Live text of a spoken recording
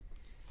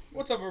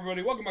What's up,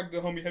 everybody? Welcome back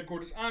to the Homie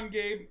Headquarters. I'm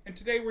Gabe, and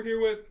today we're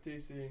here with...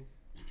 DC.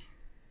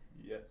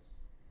 Yes.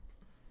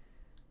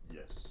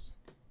 Yes.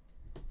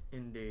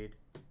 Indeed.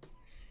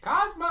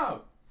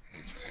 Cosmo!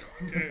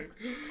 Okay.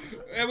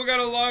 And we got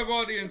a live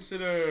audience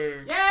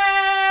today.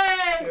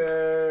 Yay!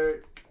 Yay!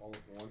 All of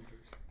one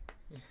person.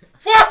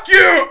 Fuck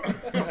you!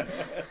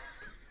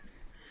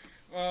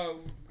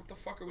 What the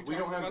fuck are we We talking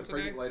don't have about the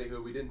today? pregnant lady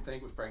who we didn't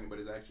think was pregnant, but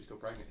is actually still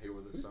pregnant here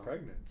with us. So.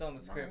 Pregnant. It's on the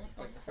script. What It's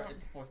the like fuck?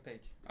 it's the fourth page.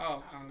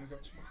 Oh,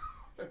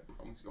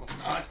 Promise going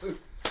on to.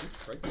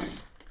 Pregnant.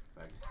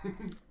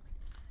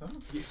 Huh?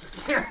 Yes,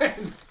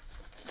 Karen!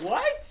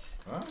 What?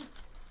 Huh?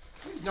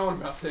 We've known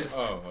about this.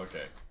 Oh,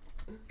 okay.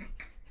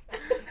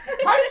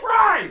 My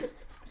fries!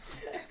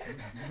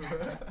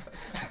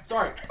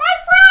 Sorry.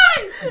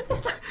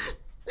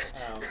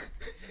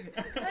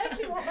 I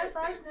actually want my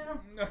fries now.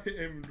 No,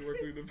 aim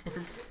directly the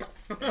fucking...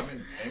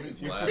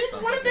 Eamon's laugh This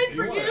sounds would have like been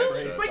for a you,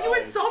 fries. but you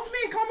insult me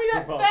and call me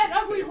that fat,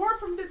 ugly whore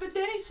from the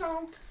Denny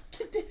song.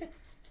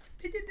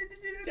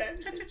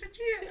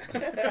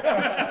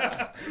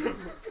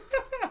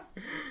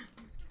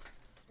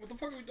 What the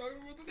fuck are we talking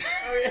about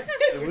today?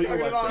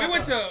 We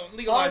went to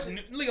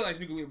legalize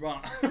nuclear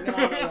bomb. No,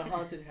 the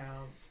haunted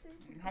house.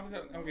 How does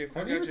that? Okay, fuck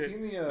Have you that ever shit.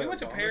 seen the? We went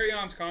to Bomber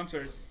Perion's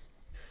concert.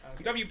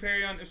 Okay. W.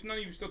 Perion. If none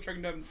of you are still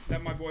checking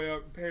that my boy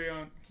out,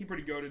 Perion, he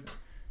pretty goated.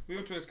 We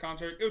went to his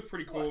concert. It was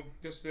pretty cool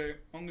yesterday.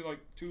 Only like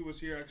 2 of us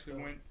here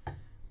actually went.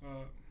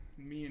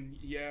 Me and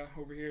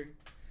over here.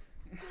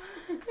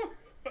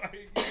 I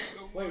hate you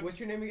so Wait, much. what's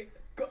your name again?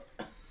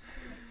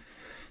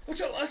 What's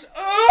your last?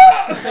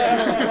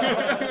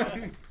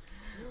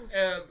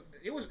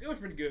 It was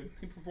pretty good.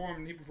 He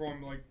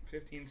performed like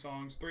 15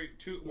 songs, a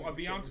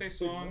Beyonce You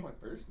song, know my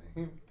first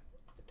name.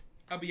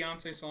 a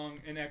Beyonce song,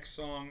 an X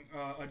song,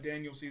 a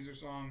Daniel Caesar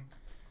song,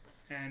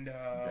 and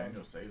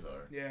Daniel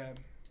Caesar. yeah,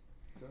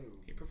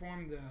 he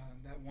performed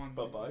that one.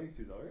 Bye-bye,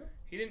 Caesar.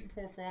 He didn't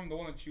perform the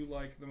one that you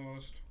like the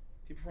most.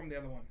 He performed the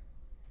other one.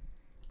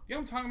 You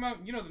know what I'm talking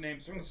about? You know the name.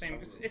 It's from the same.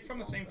 It's from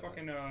the same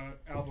fucking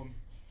album.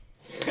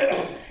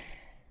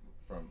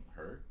 From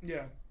her?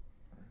 Yeah.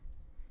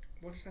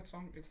 What is that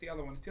song? It's the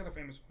other one. It's the other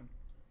famous one.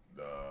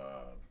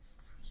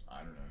 I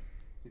don't know.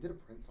 He did a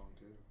Prince song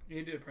too. Yeah,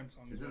 he did a Prince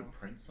song You as did well. a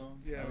Prince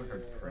song? Yeah. I haven't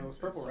heard Yeah, Prince it was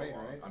in Purple so Rain,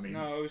 long. right? I mean,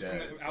 No, he's it was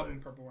dead, from the album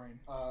but Purple Rain.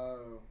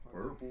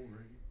 Purple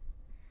Rain.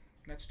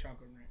 That's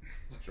Chocolate Rain.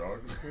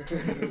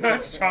 Chocolate.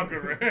 That's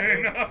Chocolate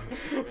Rain.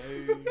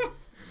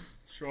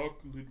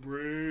 Chocolate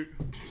Rain.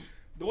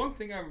 The one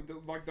thing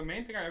the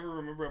main thing I ever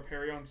remember of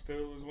Perion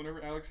still is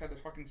whenever Alex had the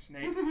fucking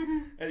snake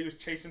and he was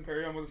chasing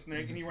Perion with a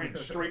snake and he ran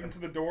straight into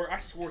the door. I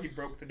swore he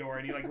broke the door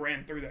and he like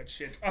ran through that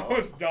shit. I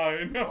was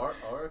dying.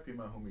 R.I.P.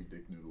 my homie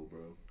Dick Noodle, bro.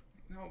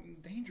 No,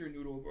 Danger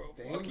Noodle, bro.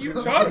 Danger Fuck you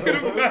Noodle. talking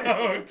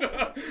about?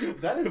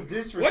 That is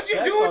disrespect. What'd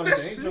you do with on the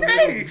Danger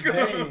snake?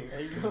 Noodle's name.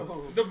 There you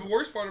go. The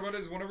worst part about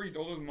it is whenever he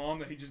told his mom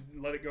that he just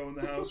let it go in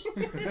the house.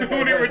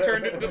 When he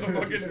returned it to the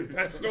fucking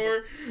pet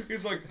store, he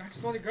was like, I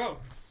just let it go.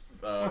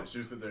 She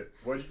was sitting there.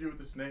 What'd you do with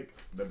the snake?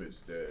 That bitch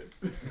dead.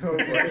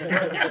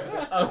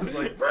 I was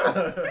like,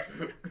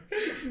 bruh.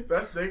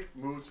 That snake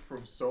moved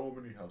from so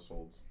many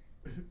households.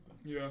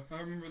 Yeah, I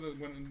remember that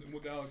when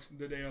with Alex,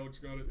 the day Alex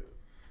got it.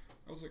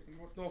 I was like,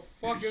 what the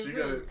fuck is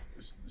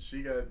this?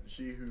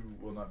 She who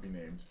will not be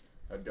named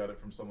had got it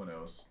from someone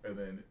else, and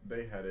then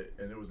they had it,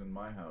 and it was in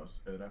my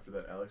house, and then after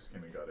that Alex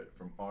came and got it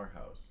from our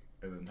house,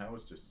 and then now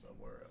it's just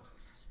somewhere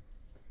else.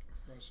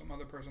 Bro, some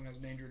other person has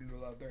Danger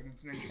Noodle out there, and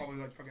his name's probably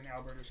like fucking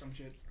Albert or some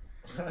shit.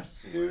 I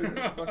swear. Dude,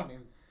 fucking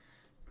name's.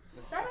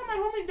 Shout out my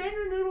homie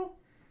Danger Noodle.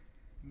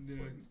 Yeah,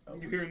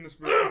 you hearing this,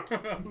 bro?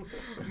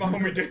 My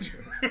homie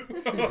Danger. My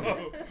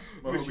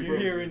We homie should- bro.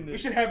 hearing We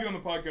this. should have you on the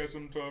podcast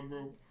sometime,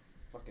 bro.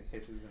 Fucking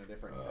hisses in a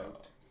different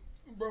note.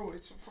 Bro,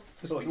 it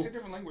speaks a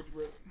different language,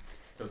 bro.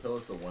 They'll tell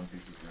us the One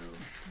Piece is real.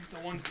 The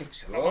One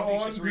Piece. The The One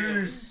Piece is One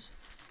real. Piece.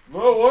 The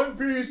One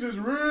Piece is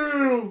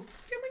real.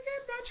 Can we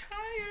get much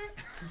higher?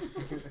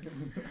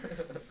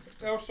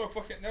 That's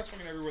fucking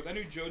everywhere. That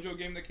new JoJo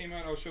game that came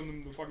out, I was showing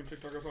them the fucking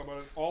TikTok I saw about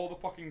it. All the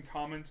fucking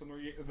comments and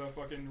the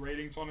fucking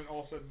ratings on it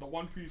all said the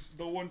One Piece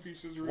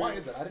is real. Why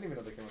is that? I didn't even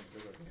know they came out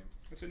with a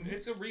video game.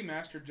 It's a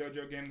remastered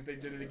JoJo game that they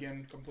did it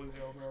again completely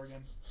over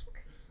again.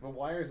 Well,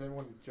 why is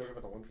everyone joking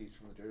about the One Piece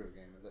from the JoJo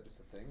game? Is that just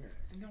a thing? Or?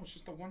 No, it's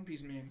just the One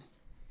Piece meme.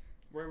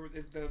 Where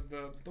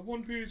the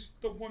One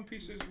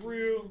Piece is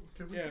real.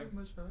 Can we Yeah. get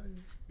much higher?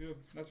 Yeah,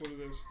 that's what it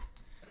is.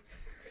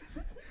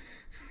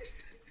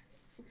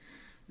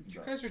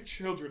 You guys are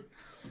children.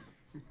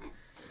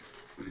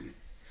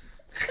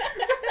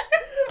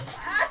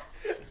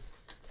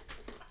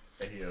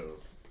 Hey yo.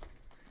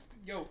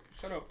 Yo,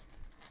 shut up.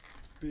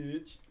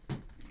 Bitch.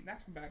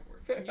 That's a bad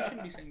word. You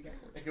shouldn't be saying bad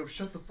words. Hey yo,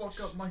 shut the fuck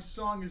up. My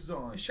song is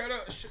on. Shout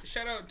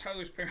out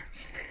Tyler's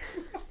parents.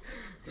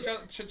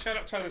 shout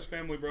out Tyler's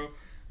family, bro.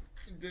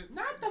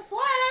 Not the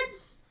flag.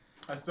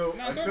 I still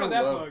No, don't love. know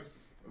that plug.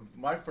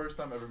 My first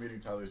time ever meeting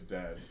Tyler's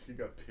dad, he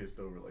got pissed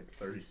over like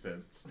 30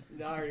 cents.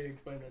 No, I already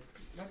explained this.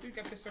 That dude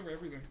got pissed over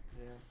everything.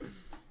 Yeah.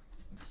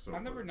 So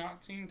I've never funny.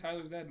 not seen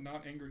Tyler's dad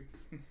not angry.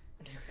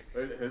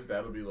 His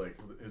dad will be like,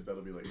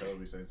 he'll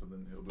be saying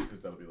something.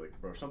 His dad will be like,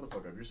 bro, shut the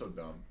fuck up, you're so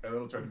dumb. And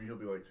then he'll turn to me, he'll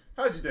be like,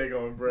 how's your day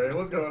going, bro?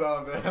 What's going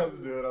on, man? How's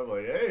it doing? I'm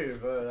like, hey,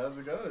 man, how's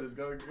it going? It's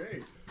going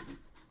great.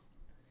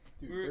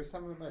 Dude, first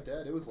time I met my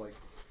dad, it was like.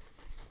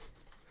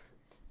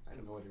 I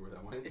have no idea where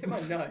that went. In my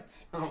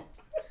nuts. Oh.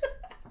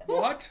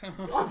 What?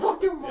 I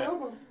fucked it with my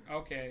elbow.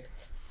 Okay.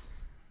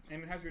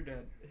 Eamon, how's your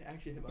dad? It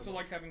actually hit my What's it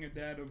nuts. like having a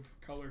dad of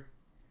color?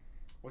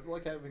 What's it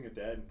like having a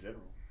dad in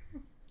general?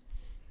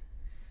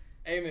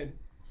 Amen.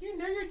 You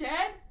know your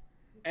dad?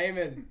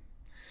 Amen.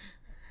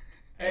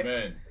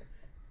 Amen.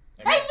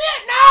 Amen.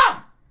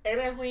 Vietnam!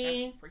 That's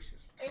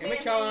racist.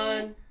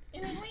 Amen-chan.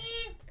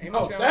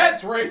 Oh,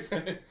 that's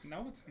racist.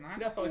 No, it's not.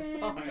 No, it's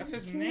not. That's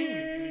his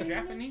name in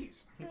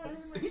Japanese.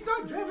 He's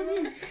not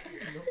Japanese.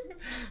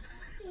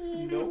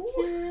 No.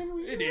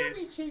 It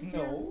is.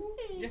 No.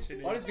 Yes, it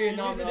is. Why does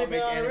Vietnam not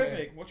make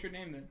anime? What's your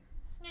name then?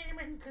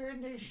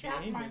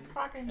 Shot my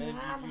fucking And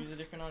mama. use a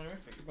different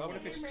honorific. What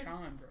if it's Amen.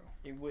 Chan, bro?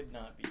 It would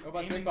not be. What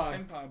about Eamon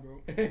senpai? Senpai, bro.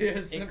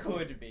 Yes, It senpai.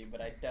 could be,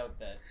 but I doubt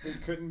that.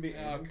 It couldn't be.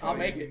 I'll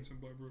make it.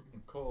 Senpai, bro.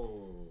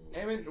 Cold.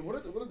 Amen. What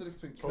is the difference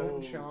between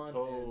Kun-chan and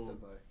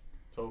Senpai?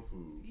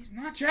 Tofu. He's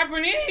not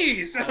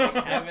Japanese! I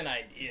like, have an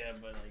idea,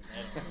 but like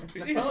I don't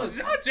know. He's Tell us.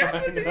 not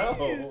Japanese!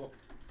 No.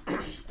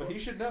 But he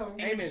should know.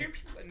 Amen. Should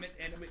people admit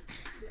anime?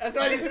 That's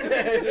what he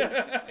said.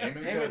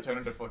 Eamon's gonna turn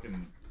into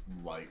fucking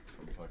light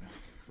from fucking.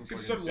 He's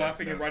gonna start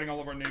laughing and writing all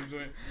of our names in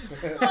it.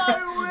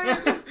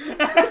 I win!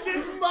 This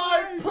is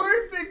my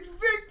perfect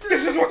victory!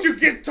 This is what you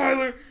get,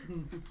 Tyler!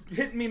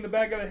 Hitting me in the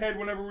back of the head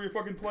whenever we were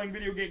fucking playing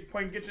video game,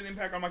 playing Genshin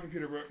Impact on my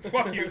computer, bro.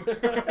 Fuck you.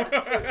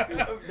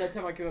 That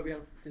time I came up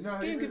behind him. Does No,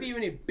 this game you give you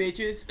any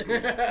bitches? You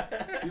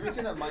ever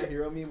seen that My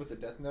Hero meme with the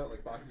Death Note?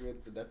 Like Bakugo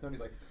with the Death Note? He's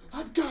like,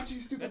 I've got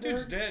you, stupid That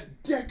dude's nerd. dead.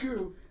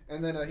 Deku!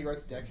 And then he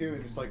writes Deku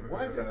and he's like,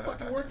 why is it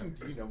fucking working?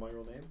 Do you know my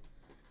real name?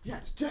 Yeah,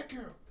 it's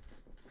Deku!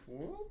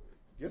 Well,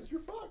 guess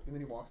you're fucked. And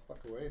then he walks the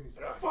fuck away and he's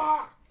like,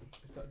 fuck!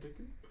 It's not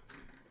Deku?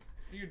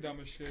 You're dumb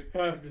as shit.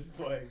 I'm just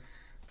playing.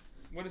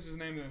 What is his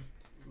name then?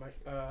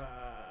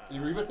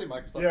 You were about to say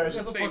Microsoft. Yeah, Let's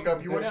shut the say- fuck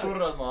up. You went No. short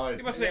it online.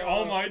 You must say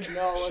All Might.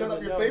 No, Shut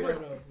up, your favorite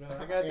No, I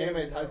gotta think anime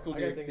of is it. High School I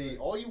gotta think of DxD. it.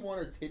 All you want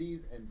are titties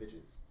and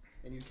bitches.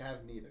 And you can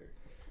have neither.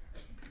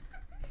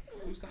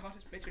 Who's the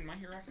hottest bitch in My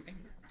Hero Academia?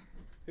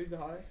 Who's the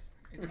hottest?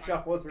 It's,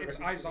 That wasn't it's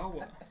really-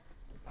 Aizawa.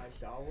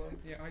 Aizawa?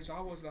 Yeah,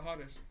 Aizawa's the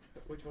hottest.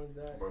 Which one's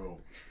that? Bro.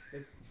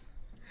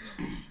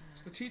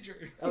 It's the teacher.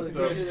 Oh, the It's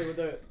the- teacher with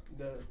the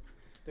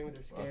thing with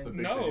their That's the skin.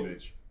 big No. titty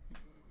bitch.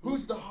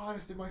 Who's the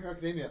hottest in My Hero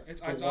Academia? It's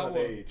The one of Aizawa.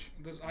 age.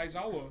 There's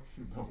Aizawa.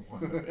 No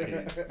one of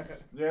age.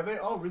 Yeah, they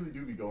all really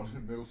do be going to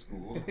middle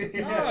school.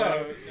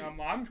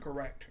 I'm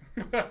correct.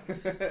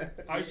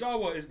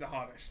 Aizawa is the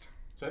hottest.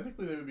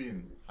 Technically, they would be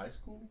in high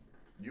school.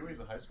 UA is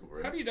a high school,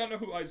 right? How do you not know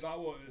who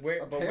Aizawa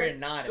is? But we're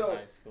not So- in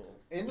high school.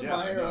 In the Yeah,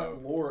 My I Hero know.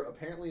 lore,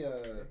 apparently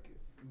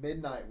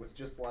Midnight was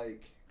just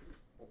like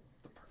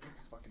the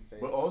person's fucking face.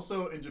 But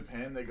also in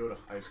Japan, they go to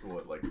high school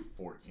at like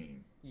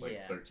 14, like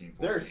Yeah. 13, 14.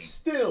 They're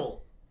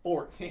still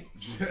 14.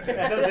 Yeah.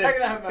 That's not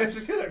gonna happen. It's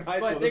just because they're high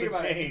But school. think doesn't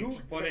about it. change.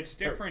 Who- But it's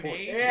different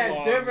age Yeah, it's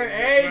laws. different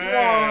age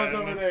laws Man.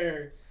 over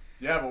there.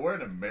 Yeah, but we're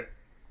in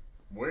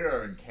we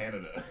are in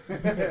Canada.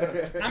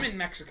 I'm in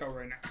Mexico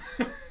right now.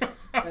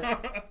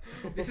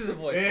 This is a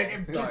voice.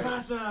 ¿Qué Sorry.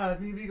 pasa,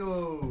 mi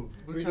amigo?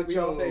 We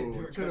all say it's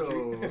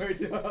Muchacho.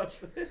 different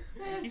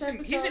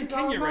country. He's in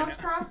Kenya right now.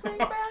 Crossing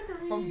I'm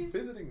boundaries.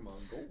 visiting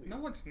Mongolia.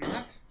 No, it's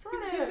not.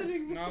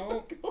 Visiting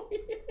No. Mongolia.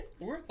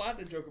 We're allowed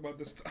to joke about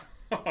this stuff.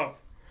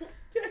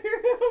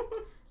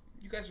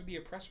 You guys are the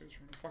oppressors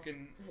from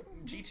fucking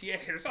GTA.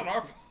 It's not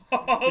our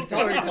fault.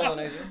 Sorry,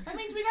 colonizer. That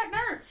means we got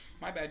nerfed.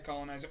 My bad,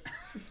 colonizer.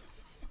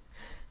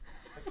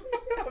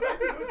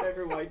 With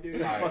every white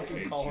dude. I Fucking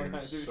hate you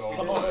colonizer. so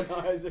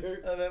Colonizer.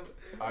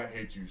 I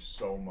hate you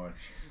so much.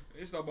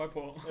 It's not my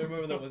fault. I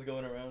remember that was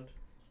going around.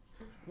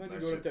 Imagine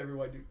going up to every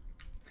white dude.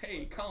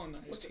 Hey,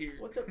 colonized here.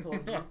 What's up,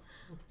 pillager?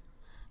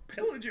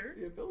 Pillager?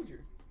 Yeah, pillager.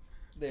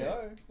 They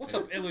are. What's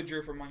up,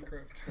 Illager from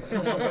Minecraft?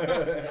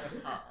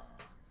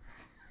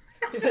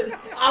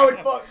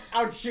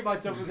 I would shit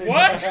myself with it.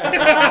 What?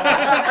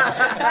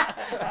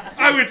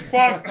 I would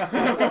fuck.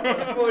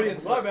 Freudian My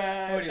slip.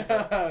 bad. Freudian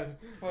slip.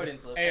 Freudian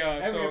slip. Hey,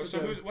 Every so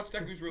episode. what's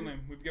Deku's real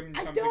name? We've given him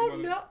I time to think don't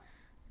about know.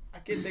 I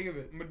can't think of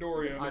it. it.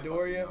 Midoriya.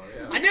 Midoriya. know,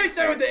 yeah. I knew he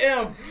started with the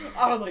M.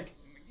 I was like,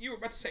 You were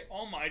about to say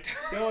All Might.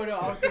 no,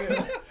 I was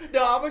thinking,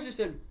 no, I was just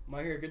saying,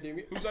 My Hero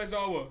Academia. Who's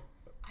Aizawa?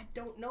 I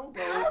don't know,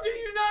 bro. How do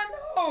you not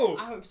know?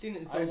 I haven't seen it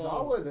in so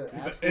long. Aizawa's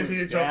an Is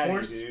he a jump daddy,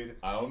 force? dude.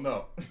 I don't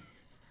know.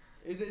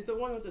 It's the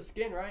one with the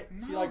skin, right?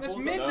 No, that's pulls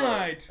up-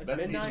 Midnight. That's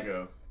That's Midnight?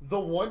 Ichigo. The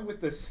one with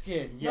the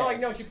skin, yes. No, like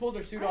no, she pulls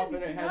her suit off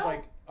and it has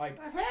like I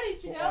had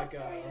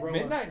it, Roma.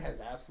 Midnight has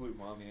absolute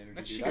mommy energy,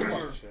 That's dude. I Shikamaru.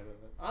 love the shit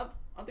out of it.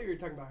 I think you were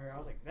talking about her. I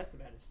was like, that's the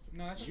baddest.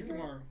 No, that's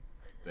Shikamaru.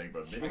 Dang,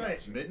 bro.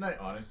 Midnight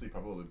honestly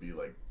probably would be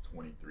like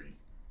 23.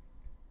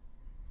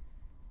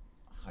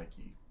 High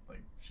key.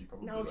 Like, she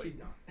probably No, like, she's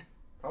not.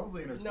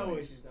 Probably in her 20s. No way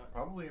she's not.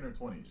 Probably in her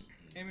 20s.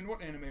 I mean,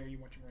 what anime are you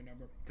watching right now,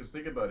 bro? Because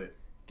think about it.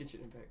 Get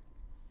your impact.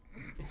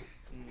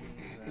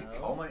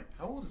 No.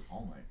 How old is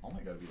All Might? All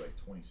Might gotta be like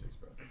 26,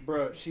 bro.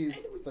 Bro, she's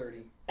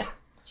 30.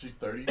 She's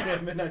 30.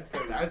 Midnight's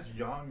 30. That's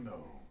young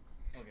though.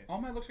 Okay. All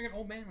Might looks like an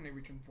old man when he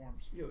reaches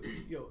forms. Yo,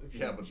 if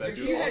Yeah, but that if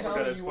dude you also had-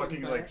 got his you want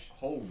fucking Smash? like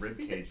whole rib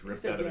He said- cage he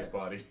ripped said out of his yeah.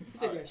 body. He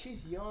said, yeah,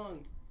 she's young.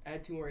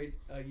 Add 2 more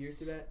years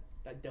to that.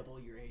 That double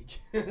your age.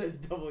 That's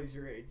double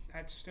your age.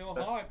 That's still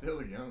That's hot.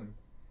 still young.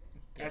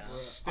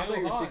 That's I thought still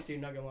you were hot.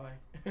 16, not gonna lie.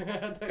 I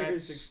thought you were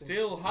That's 16.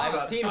 still I've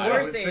hot. seen I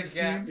worse was age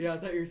 16. gap. Yeah, I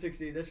thought you were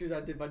 16. That's yours.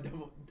 I did my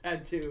double.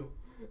 Add 2.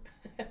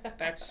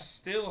 That's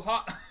still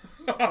hot.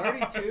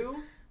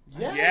 32?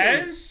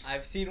 Yes.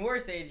 I've seen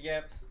worse age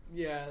gaps.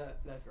 Yeah,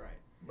 that's right.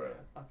 Bro.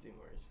 I've seen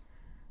worse.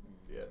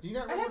 Yeah. Do you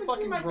not I remember haven't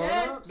fucking seen my Grown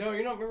dad. Ups? No,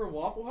 you don't remember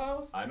Waffle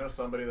House? I know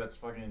somebody that's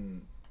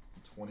fucking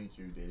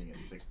 22 dating a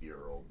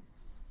 60-year-old.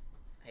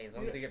 Hey, as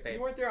long as they get paid.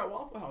 You weren't there at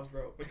Waffle House,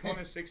 bro. Which one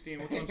is 16?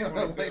 Which You one's know,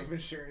 22? life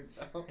insurance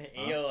though.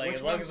 Yo, like, Which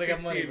as long one's as they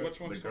got money. 16? Bro. Which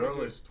The one's girl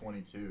 22? is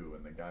 22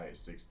 and the guy is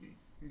 60.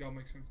 Don't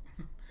make sense.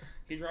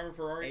 He drive a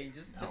Ferrari. Hey,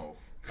 just No.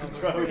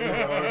 Probably.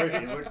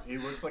 he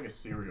looks like a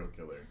serial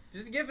killer.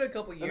 give it a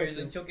couple That makes years and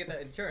sense. she'll get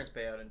that insurance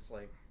payout. And it's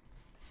like,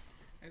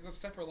 He's a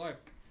step for life.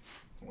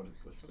 What is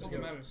That's all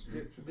that matters.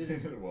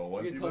 well,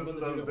 once You he tell loses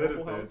about the those dude at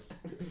Waffle benefits.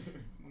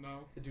 No.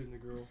 The dude and the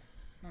girl.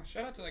 No.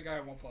 Shout out to that guy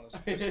at Waffle House.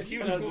 Yeah, He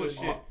was shout out cool to as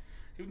the- shit.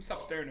 He wouldn't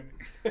stop staring at me.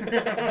 You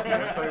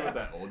guys talking about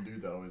that old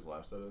dude that always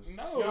laughs at us?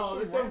 No, No,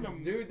 it's this some some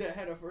random dude that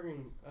had a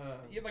freaking.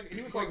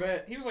 He was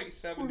Corvette. like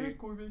 70.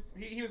 Corvette.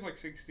 He was like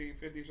 60,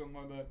 50, something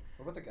like that.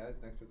 What about the guys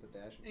next with the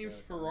dash? He was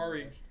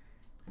Ferrari.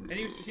 And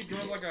he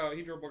drove like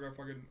a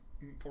fucking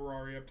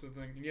Ferrari up to the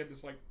thing. And he had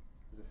this like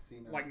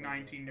Like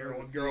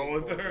 19-year-old girl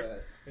with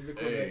her. There's a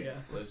Corvette, Hey, yeah.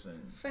 listen,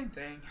 same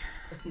thing.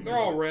 They're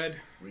all red.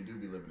 we do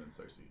be living in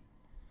Cersei.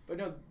 But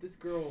no, this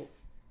girl,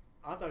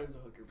 I thought it was a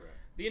hooker, bro.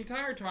 The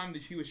entire time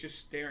that she was just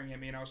staring at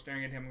me and I was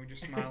staring at him and we were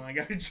just smiling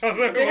at each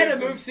other. They had It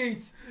to was move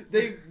seats.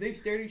 They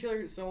stared at each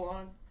other so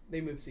long, they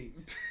moved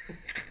seats.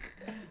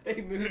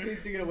 They moved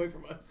seats to get away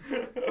from us.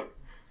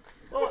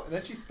 Well, And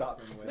then she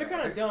stopped me. they're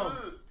kind of dumb.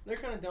 They're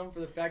kind of dumb for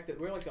the fact that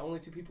we're like the only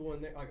 2 people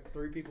in there, like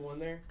 3 people in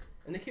there,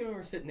 and they came over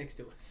and sit next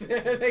to us.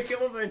 They came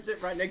over and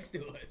sit right next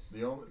to us.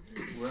 The only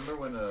remember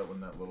when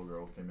that little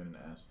girl came in and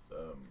asked,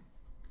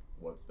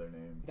 what's their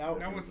name? That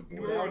If it was- a we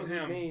boy. were That on was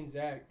him. with me and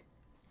Zach.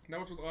 That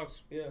was with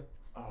us. Yeah.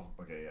 Oh,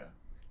 okay,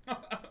 yeah.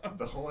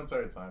 The whole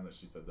entire time that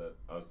she said that,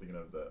 I was thinking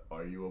of the,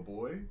 are you a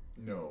boy?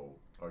 No.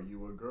 Are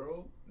you a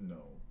girl?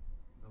 No.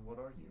 Then what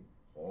are you?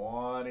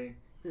 Honey.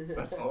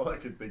 That's all I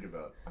could think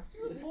about. Are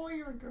you a boy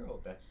or a girl?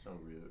 That's so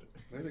rude.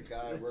 There's a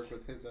guy I worked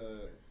with.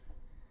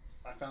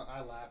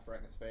 I laughed right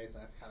in his face,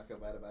 and I kind of feel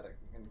bad about it.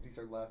 And he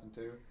started laughing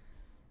too.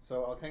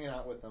 So I was hanging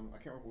out with him. I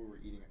can't remember what we were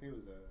eating. I think it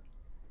was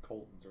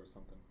Colton's or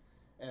something.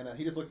 And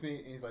he just looks at me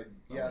and he's like,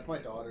 "Yeah, it's my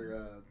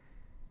daughter.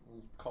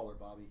 We'll call her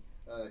Bobby.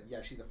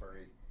 Yeah, she's a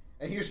furry."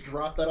 And he just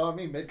dropped that on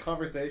me mid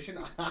conversation.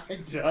 I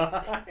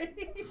died.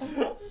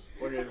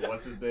 Okay,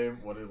 what's his name?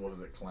 What was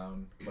it?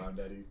 Clown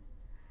Daddy.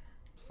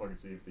 Fucking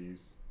Sea of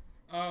Thieves.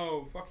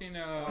 Oh, fucking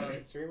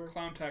Streamer?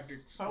 Clown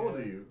Tactics. How old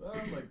are you?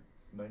 I'm like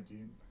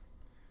 19.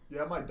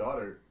 Yeah, my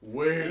daughter.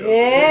 Wait.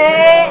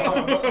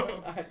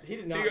 Whoa! He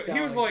did not. He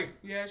sound was like,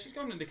 yeah, she's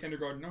going into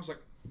kindergarten. I was like,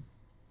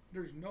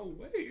 there's no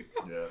way.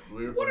 Yeah,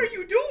 What are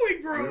you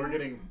doing, bro? We were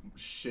getting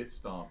shit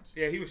stomped.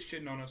 Yeah, he was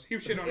shitting on us. He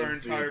was shitting on in our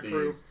Sea entire of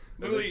crew. Thieves.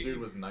 And Literally, this dude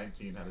was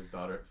 19, had his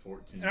daughter at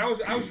 14. and I was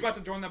about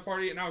to join that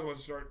party, and I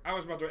was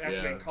about to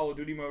activate Yeah. Call of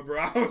Duty mode, bro.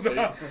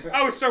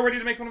 I was so ready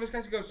to make fun of his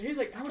guys. He goes, He's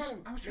like, I was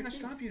trying make to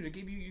stop these- you to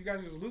give you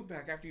guys' loot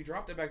back after you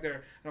dropped it back there,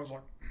 and I was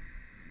like.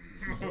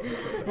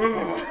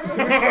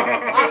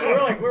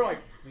 we're like,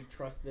 we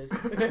trust this.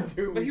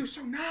 Dude, But he was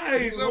so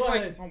nice. He I was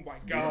like, was. oh my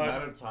The amount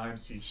god. of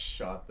times he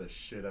shot the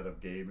shit out of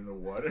Gabe in the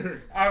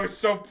water. I was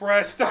so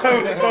pressed. I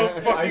was so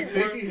fucking I think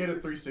pressed. he hit a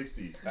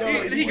 360. No,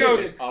 he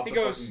goes- off he the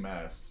goes- fucking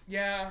mast.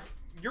 Yeah,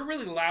 you're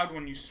really loud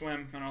when you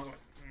swim, and I was like,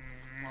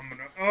 I'm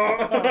gonna.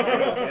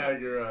 He goes, yeah,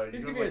 you're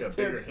He's you have giving like a us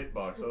bigger tips.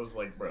 hitbox. I was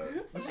like, bro,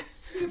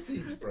 Sea of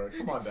Thieves, bro,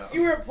 come on down.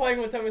 You weren't playing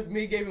one time. It was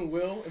me, Gabe, and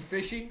Will, and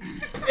Fishy.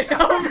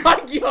 Oh my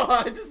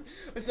god!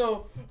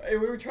 So we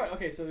were trying.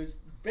 Okay, so there's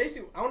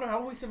basically I don't know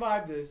how we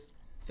survived this.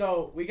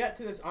 So we got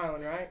to this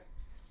island, right?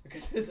 We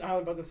got to this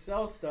island about to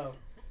sell stuff.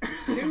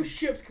 2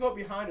 ships come up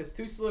behind us,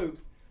 2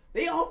 sloops.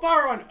 They all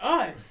fire on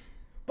us,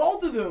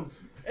 both of them.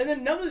 And then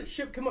another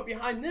ship come up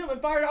behind them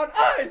and fired on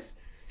us.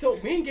 So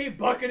me and Gabe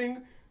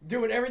bucketing,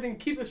 doing everything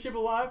to keep the ship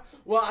alive.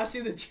 While I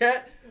see the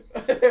chat,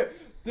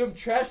 them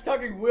trash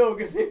talking Will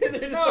because they're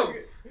just No,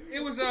 like,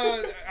 it was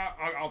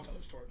I'll tell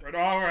the story, bro.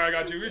 Don't worry, I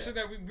got you.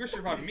 We're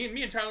surviving.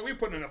 Me and Tyler, we were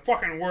putting in the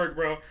fucking work,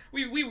 bro.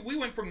 We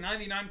went from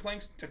 99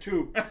 planks to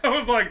 2. I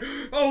was like,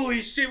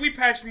 holy shit, we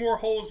patched more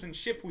holes than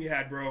ship we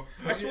had, bro.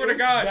 I swear to It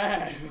was God.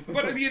 bad.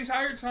 But the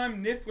entire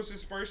time, Nif was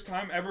his first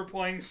time ever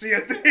playing Sea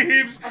of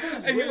Thieves. I thought it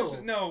was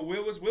And Will.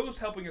 Will was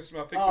helping us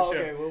fix Oh, the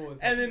ship. okay, Will was.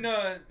 And then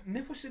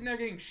Nif was sitting there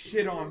getting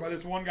shit on by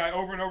this one guy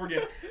over and over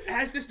again.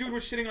 As this dude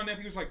was shitting on Nif,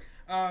 he was like,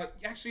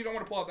 actually, you don't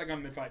want to pull out that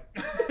gun mid-fight.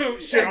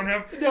 Shit on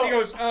him. No. He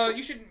goes, goes,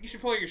 you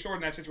should pull out your sword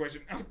in that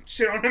situation.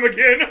 Shit on him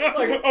again,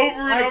 Like,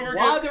 over and over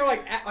while again. they're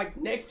like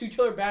next to each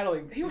other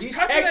battling, He he's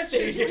typing that texting.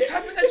 shit. He was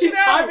typing that He's shit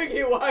out. typing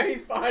it while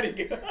he's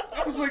fighting.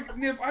 I was like,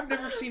 Niv, I've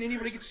never seen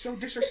anybody get so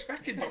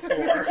disrespected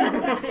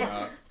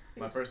before.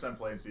 My first time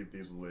playing Sea of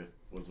Thieves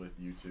was with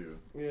you two.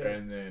 Yeah.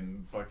 And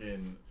then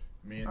fucking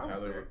me and I was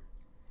Tyler there.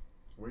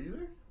 were you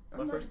there?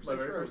 I'm My 90% very sure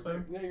I first was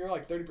time? Yeah, you're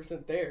like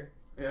 30% there.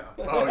 Yeah.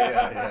 Oh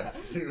yeah.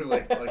 You were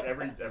like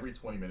every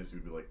 20 minutes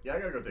you'd be like, yeah, I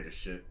gotta go take a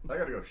shit. I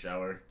gotta go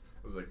shower.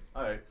 I was like,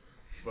 alright.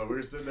 But we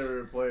were sitting there, we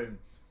were playing,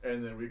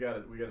 and then we got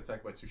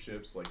attacked by two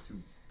ships, like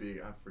two big,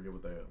 I forget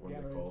what they're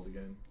Galleons. called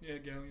again. Yeah,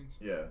 galleons.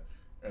 Yeah.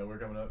 And we're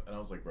coming up, and I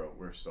was like, bro,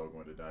 we're so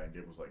going to die. And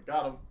Gabe was like,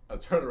 got him. I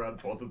turned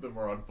around, both of them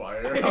were on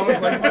fire. I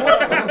was like,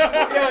 what?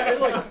 Yeah,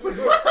 it's like, I was like,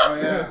 what? Oh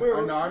yeah. We're-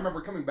 Oh no, I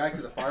remember coming back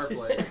to the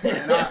fireplace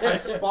and I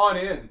spawn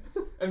in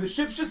and the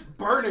ship's just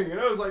burning and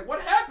I was like,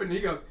 what happened? And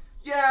he goes,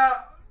 yeah,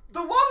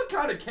 the lava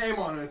kind of came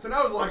on us and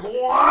I was like, what?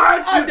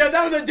 oh, no,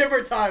 that was a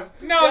different time.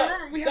 No, That-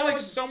 remember we had that like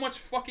was- so much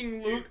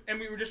fucking loot, and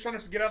we were just trying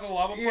to get out of the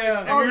lava place.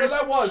 Yeah. and Oh we no, were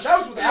just, that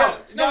was with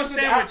Alex. no, That was with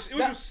sandwich. Al- It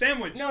was that- with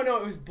sandwich. No,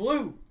 it was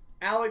Blue,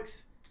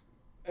 Alex,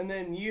 and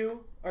then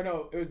you. Or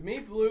no, it was me,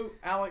 Blue,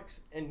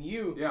 Alex, and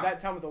you. Yeah. That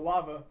time with the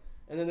lava,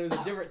 and then there was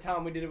a different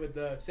time we did it with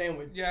the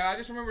sandwich. Yeah, I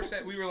just remember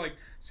we were like,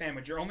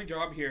 Sandwich, your only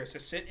job here is to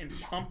sit and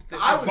pump this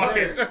I was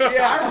bucket. there.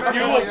 Yeah, I remember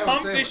You calling will him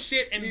pump Sandwich. this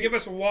shit and give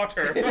us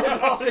water.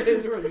 All it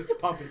is, we're just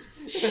pump it.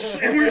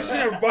 And we were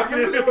sitting there I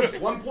remember there bucketing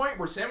was one point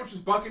where Sandwich was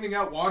bucketing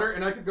out water,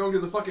 and I kept going to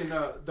the fucking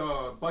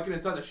the bucket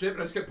inside the ship,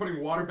 and I just kept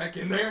putting water back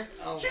in there.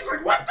 Oh. She's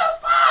like, "What the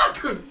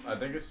fuck?" I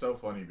think it's so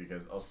funny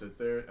because I'll sit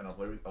there and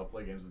I'll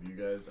play games with you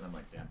guys and I'm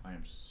like, damn, I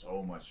am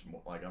so much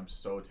more, like I'm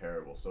so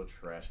terrible, so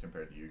trash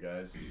compared to you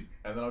guys.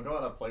 And then I'll go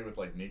and I'll play with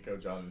like Nico,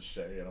 John, and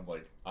Shay, and I'm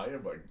like, I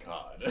am a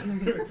god. I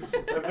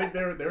think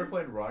they were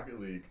playing Rocket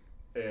League,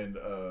 and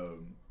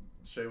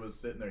Shay was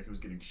sitting there. He was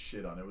getting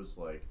shit on. It was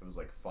like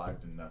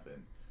 5-0.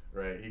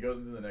 Right? He goes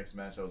into the next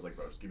match. I was like,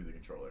 bro, just give me the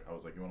controller. I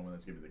was like, you want to win?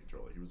 Let's give me the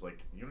controller. He was like,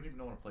 you don't even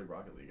know how to play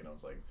Rocket League, and I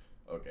was like,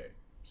 okay.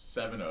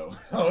 7-0.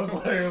 I was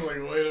like,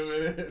 wait a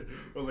minute.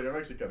 I was like, I'm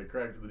actually kind of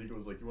cracked. And then Nico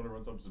was like, you want to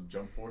run some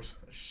jump force?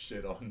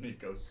 Shit on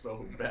Nico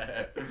so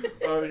bad.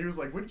 He was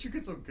like, when did you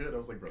get so good? I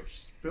was like, bro,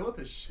 Philip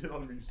has shit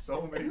on me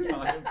so many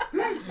times.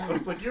 I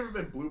was like, you ever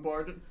been blue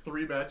barred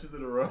 3 matches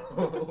in a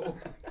row?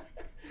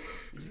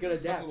 You just gotta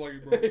adapt. Like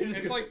it, bro.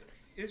 It's like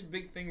this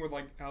big thing where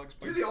like Alex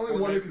plays. You're the only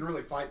one who can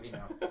really fight me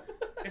now.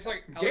 It's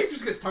like Gabe Alex,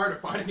 just gets tired of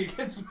fighting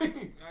against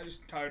me. I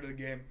just tired of the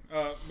game.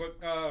 But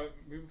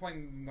we've been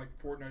playing like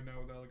Fortnite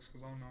now with Alex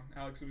because I don't know.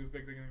 Alex is a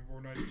big thing in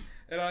Fortnite,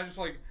 and I just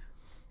like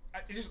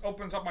it just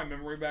opens up my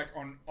memory back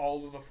on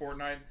all of the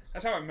Fortnite.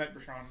 That's how I met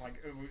Brashawn. Like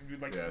we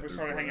through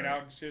started hanging Fortnite.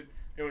 out and shit.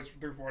 It was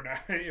through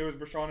Fortnite. It was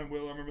Brashawn and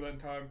Will. I remember that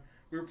time.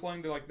 We were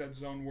playing like that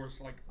Zone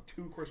Wars like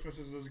 2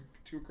 Christmases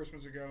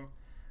ago,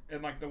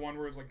 and like the one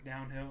where it's like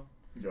downhill.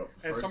 Yep.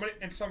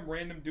 And some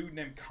random dude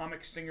named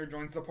Comic Singer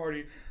joins the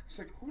party. It's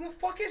like, who the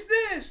fuck is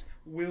this?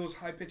 Will's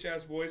high pitch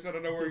ass voice out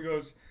of nowhere. He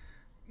goes,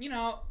 you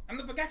know, I'm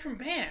the guy from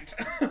Band.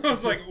 I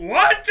was like,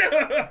 what?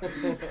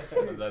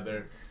 I was out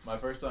there. My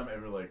first time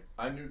ever, like,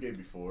 I knew Gabe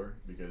before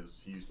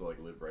because he used to like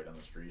live right down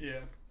the street.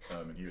 Yeah.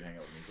 And he would hang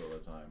out with Nico all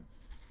the time.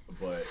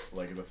 But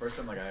like the first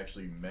time like I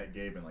actually met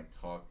Gabe and like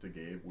talked to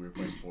Gabe, we were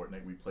playing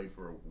Fortnite. We played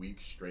for a week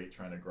straight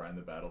trying to grind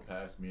the battle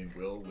pass. Me and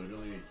Will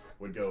literally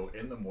would go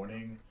in the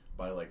morning,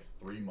 buy like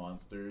 3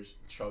 monsters,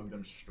 chug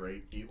them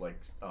straight, eat like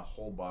a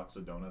whole box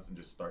of donuts, and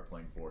just start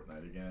playing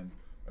Fortnite again.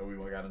 And we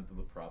got into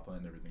the prop hunt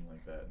and everything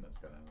like that, and that's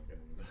kind of how we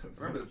got into that.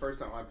 I remember the first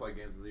time I played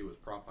games with you was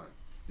prop hunt.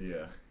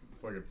 Yeah,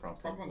 fucking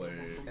props Prop on hunt's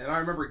play. fun. And I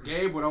remember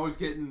Gabe would always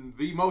get in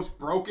the most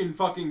broken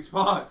fucking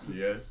spots.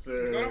 Yes,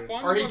 You gotta sir.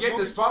 find Or he'd those get in the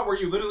moments. spot where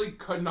you literally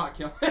could not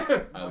kill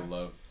him. I'm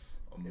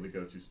the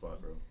go-to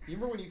spot, bro. You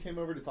remember when you came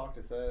over to talk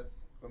to Seth,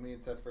 when me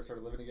and Seth first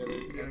started living together?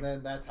 Yeah. And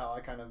then that's how I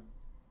kind of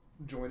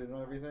joined in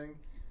on everything.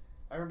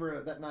 I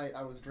remember that night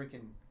I was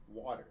drinking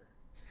water.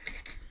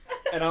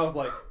 And I was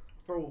like,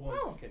 For once.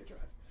 oh, okay, drive.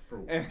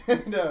 For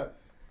And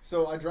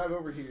so I drive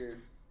over here,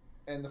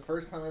 and the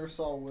first time I ever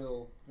saw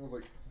Will, I was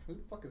like, who the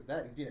fuck is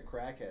that? He's being a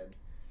crackhead.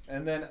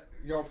 And then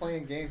y'all were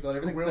playing games, and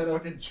everything Will set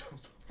up. fucking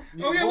jumps.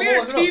 Oh yeah, Hold we had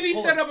on, a no, no, TV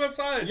hold set on. up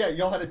outside. Yeah,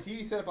 y'all had a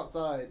TV set up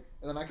outside,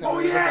 and then I come Oh,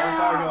 over to the yeah!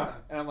 bonfire going,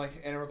 and I'm like,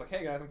 and everyone's like,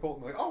 hey guys, I'm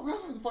Colton. I'm like, oh,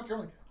 who the fuck are you? I'm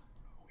like,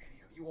 I don't know who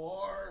any of you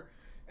are.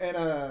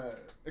 And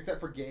except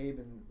for Gabe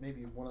and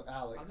maybe one of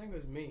Alex. I think it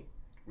was me.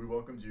 We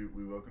welcomed you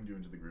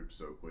into the group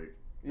so quick.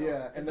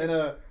 Yeah, and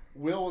then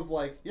Will was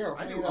like, yeah, we're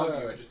I playing, knew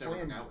of you, I just never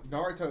playing hung out with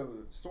Naruto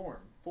Storm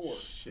 4,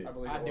 Shit. I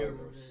believe I it do was.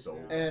 remember this So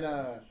now. And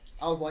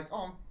I was like,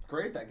 oh, I'm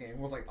great at that game.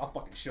 Will was like, I'll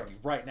fucking shit on you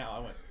right now. I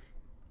went,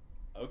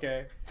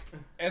 okay.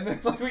 And then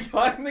like we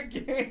got in the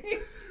game,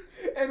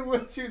 and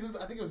Will chooses,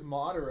 I think it was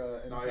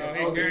Madara. And Oh, Oh, yeah. he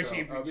Obito.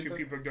 guaranteed Obito?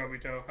 you picked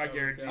Obito. I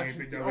guarantee Obito. he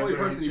picked The only Obito.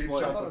 person he Cheap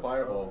plays. shots the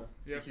fireball.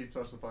 Yep. Cheap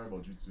shots the fireball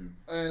jutsu.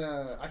 And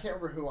I can't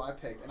remember who I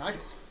picked, and I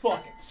just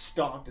fucking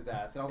stomped his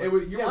ass. And I was It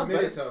like, was, you yeah, were I'm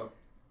better. Minato.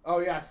 Oh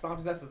yeah, I stomped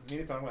his ass as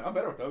Minato. I went, I'm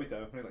better with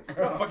Obito. And he's like,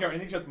 oh, fuck yeah,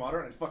 anything just Madara,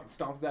 and I just fucking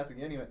stomped his ass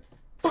again. He went,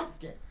 fuck this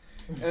game.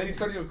 And then he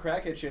started doing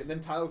crackhead shit, and then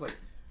Tyler was like,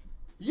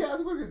 yeah, I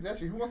think we're going to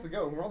Zestri. Who wants to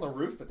go? And we're on the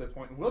roof at this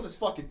point, and Will just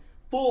fucking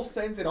full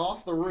sends it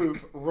off the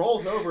roof,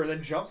 rolls over, and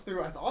then jumps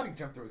through. I thought he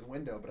jumped through his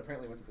window, but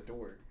apparently went to the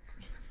door.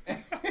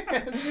 And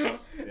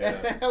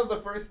that was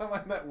the first time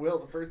I met Will.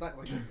 The first night,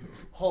 like,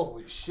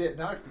 holy shit!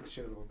 Now I beat the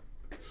shit out of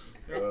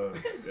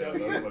him. Yeah,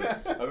 that was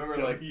funny. I remember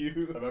like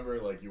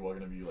you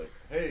walking up and you like,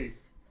 hey,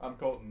 I'm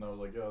Colton. I was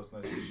like, yo, it's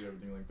nice to meet you,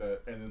 everything like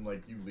that. And then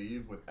like you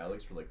leave with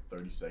Alex for like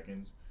 30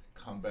 seconds,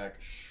 come back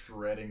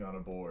shredding on a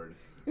board,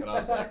 and I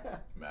was like,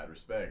 mad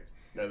respect.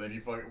 And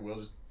then Will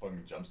just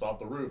fucking jumps off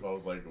the roof. I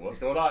was like, what's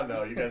going on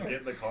now? You guys get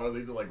in the car,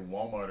 leave to like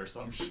Walmart or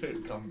some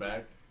shit, come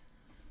back.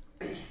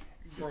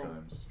 Bro, Good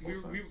times.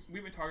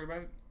 we've been talking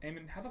about it.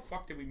 Eamon, how the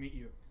fuck did we meet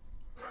you?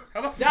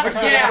 How the fuck? Yeah, did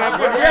that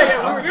happen?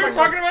 yeah, we were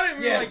talking about it. And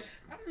we were like, Yes.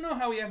 I don't know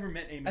how we ever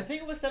met Eamon. I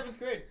think it was 7th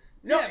grade.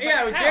 No, Yeah, but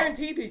yeah, it was how?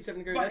 guaranteed to be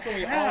 7th grade. But That's when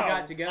we how? all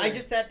got together. I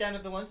just sat down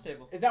at the lunch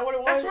table. Is that what it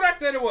was? That's what I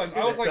said it was. I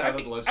Sit was like, down I at the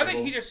think, lunch I think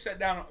table. he just sat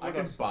down I with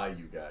can us. buy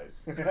you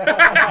guys.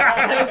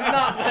 That is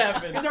not what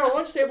happened. Because our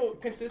lunch table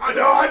consisted. I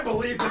know, I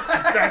believe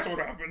that. That's what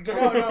happened.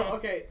 No,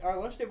 okay. Our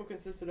lunch table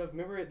consisted of.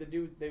 Remember the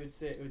dude they would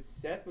sit. It was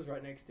Seth was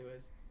right next to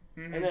us,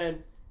 Mhm. and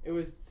then it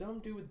was some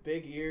dude with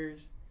big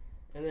ears,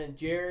 and then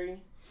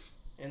Jerry,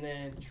 and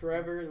then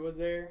Trevor was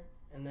there,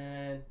 and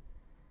then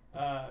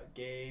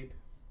Gabe,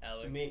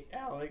 Alex.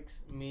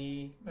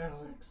 me,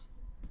 Alex.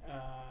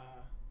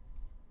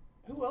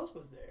 who else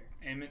was there?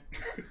 Eamon.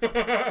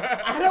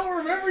 I don't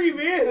remember you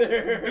being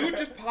there. Dude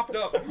just popped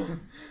up.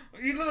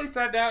 He literally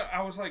sat down.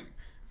 I was like,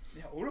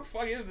 yeah, who the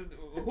fuck is it?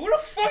 Who the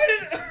fuck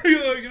is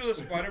it? You know the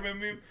Spider-Man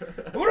meme?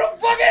 Who the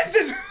fuck is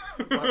this?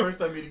 My first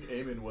time meeting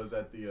Eamon was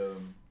at the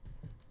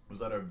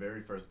was at our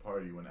very first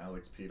party when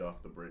Alex peed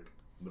off the brick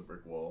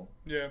wall.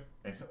 Yeah.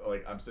 And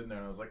like I'm sitting there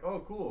and I was like, oh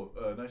cool,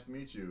 nice to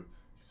meet you.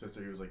 His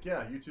sister, he was like,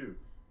 yeah, you too.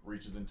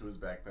 Reaches into his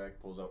backpack,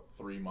 pulls out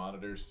 3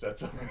 monitors,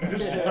 sets up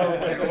his shit. I was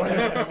like,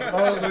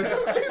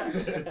 what is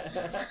this?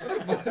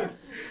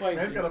 Like,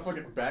 Man's got a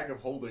fucking bag of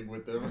holding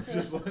with him.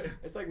 Just like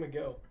it's like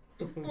Miguel.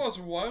 The most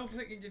wild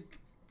thing.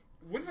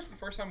 When was the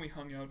first time we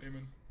hung out,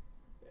 Eamon?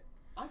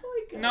 I feel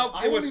like No,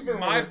 I it don't was even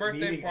my remember birthday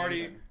meeting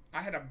party. Eamon.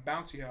 I had a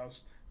bouncy house.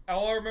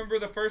 All I remember,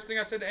 the first thing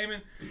I said to Eamon,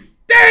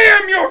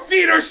 "Damn, your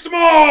feet are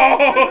small."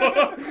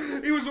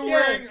 He was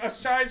wearing a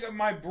size of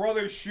my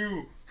brother's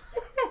shoe.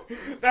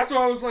 That's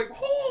why I was like,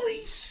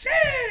 "Holy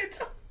shit!"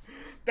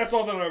 That's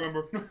all that I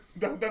remember.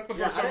 That's the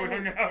Yeah, first I time we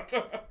didn't-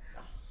 hung out.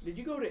 Did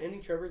you go to any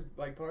Trevor's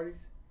like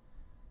parties?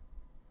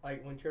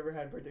 Like when Trevor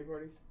had birthday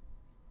parties?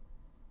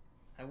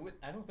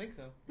 I don't think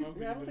so. Yeah,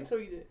 I don't think so.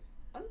 You did.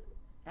 I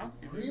don't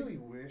think I really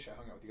wish I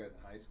hung out with you guys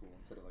in high school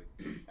instead of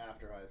like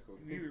after high school.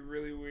 you were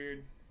really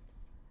weird.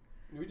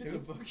 We did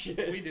some fuck shit.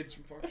 We did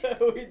some fuck shit.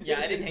 We did. Yeah,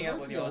 I didn't hang out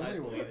with you all in high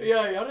school either.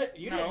 Yeah,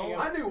 you didn't No. hang out.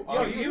 I knew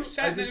Yo, of you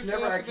sat I there just and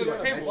never said actually to the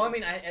like, table. mentioned Well,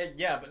 I mean,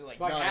 yeah, but like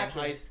Like not after.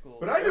 in high school.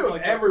 But I knew of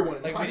Like, everyone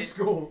in like, we high did-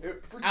 school.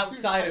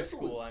 Outside high of school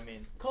school, was- I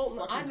mean. Colton,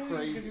 I Fucking knew you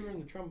because crazy. you were in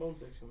the trombone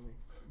section with me.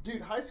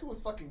 Dude, high school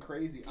was fucking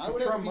crazy. I You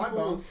would have trum my people.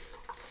 bone.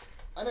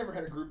 I never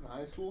had a group in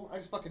high school. I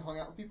just fucking hung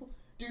out with people.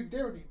 Dude,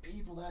 there would be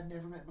people that I'd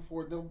never met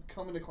before. They'll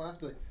come into class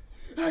and be like,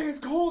 "Hey, it's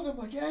cold." And I'm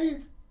like, "Hey,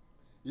 it's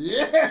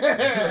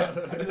yeah."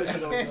 I do that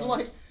shit all the And time.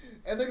 like,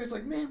 and they're just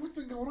like, "Man, what's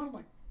been going on?" I'm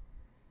like,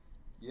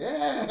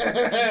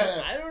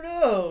 "Yeah." I don't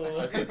know.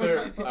 I sit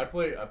there. I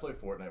play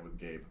Fortnite with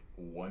Gabe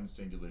one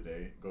singular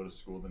day. Go to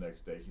school the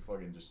next day. He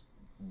fucking just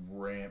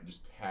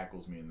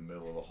tackles me in the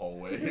middle of the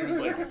hallway. He was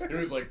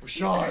like,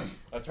 Bashan.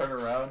 I turn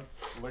around,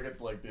 look at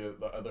like the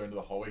other end of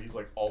the hallway. He's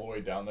like all the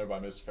way down there by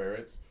Miss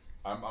Ferret's.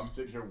 I'm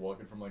sitting here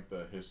walking from like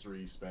the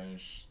history,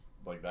 Spanish,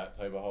 like that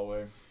type of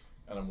hallway,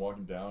 and I'm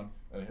walking down,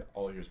 and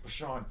all I hear is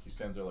Bashan. He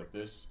stands there like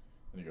this,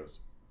 and he goes.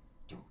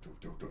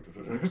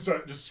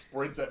 So just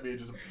sprints at me and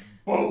just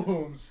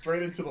boom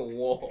straight into the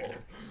wall,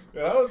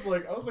 and I was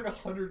like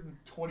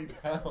 120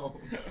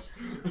 pounds,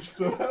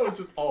 so that was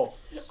just all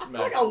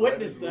smack. I feel like I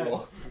witnessed right into the that.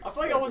 wall. I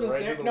feel like I wasn't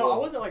Right there. into the No, I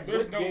wall. wasn't like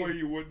There's with no Gabe. way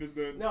you witnessed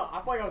that. No, I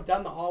feel like I was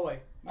down the hallway.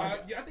 Yeah,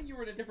 I think you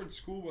were in a different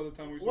school by the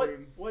time we What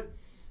started.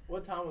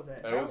 what time was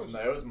that?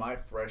 It was my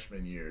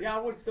freshman year. Yeah, I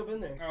would have still been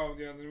there. Oh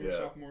yeah, they were Yeah.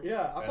 sophomores.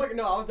 Yeah, I feel like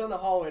no, I was down the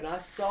hallway and I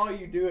saw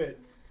you do it,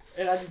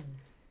 and I just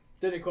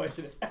didn't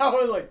question it. I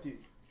was like, dude,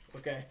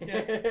 okay. Yeah,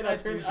 And I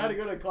that's had to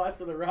go to class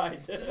to the right.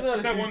 Just There's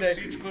another that one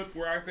Tuesday. siege clip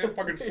where I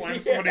fucking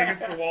slam somebody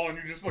against the wall and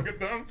you just look at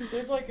them.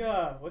 There's like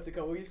what's it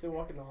called? We used to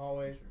walk in the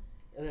hallways,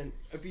 and then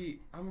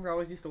I remember I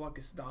always used to walk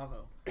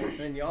Gustavo, and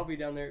then y'all be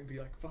down there and be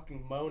like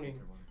fucking moaning,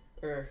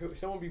 or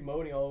someone be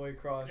moaning all the way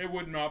across. It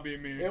would not be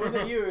me. It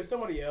wasn't you. It was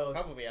somebody else.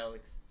 Probably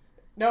Alex.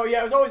 No,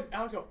 yeah, it was always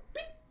Alex go.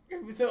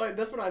 Beep. So like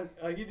that's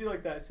when you do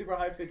like that super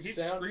high pitched He'd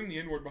sound. scream the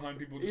N-word behind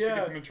people just to Yeah.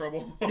 get them in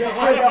trouble. Yeah,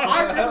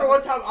 I remember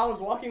one time I was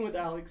walking with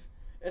Alex,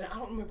 and I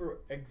don't remember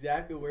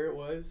exactly where it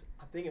was.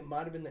 I think it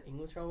might have been the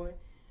English hallway,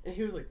 and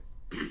he was like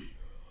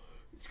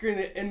screaming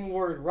the N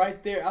word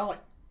right there. I was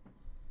like,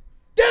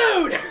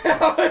 dude!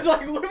 I was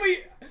like, what are we?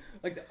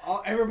 Like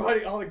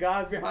everybody, all the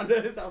guys behind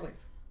us. I was like,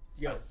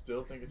 yo, I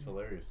still think it's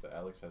hilarious that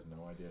Alex has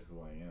no idea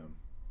who I am.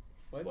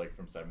 What? It's like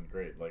from 7th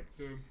grade. Like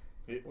Dude.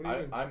 What do you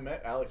mean? I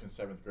met Alex in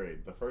 7th grade.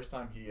 The first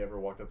time he ever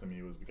walked up to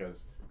me was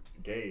because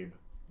Gabe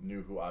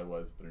knew who I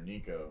was through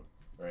Nico,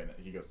 right? And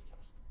he goes,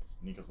 yes, it's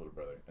Nico's little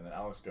brother. And then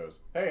Alex goes,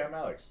 hey, I'm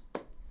Alex.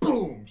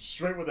 Boom!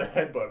 Straight with a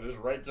headbutt, just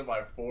right to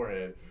my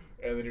forehead.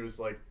 And then he was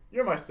like,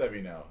 you're my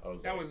Sebi now. I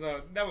was that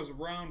was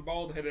round,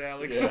 bald-headed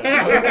Alex.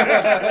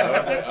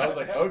 Yeah, I was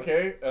like,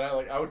 okay. And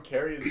I would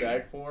carry his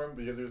bag for him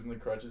because he was in the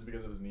crutches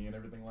because of his knee and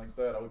everything like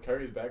that. I would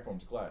carry his bag for him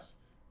to class.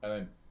 And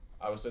then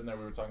I was sitting there,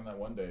 we were talking that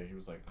one day. He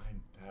was like,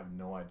 I have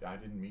no idea. I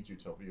didn't meet you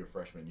till your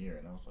freshman year.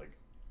 And I was like,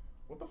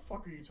 what the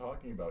fuck are you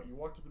talking about? You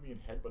walked up to me and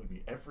headbutted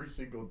me every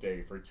single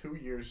day for 2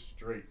 years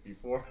straight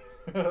before.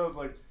 And I was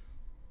like,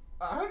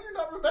 how do you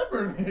not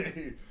remember me?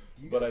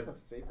 Do you guys have a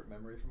favorite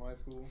memory from high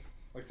school?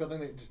 Like something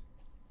that just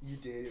you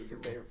did, it was your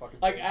favorite fucking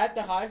Like thing? at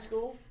the high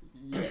school?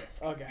 Yes.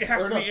 Okay. It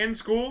has to be in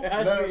school. It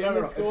has to be in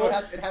the school. So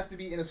it has to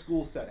be in a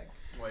school setting.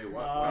 Wait,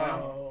 what?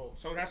 Oh.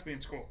 So it has to be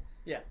in school.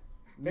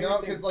 No,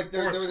 because like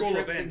there Or a were the school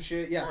trips event. and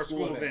shit. Yeah, Or a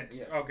school event.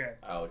 Yes. Okay.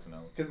 Alex and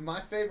Alex. Because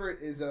my favorite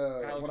is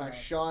Alex when I and Alex.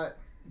 shot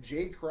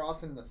Jade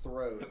Cross in the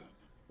throat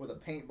with a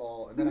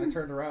paintball, and then I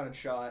turned around and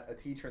shot a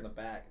teacher in the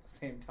back at the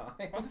same time.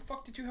 Why the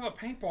fuck did you have a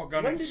paintball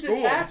gun When in did school?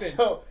 this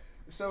happen?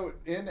 So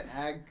in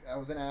ag, I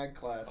was in ag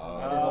class. And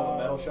I did all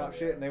the metal shop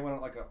shit, and they went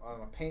on like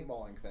on a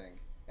paintballing thing.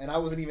 And I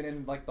wasn't even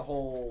in like the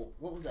whole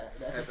what was that?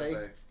 The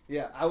FFA?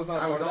 Yeah, I was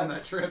not. I was part of on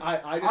that trip. I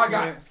I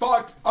got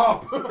fucked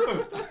up.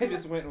 I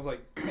just went and was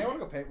like, hey, I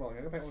want to go paintballing.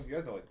 I go paintballing with you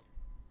guys. They're like,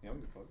 yeah, I'm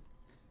gonna fuck.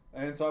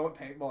 And so I went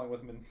paintballing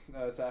with him,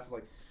 and Saf was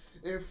like,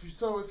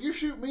 if you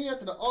shoot me,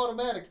 that's an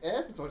automatic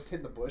F. And so I just hit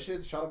in the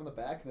bushes, shot him in the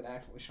back, and then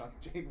accidentally shot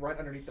Jake right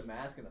underneath the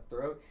mask in the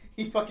throat.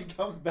 He fucking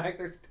comes back,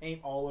 there's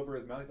paint all over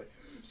his mouth. He's like,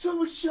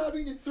 someone shot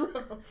me in the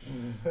throat.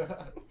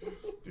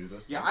 Dude,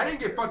 that's Yeah, I didn't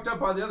get fucked up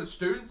by the other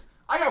students.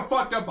 I got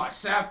fucked up by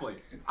Safley.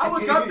 I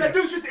look up, that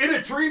dude's just in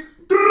a tree.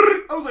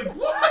 I was like,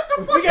 what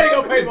the fuck? We gotta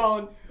go happened?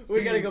 paintballing.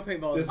 We gotta go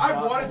paintballing.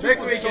 I've wanted to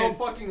Next for so weekend.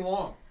 fucking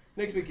long.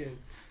 Next weekend.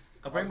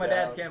 I'll bring my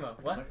dad's camo.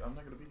 What? I'm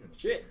not gonna be here.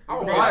 Shit.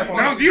 I'll We're buy going-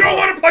 it. No, you don't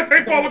want to play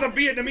paintball with a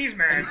Vietnamese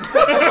man.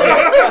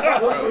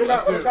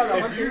 We're trying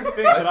that one too.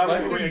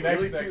 Let's do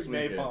next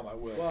weekend. I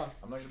will. Wow.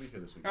 I'm not gonna be here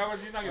this week. Oh,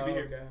 he's not gonna be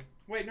here. Okay.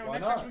 Wait, no, Why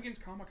next not? weekend's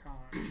Comic-Con.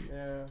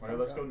 Yeah. Alright,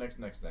 let's go next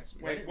week.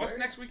 Wait, what's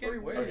next weekend?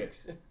 Three Okay.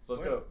 weeks. So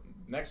let's go.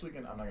 Next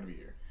weekend, I'm not gonna be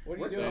here. What are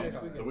you What's doing going next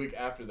on? weekend? The week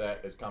after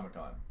that is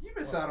Comic-Con. You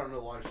miss out on a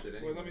lot of shit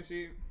anyway. Wait, let me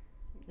see.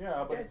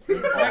 Yeah, but That's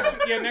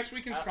it's it. Next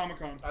weekend's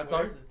Comic-Con. I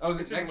talked. Oh, is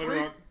it It's in next Little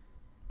week? Rock.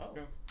 Oh.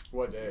 Yeah.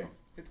 What day?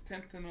 It's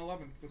 10th and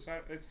 11th. It's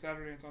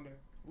Saturday and Sunday.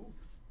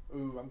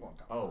 Ooh, I'm going.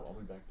 Oh, I'll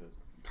be back to.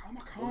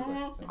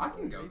 Comic-Con. I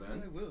can go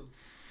then. will.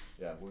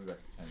 Yeah, we'll be back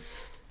to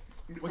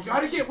 10. We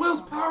gotta get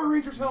Will's Power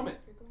Rangers helmet.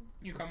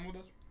 You coming with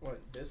us? What,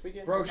 this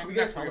weekend? Bro, should we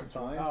get Next helmet weekend.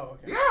 signed? Oh,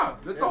 okay. Yeah,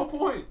 that's the whole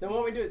point. Then why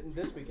don't we do it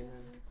this weekend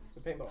then? The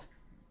paintball.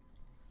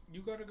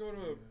 You gotta go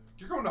to.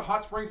 You're going to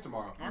Hot Springs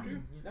tomorrow. Aren't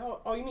you? No,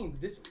 oh, you mean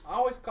this? I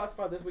always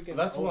classify this weekend.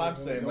 That's what over I'm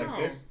when saying. we Like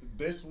go. No.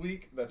 this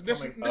week that's This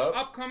coming this up.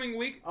 upcoming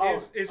week Oh,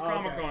 is okay.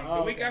 Comic-Con. Oh,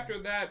 The week okay. after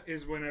that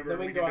is whenever Then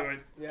we we can go do out. it.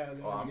 Yeah.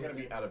 Then Oh, we I'm can gonna get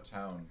be there. out of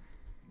town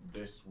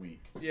this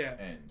week. Yeah.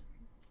 End.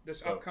 This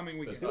So, upcoming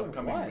weekend. This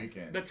upcoming what?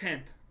 weekend. The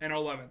 10th and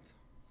 11th.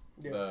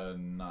 Yeah. The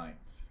 9th.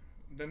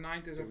 The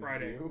 9th is a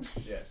Friday.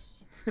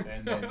 Yes.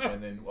 And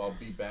then I'll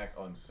be back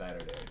on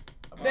Saturday.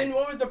 Then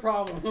what was the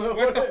problem?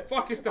 What the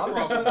fuck is the I'm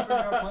just problem? trying to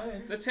figure out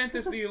plans. The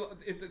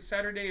 10th is the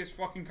Saturday is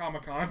fucking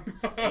Comic-Con.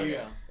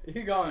 Yeah.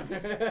 You gone?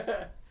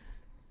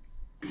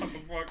 What the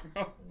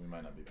fuck? We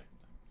might not be back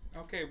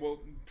in Okay, well,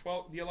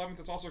 the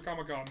 11th is also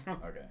Comic-Con. time.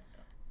 Okay.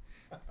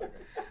 Okay.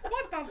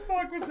 What the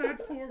fuck was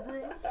that for,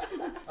 bro?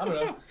 I don't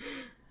know.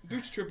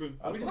 Dude's tripping.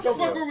 I'll What just the go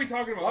fuck for it. were we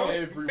talking about? Why Oh, was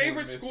everyone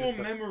favorite miss school just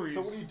the- memories.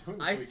 So what are you doing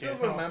this I weekend? still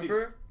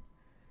remember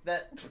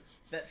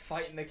that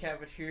fight in the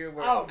cafeteria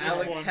where Oh, which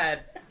Alex one? had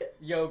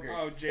yogurt.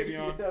 Oh,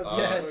 Javion.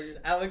 Yes,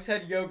 Alex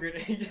had yogurt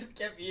and he just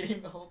kept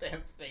eating the whole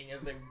damn thing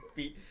as they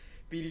beat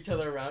each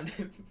other around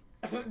him.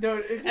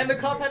 Dude, it's And the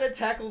cop had to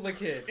tackle the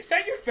kid. Is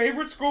that your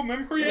favorite school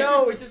memory?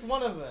 No, it's just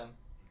one of them.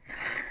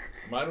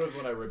 Mine was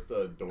when I ripped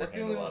the door That's the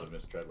handle only out one. of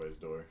Miss Treadway's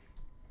door.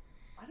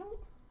 I don't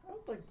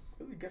like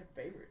really got a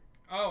favorite.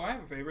 Oh, I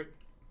have a favorite.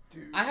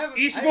 I have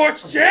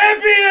Esports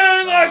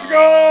champion! Let's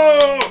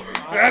go!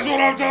 That's what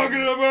I'm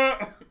talking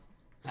about.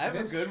 I have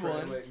a Miss good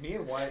one. Treadway- Me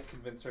and Wyatt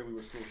convinced her we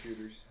were school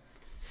shooters.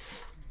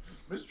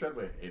 Miss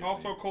Treadway hated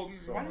Also, me Colton,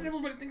 so why did much.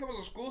 everybody think I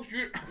was a school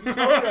shooter? You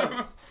told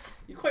us.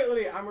 You quite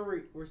literally. I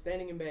remember we're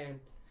standing in band.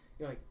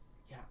 You're like,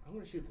 yeah, I'm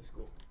gonna shoot the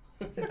school.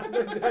 That's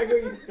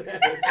exactly what you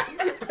said.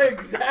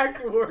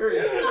 Exact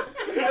words.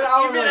 And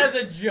I was Even like, as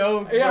a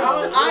joke. yeah,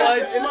 bro.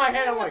 I in my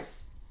head, I'm like,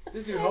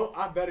 this dude.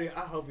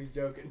 I hope he's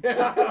joking.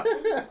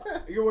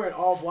 You're wearing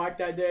all black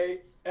that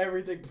day.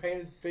 Everything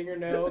painted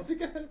fingernails.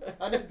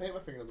 I didn't paint my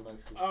fingernails in high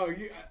school. Oh,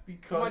 you.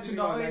 Because Might just be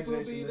my tonight will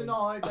imagination be the then.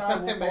 night that I I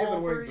will may have fall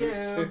been for wearing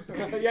you.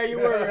 boots, Yeah, you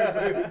were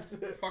wearing boots.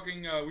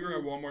 Fucking, we were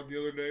at Walmart the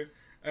other day,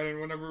 and then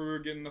whenever we were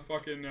getting the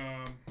fucking,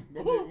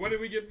 what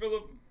did we get,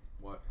 Philip?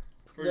 What?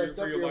 For The your, stuff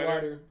for for your your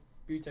lighter?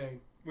 lighter, butane.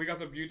 We got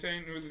the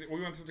butane.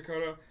 We went to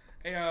Dakota.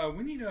 Hey,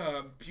 we need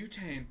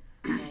butane.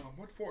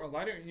 what for? A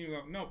lighter? And you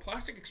go, no,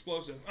 plastic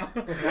explosive.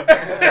 We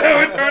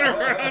turn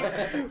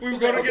around. We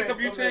go to get the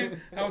butane.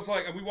 I was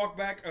like, we walk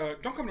back.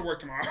 Don't come to work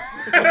tomorrow.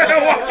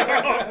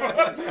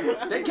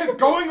 They kept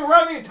going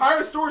around the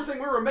entire store saying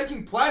we were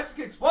making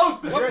plastic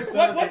explosives.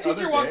 What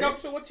teacher walked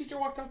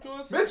up to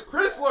us? Miss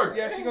Chrysler.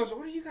 Yeah, she goes,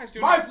 what are you guys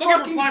doing? My Looking for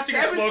fucking plastic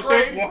 7th explosive.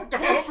 grade Walked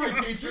off. history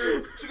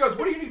teacher. She goes,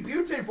 what do you need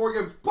butane for? He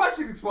goes,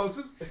 plastic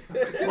explosives.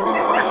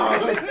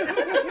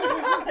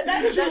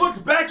 She looks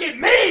back at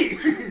me.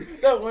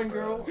 That one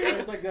girl, it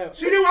was like that.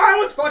 She knew I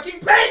was fucking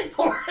paying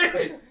for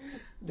it.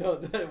 No,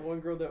 that one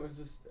girl that was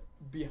just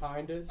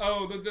behind us.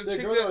 Oh, the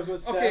chick girl that was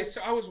with okay, Seth.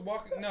 so I was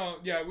walking. No,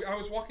 yeah, I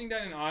was walking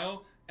down an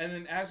aisle, and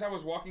then as I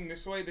was walking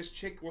this way, this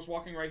chick was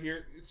walking right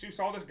here. She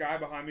saw this guy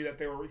behind me that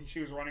she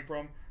was running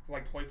from,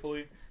 like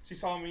playfully. She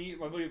saw me,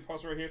 like literally the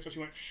poster right here, so she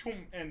went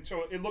shoom, and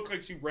so it looked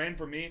like she ran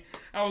from me.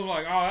 I was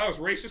like, oh, that was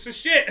racist as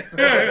shit.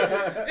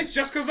 It's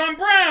just because I'm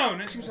brown,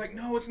 and she was like,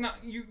 no, it's not.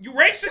 You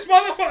racist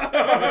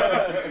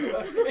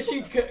motherfucker.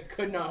 She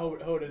could not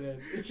hold it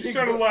in. She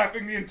started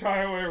laughing the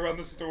entire way around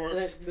the store.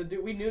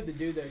 We knew the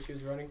dude that she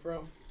was running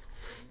from,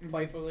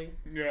 playfully.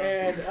 Yeah.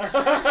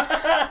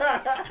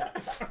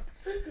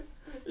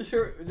 And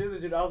sure, the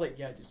dude, I was like,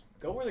 yeah, just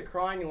go where the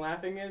crying and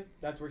laughing is.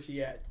 That's where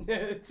she at.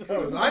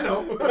 So, I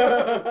know.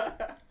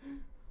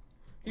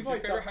 What's your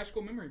favorite high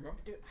school memory, bro?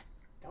 Dude,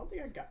 I don't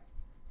think I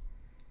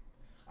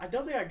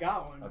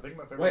got one. I think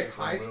my favorite. Wait, is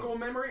when high Will- school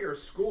memory or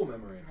school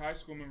memory? High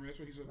school memory. That's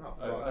what he said. Oh,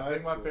 I fuck, think high my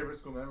school. favorite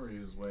school memory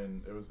is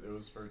when it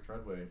was for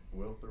Treadway.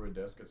 Will threw a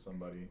desk at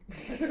somebody.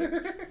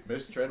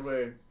 Miss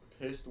Treadway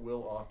pissed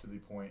Will off to the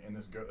point, and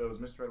this girl. It was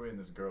Miss Treadway and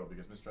this girl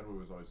because Miss Treadway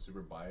was always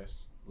super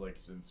biased, like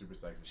and super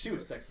sexist. She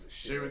was sexist as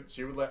shit.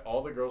 She would let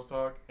all the girls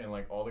talk and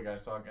like all the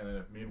guys talk, and then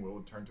if me and Will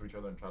would turn to each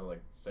other and try to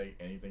like say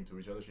anything to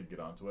each other, she'd get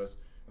onto us.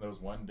 And there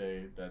was one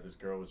day that this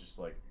girl was just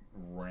like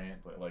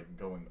like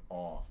going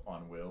off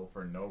on Will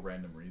for no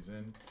random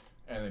reason.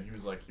 And then he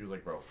was like,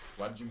 bro,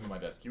 why did you move my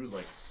desk? He was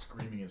like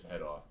screaming his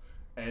head off.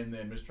 And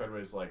then Miss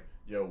Treadway's like,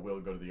 yo, Will,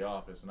 go to the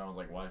office. And I was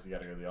like, why has he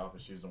got to go to the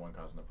office? She's the one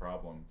causing the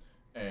problem.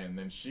 And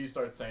then she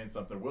starts saying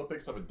something. Will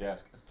picks up a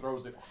desk,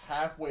 throws it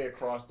halfway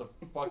across the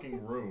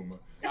fucking room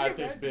at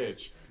this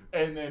bitch.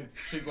 And then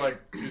she's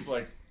like,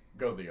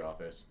 go to the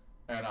office.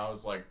 And I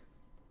was like,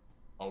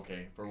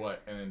 okay, for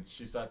what? And then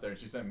she sat there and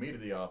she sent me to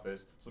the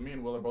office. So me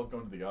and Will are both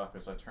going to the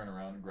office. I turn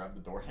around and grab the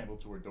door handle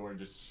to her door and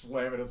just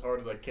slam it as hard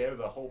as I can, and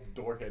the whole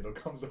door handle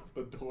comes off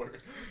the door.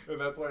 And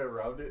that's why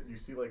around it you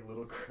see like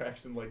little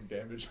cracks and like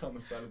damage on the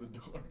side of the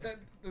door.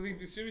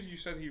 As soon as you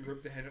said he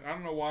ripped the head, I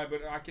don't know why,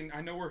 but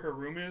I know where her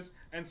room is,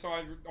 and so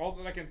all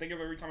that I can think of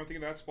every time I think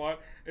of that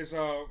spot is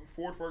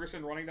Ford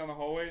Ferguson running down the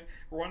hallway,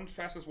 runs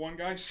past this one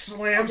guy,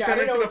 slams Okay, I him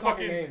didn't know into we're the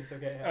talking fucking. names.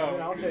 Okay, Oh. and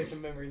then I'll say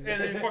some memories. And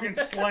then fucking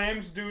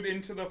slams dude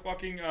into the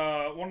fucking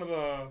one of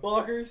the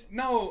Lockers.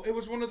 No, it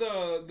was one of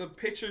the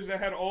pictures that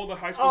had all the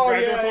high school Oh,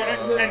 graduates yeah,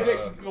 on it,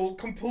 yeah. and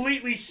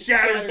completely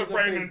shatters the Shatters the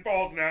frame thing. and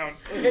falls down.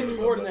 It hits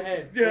Ford in the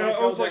head. Yeah, When it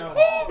I was fell like, down.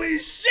 holy He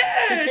shit!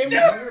 came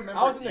dude!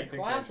 I was in the Ethan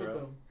class Cantrell.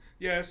 with them.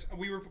 Yes,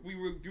 we were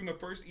doing the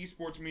first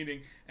esports meeting,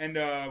 and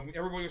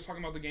everybody was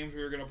talking about the games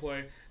we were gonna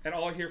play, and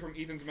all I hear from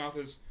Ethan's mouth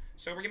is,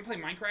 "So we're gonna play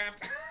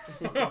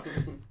Minecraft?"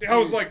 I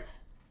was like,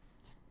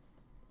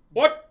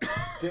 "What?"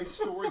 This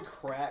story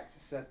cracks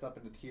Seth up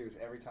into tears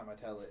every time I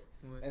tell it.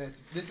 And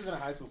this isn't a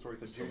high school story;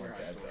 it's a junior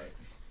high story.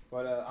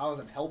 But I was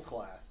in health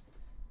class,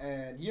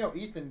 and you know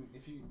Ethan,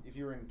 if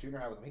you were in junior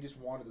high with him, he just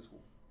wandered the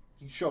school.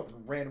 He'd show up in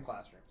random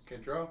classrooms.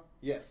 Control?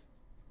 Yes.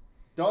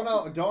 Don't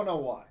know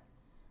why,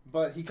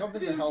 but he comes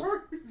into health.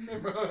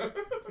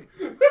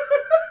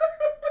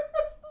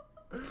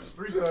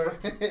 Restart.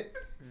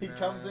 He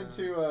comes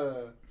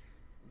into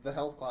the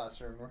health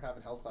classroom. We're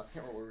having health class. I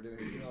can't remember what we were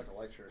doing. He's doing like a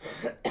lecture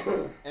or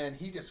something. And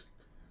he just,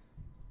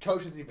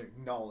 coach doesn't even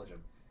acknowledge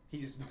him.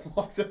 He just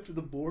walks up to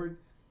the board,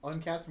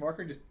 uncaps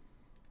marker, and just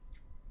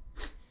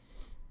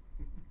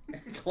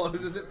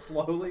closes it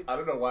slowly. I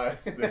don't know why I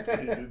sniffed when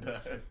he did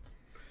that.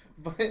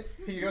 But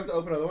he goes to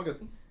open another one, goes,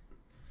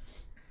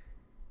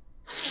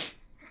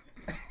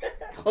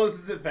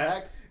 closes it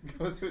back,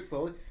 goes to it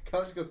slowly.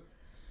 Coach goes,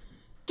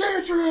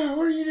 Gertrude,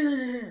 what are you doing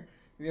here?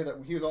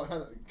 And he was all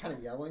kind of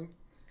yelling,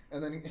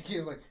 and then he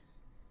was like,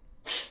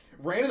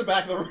 ran to the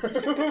back of the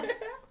room,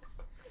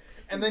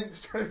 and then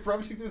started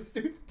rummaging through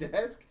the dude's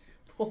desk,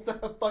 pulls out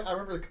a fuck. I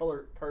remember the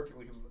color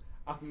perfectly because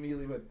I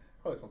immediately went,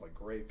 oh, it smells like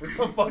grape for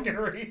some fucking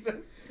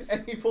reason.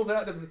 And he pulls it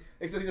out,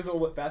 except he does it a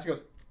little bit faster. He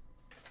goes,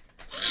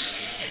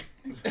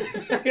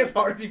 as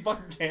hard as he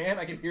fucking can.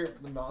 I can hear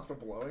the nostril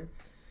blowing.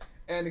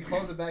 And he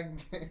closes it back,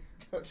 and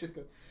Coach just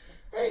goes,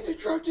 hey, the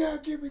drug down,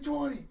 give me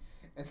 20.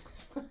 And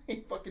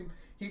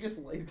he just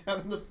lays down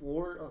on the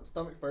floor, on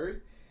stomach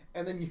first,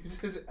 and then uses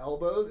his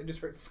elbows and just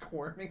starts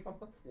squirming on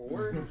the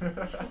floor.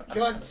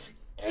 God,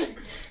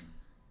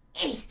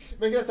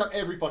 making that sound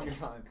every fucking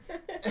time.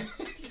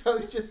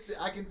 Coach just,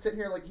 I can sit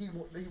here like he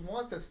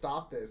wants to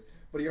stop this,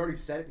 but he already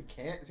said it and he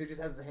can't, so he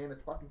just has his hand in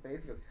his fucking face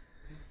and goes,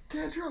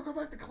 "Can't you go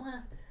back to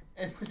class?"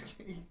 And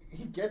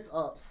he gets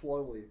up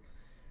slowly,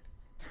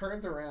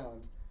 turns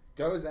around,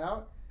 goes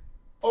out,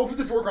 opens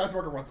the drawer, grabs the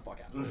marker, runs the fuck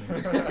out.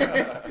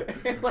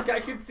 And, like, I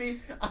can see,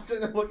 I'm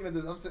sitting there looking at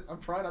this, I'm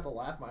trying not to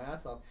laugh my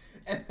ass off.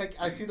 And like,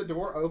 I see the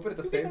door open at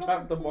the same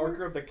time the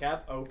marker of the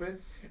cap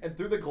opens, and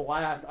through the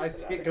glass, I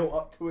see it go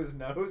up to his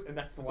nose, and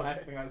that's the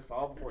last thing I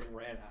saw before he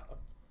ran out.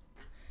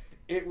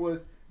 It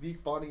was the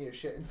funniest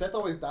shit. And Seth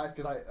always dies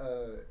because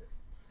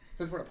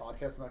since we're in a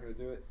podcast, I'm not going to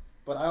do it,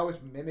 but I always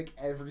mimic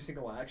every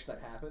single action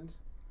that happened.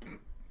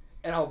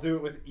 And I'll do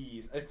it with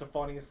ease. It's the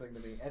funniest thing to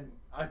me. And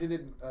I did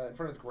it in front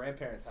of his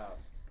grandparents'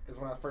 house. Is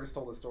when I first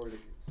told the story to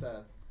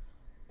Seth.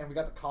 And we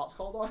got the cops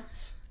called on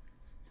us.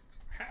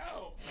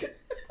 How?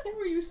 What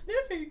were you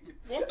sniffing?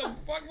 What the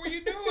fuck were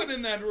you doing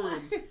in that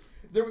room?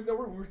 There was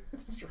nowhere. We were in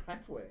the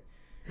driveway.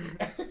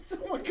 And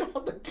someone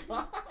called the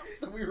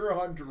cops. And we were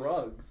on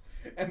drugs.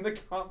 And the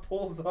cop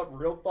pulls up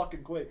real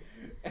fucking quick.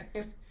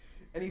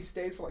 And he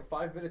stays for like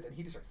 5 minutes, and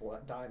he just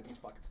starts dying in this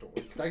fucking story.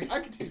 Because I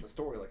continue the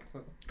story like...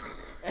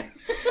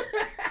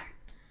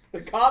 The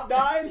cop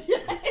died?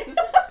 Yes!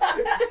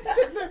 He's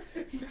sitting there.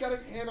 He's got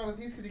his hand on his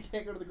knees because he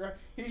can't go to the ground.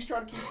 He's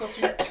trying to keep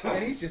himself...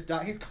 And he's just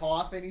dying. He's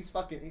coughing. He's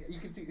fucking... You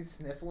can see he's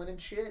sniffling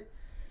and shit.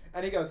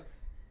 And he goes...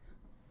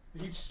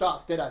 He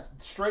stops, dead eyes,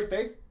 straight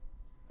face.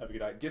 Have a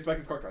good night. Gets back in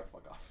his car, tries to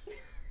fuck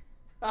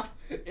off.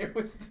 It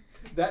was...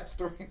 That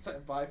story is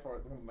by far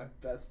one of my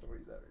best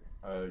stories ever.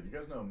 You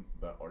guys know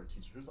the art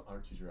teacher? Who's the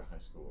art teacher at high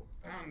school?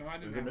 I don't know. I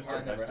Is didn't it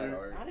have Mr. art.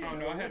 Hester? I didn't Oh, know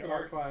no, I it had was an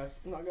art. art class.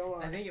 I'm not gonna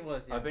lie. I think it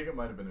was. Yeah. I think it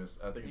might have been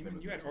I think his name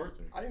was You Mr. had art?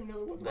 Hester. I didn't even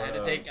know there was an I art had to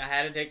class. take. I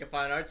had to take a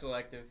fine arts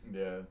elective.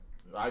 Yeah.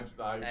 I I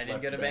didn't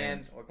left go to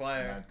band or in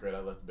choir. ninth grade. I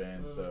left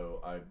band,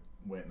 so I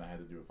went and I had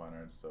to do a fine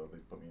arts, so they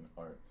put me in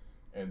art.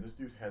 And this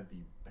dude had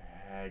the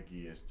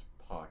baggiest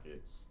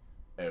pockets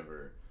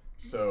ever.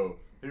 So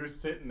he was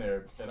sitting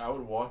there, and I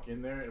would walk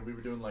in there, and we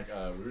were doing like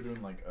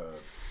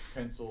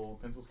pencil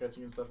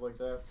sketching and stuff like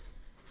that.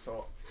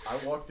 So I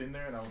walked in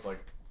there, and I was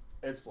like,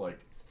 it's like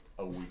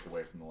a week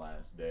away from the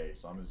last day,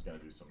 so I'm just gonna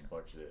do some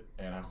fuck shit.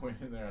 And I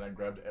went in there, and I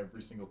grabbed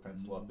every single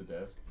pencil off the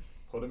desk,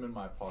 put them in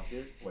my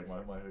pocket, like my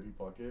hoodie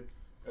pocket,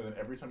 and then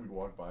every time we'd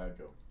walk by, I'd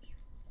go.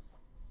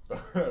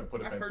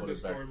 Put a I've pencil heard in this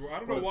his back. story before. I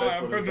don't put know a why pencil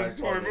I've in heard his this back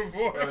story pocket,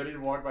 before. And then he'd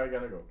walk by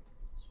again, I go.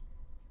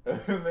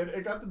 And then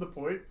it got to the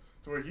point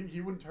to where he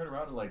wouldn't turn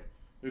around and like,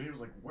 dude, he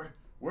was like,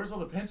 where's all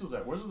the pencils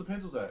at? Where's all the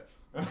pencils at?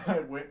 And I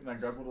went and I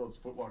grabbed one of those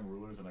foot-long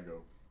rulers and I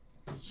go,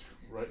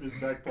 right in his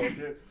back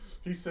pocket.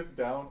 He sits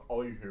down,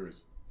 all you hear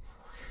is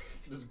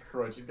just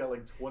crunch. He's got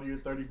like 20 or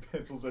 30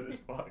 pencils in his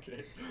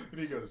pocket. And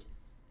he goes,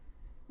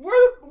 where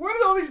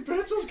did all these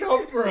pencils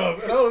come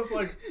from? And I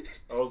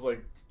was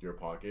like, your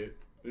pocket?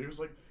 And he was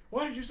like,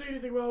 why did you say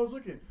anything while I was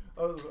looking?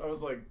 I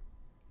was like,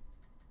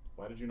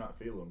 why did you not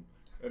feel them?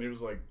 And he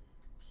was like,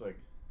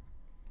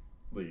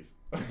 leave.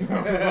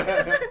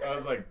 I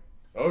was like,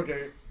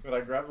 okay. And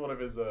I grabbed one of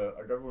his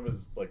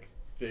like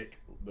thick,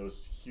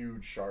 those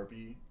huge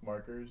Sharpie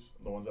markers,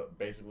 the ones that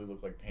basically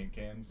look like paint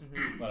cans.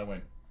 And I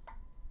went.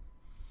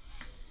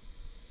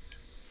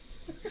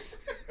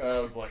 And I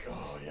was like,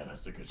 oh yeah,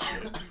 that's the good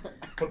shit.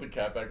 Put the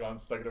cap back on,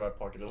 stuck it in my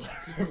pocket, and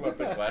left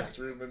the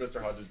classroom. And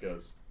Mr. Hodges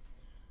goes,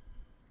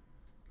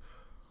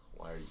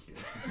 why are you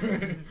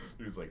here?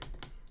 He was like,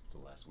 it's the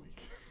last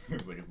week. He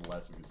was like, it's the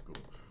last week of school.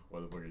 Why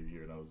the fuck are you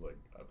here? And I was like,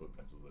 I put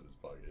pencils in his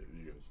pocket. And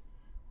he goes,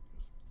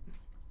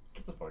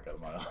 get the fuck out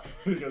of my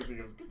office. He goes,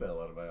 get the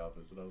hell out of my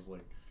office. And I was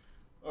like,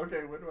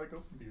 okay, where do I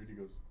go from here? And he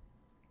goes,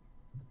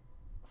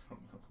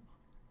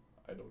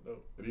 I don't know.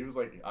 And he was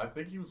like, I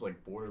think he was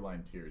like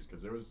borderline tears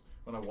because there was,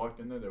 when I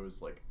walked in there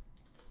was like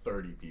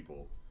 30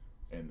 people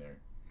in there.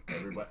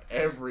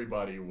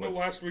 Everybody was. The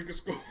last week of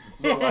school.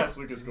 The last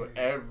week of school,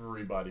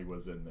 everybody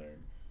was in there.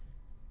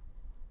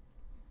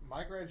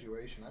 My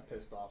graduation, I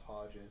pissed off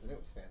Hodges, and it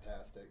was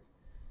fantastic.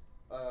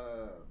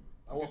 I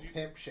wore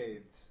pimp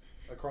shades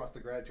across the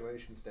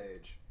graduation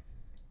stage.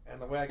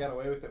 And the way I got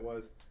away with it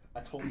was I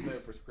told them their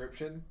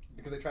prescription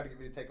because they tried to get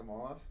me to take them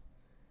off.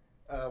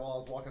 While I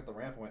was walking up the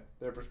ramp, I went,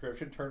 their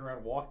prescription, turned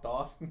around, walked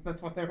off.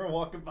 That's when they were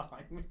walking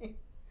behind me.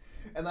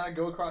 And then I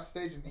go across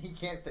stage, and he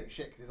can't say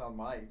shit because he's on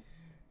mic.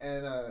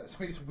 And so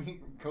he just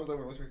goes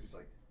over and whispers, he's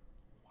like,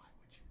 why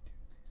would you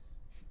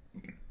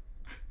do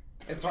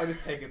this? And so I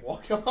just take it,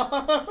 walk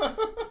off.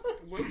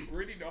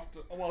 Reading off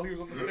while he was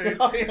on the stage.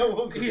 Oh, yeah,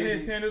 well, He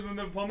handed them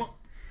the diploma.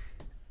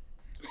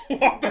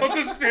 Walked off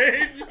the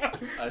stage.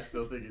 I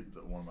still think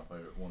one of my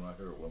favorite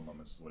Will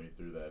moments is when he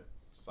threw that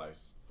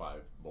size 5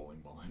 bowling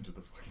ball into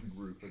the fucking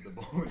roof of the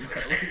bowling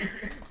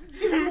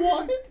alley.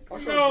 What?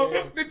 No,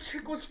 the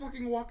chick was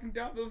fucking walking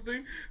down the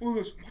thing. Will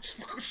goes, just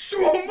fucking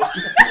show him.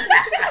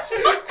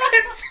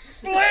 And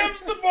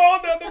slams the ball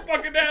down the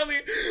fucking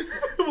alley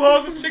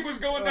while the chick was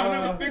going down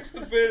there to fix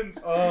the fins.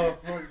 Oh,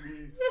 fuck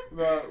me.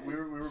 No, we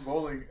were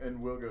bowling,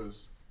 and Will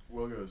goes,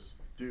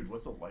 dude,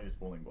 what's the lightest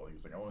bowling ball? He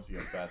was like, I want to see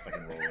how fast I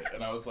can roll it.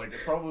 And I was like,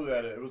 it's probably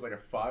that it was like a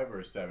 5 or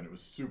a 7. It was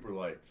super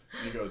light.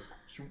 And he goes,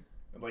 shoom.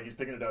 And like he's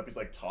picking it up, he's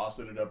like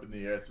tossing it up in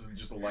the air. This isn't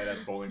just a light ass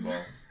bowling ball.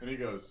 And he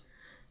goes,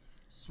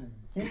 swoop,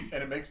 and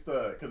it makes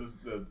because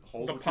the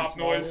holes The are too pop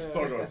small, noise.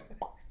 so it goes,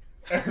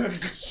 and then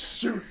it just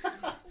shoots.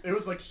 It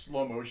was like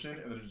slow motion,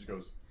 and then it just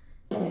goes,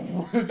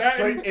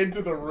 straight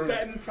into the roof.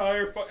 That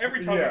entire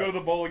every time we Yeah. go to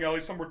the bowling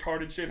alley, some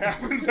retarded shit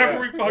happens Yeah,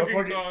 every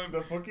fucking time.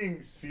 The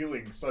fucking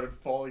ceiling started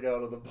falling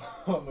out of the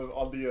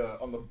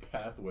on the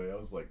pathway. I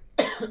was like,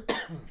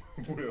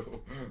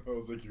 Will. I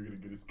was like, you're gonna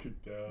get us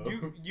kicked out.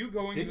 You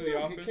going Did to you the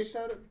get office? kicked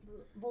out at the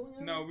bowling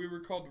alley? No, we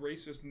were called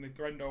racist and they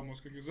threatened to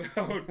almost kick us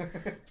out.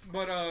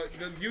 But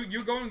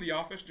you going to the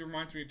office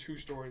reminds me of two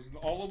stories.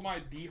 All of my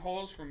D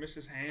halls from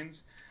Mrs.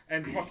 Hands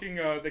and fucking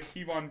the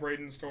Kevon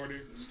Braden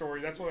story.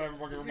 That's what that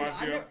fucking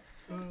reminds me of.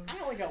 I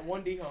only got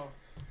one D-Hall.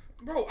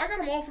 Bro, I got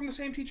them all from the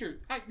same teacher.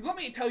 Let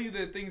me tell you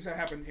the things that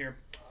happened here.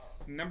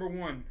 Number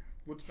 1,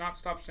 would not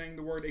stop saying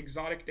the word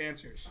exotic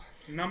dancers.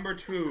 Number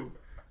 2,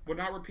 would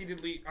not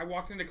repeatedly. I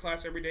walked into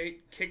class every day,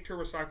 kicked her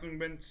recycling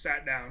bin,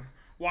 sat down.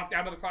 Walked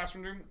out of the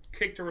classroom room,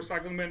 kicked her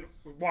recycling bin,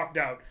 walked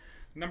out.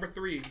 Number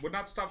 3, would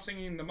not stop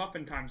singing the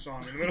Muffin Time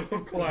song in the middle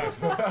of class.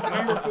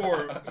 Number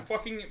 4,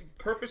 fucking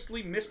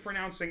purposely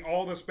mispronouncing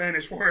all the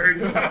Spanish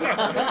words.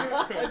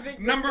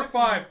 Number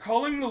 5,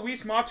 calling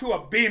Luis Matu a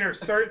beaner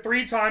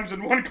 3 times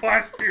in one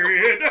class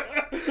period.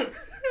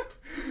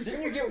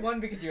 Didn't you get one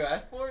because you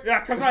asked for it?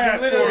 Yeah, because I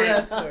asked for Literally it.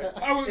 asked for it.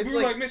 We It's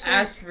were like Miss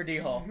ask for D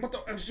Hall. What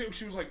the?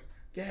 She was like,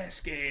 yes,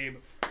 Gabe.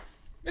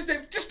 Miss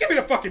Dave, just give me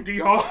the fucking D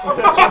Hall.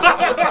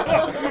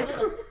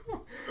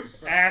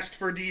 Asked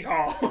for D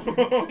Hall.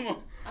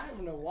 I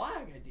don't know why I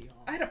got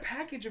D-Hall. I had a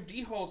package of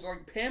D Halls,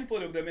 like a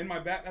pamphlet of them in my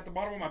bag at the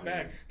bottom of my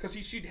bag, because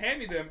she'd hand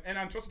me them, and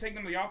I'm supposed to take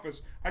them to the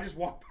office. I just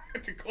walked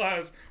back to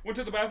class, went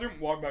to the bathroom,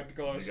 walked back to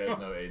class. You guys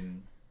know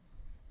Aiden?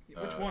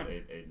 Which one?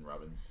 Aiden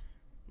Robbins.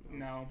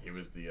 No. He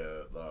was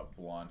the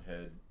blonde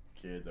head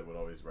kid that would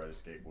always ride a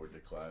skateboard to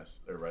class,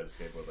 or ride a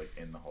skateboard like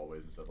in the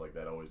hallways and stuff like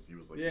that. He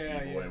was like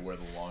the boy, wear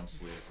the long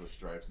sleeves with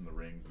stripes and the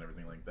rings and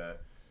everything like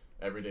that.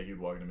 Every day he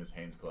would walk into Miss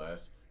Haynes'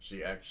 class.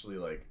 She actually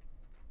like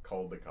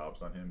called the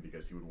cops on him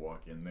because he would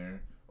walk in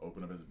there,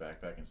 open up his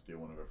backpack, and steal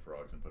one of her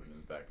frogs and put it in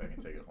his backpack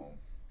and take it home.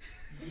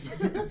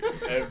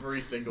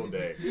 Every single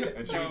day.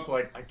 And she was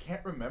like, I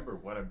can't remember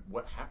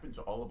what happened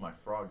to all of my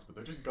frogs, but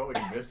they're just going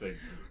missing.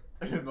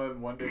 And then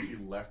one day he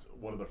left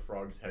one of the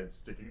frog's heads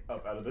sticking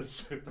up out of the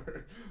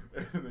zipper.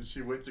 And then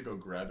she went to go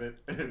grab it,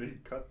 and he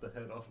cut the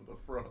head off of the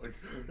frog.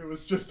 It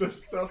was just a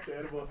stuffed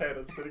animal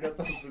head sitting on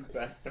top of his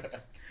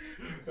backpack.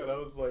 And I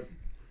was like,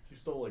 he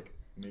stole like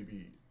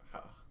maybe,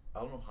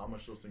 I don't know how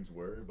much those things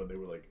were, but they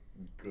were like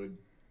good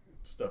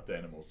stuffed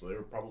animals. So they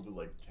were probably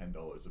like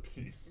 $10 a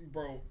piece.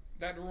 Bro,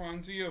 that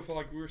reminds me of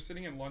like we were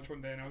sitting in lunch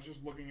one day and I was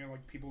just looking at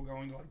like people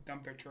going to like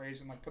dump their trays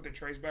and like put their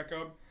trays back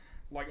up,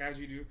 like as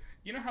you do.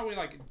 You know how we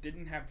like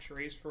didn't have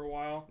trays for a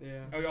while?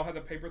 Yeah. Oh, we all had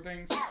the paper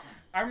things.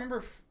 I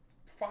remember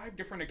 5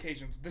 different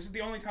occasions. This is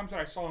the only times that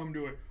I saw him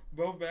do it.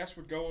 Bo Bass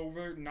would go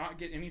over, not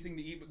get anything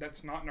to eat, but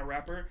that's not in a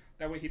wrapper.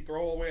 That way he'd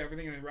throw away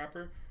everything in the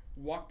wrapper.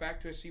 Walk back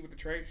to his seat with the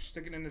tray,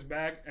 stick it in his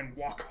bag, and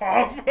walk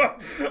off.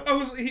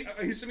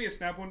 He sent me a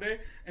snap one day,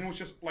 and it was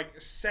just like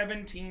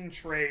 17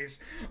 trays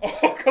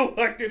all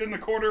collected in the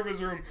corner of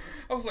his room.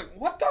 I was like,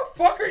 what the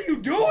fuck are you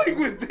doing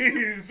with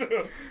these?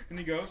 And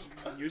he goes,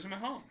 use them at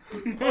home.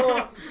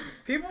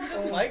 People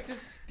just like to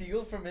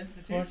steal from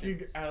institutions.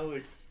 Fucking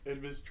Alex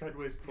in Miss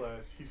Treadway's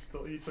class, he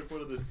took one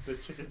of the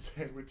chicken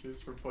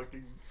sandwiches from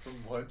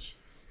lunch.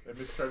 And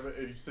Miss Treadway,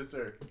 and he sits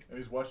there, and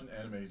he's watching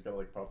anime, he's got it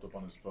like propped up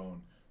on his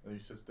phone. And he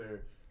sits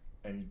there,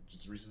 and he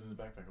just reaches in his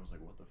backpack. I was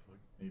like, what the fuck?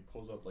 And he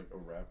pulls out like a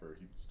wrapper.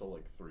 He stole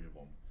like 3 of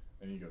them.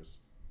 And he goes,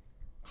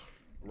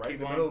 right in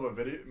the middle of a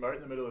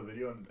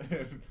video,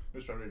 and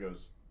Miss Treadway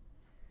goes,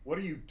 what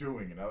are you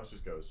doing? And Alex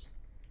just goes,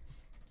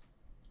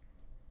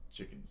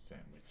 chicken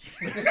sandwich.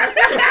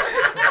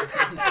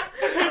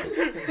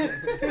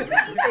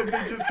 And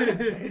then just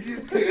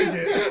continues cooking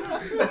it.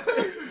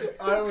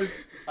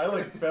 I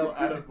like fell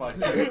out of my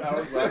head. I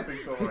was laughing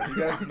so hard. You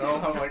guys know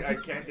how like I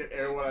can't get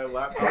air when I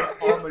laugh. I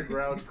was on the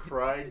ground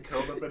crying,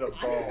 curled up in a I never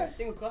had ball. a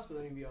single class with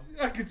any of y'all.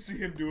 I could see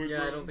him do it. Yeah,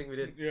 bro. I don't think we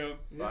did. Yeah.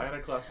 I had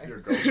a class with your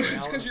It's girlfriend.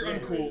 It's 'cause you're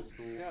uncool.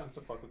 Yeah. Just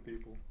to fuck with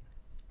people.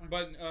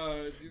 But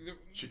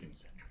Chicken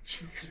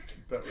sandwich.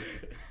 That was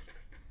it.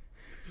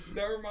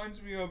 that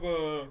reminds me of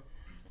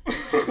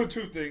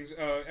 2 things.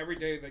 Every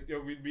day, like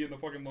we'd be in the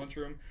fucking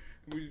lunchroom.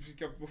 We just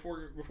kept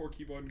before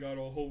Kevon got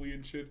all holy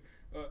and shit.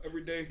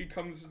 Every day he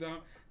comes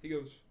down. He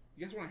goes,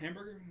 "You guys want a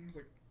hamburger?" And I was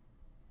like,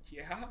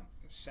 "Yeah,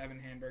 7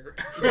 hamburger."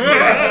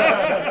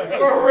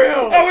 For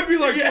real. I would be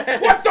like,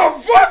 Yes. "What the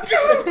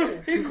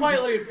fuck?" He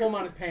quietly would pull him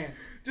out his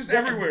pants. Just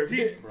everywhere.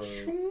 Bro.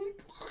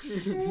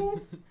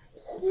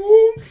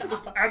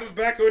 Out of the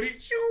back hoodie.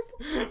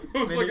 I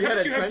was Man, like, you "How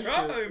had did a you have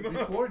trench time?"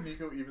 Before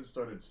Nico even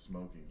started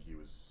smoking, he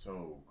was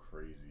so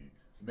crazy.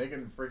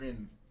 Making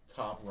friggin'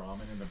 top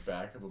ramen in the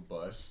back of a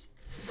bus.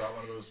 He brought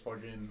one of those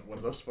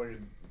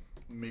fucking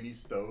mini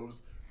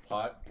stoves,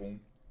 pot, boom,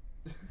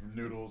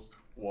 noodles,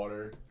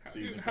 water,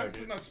 seasoning How did it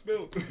packet. not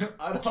spill?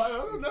 I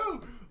don't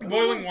know.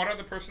 Boiling water.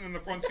 The person in the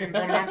front seat in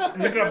front of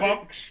him. He's a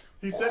bump.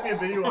 He sent me a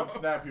video on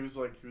Snap. He was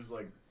like,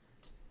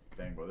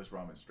 dang bro, this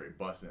ramen's straight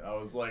busting. I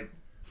was like,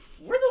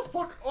 where the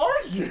fuck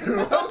are you?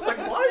 I was like,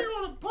 why are you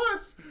on a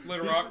bus?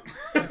 Little Rock.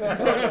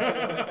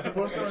 He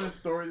posted on his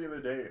story the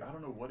other day. I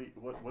don't know what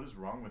is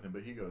wrong with him,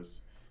 but he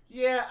goes,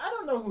 yeah, I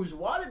don't know whose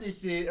water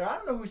this is, or I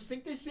don't know whose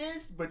sink this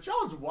is, but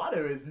y'all's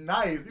water is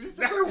nice. He just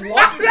sitting there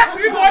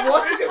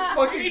washing his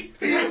fucking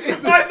feet.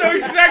 I know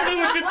exactly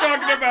what you're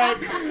talking about.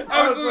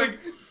 I was like,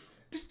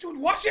 this dude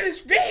washing his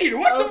feet.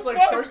 What I the was fuck?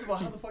 like, first of all,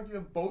 how the fuck do you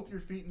have both your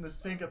feet in the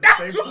sink at the That's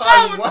same what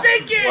time? I was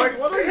thinking! Like,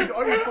 what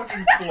are you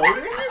fucking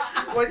floating?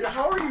 Like,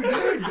 how are you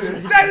doing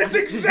this? That is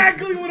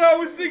exactly what I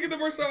was thinking the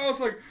first time. I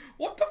was like,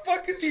 what the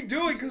fuck is he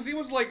doing? Because he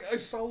was like a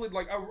solid,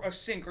 like a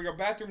sink, like a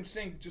bathroom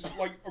sink, just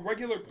like a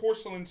regular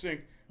porcelain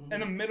sink. In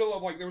the middle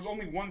of, like, there was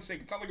only one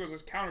sink. It's not like it was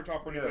his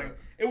countertop or anything.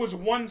 Yeah. It was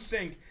one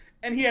sink.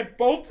 And he had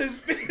both his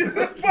feet in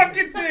the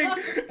fucking thing.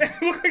 And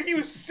it looked like he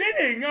was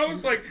sitting. I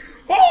was like,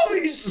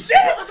 holy shit!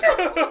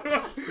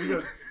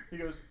 He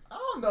goes, I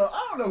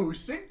don't know whose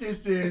sink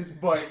this is,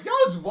 but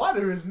y'all's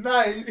water is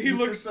nice. He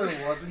looks- sits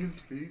there washing his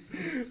feet.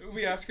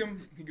 We asked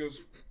him, he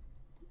goes,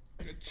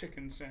 a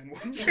chicken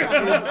sandwich.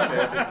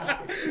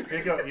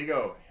 He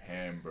go,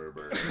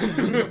 hamburger.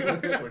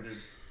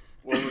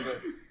 What was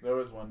it? There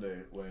was one day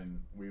when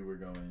we were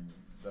going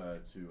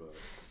to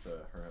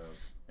her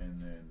house,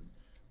 and then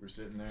we're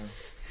sitting there,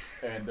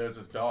 and there's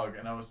this dog,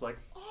 and I was like,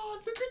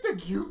 oh, look at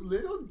the cute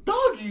little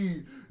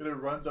doggy, and it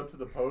runs up to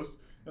the post,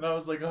 and I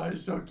was like, oh,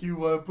 it's so cute,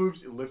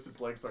 poops. It lifts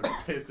its leg, starts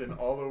pissing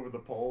all over the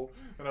pole,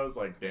 and I was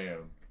like,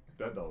 damn,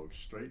 that dog's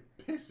straight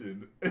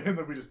pissing, and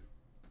then we just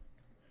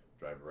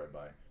drive it right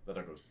by. That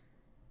dog goes,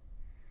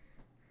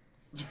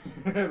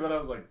 and then I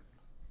was like,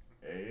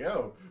 hey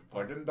yo,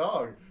 fucking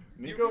dog.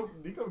 Nico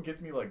gets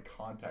me like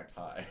contact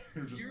high.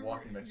 Just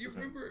walking next to him. You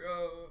remember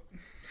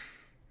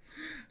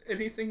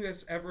anything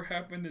that's ever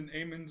happened in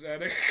Eamon's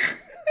attic?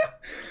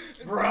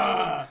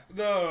 Bruh.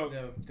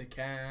 The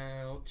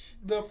couch.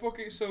 the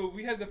fucking so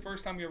we had the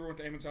first time we ever went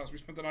to Eamon's house. We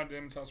spent the night at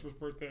Eamon's house for his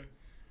birthday.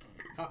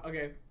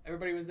 Okay,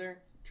 everybody was there.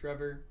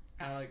 Trevor,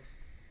 Alex,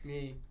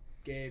 me,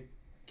 Gabe,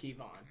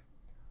 Kevon.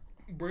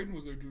 Braden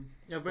was there too.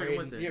 Yeah, Braden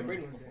was there. Yeah,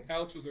 Braden was there.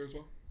 Alex was there as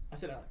well. I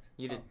said Alex.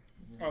 You did.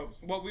 Oh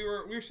well, we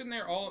were sitting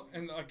there all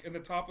in the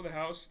top of the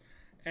house,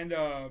 and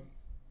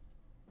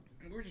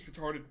we were just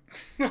retarded.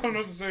 I don't know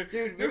what to say.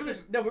 Dude, remember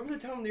the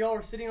time y'all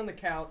were sitting on the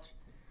couch,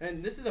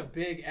 and this is a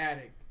big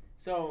attic.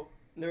 So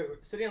they're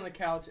sitting on the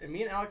couch, and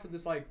me and Alex had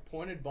this like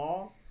pointed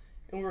ball,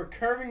 and we were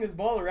curving this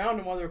ball around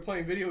them while they were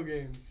playing video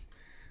games.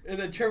 And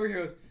then Trevor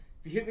goes,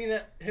 "If you hit me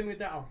with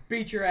that, I'll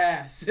beat your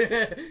ass."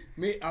 I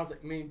was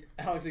like, me and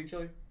Alex at each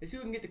other. Let's see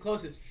who can get the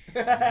closest.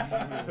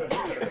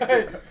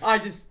 I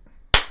just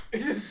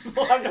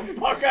slapped the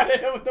fuck out of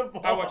him with the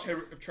ball. I watched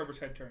Trevor's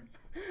head turn.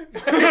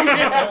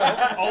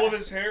 Yeah. All of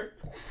his hair.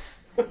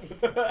 Look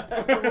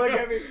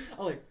at me.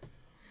 I'm like,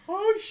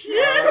 oh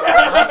shit!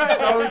 I'm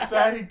so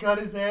sad he cut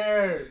his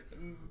hair.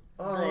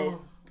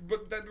 Bro,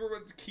 but that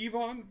with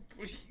Kevon,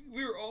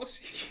 we were all.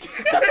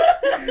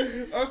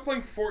 I was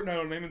playing Fortnite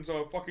on Eamon's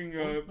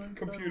fucking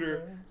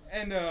computer,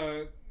 and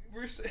we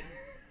were.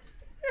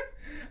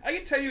 I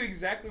can tell you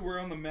exactly where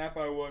on the map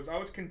I was. I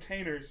was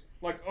containers,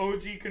 like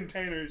OG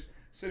containers,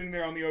 sitting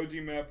there on the OG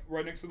map,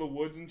 right next to the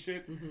woods and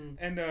shit. Mm-hmm.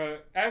 And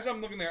as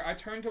I'm looking there, I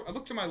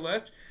look to my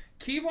left.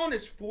 Kevon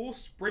is full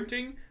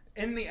sprinting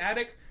in the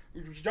attic.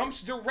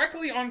 Jumps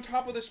directly on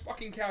top of this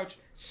fucking couch,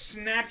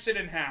 snaps it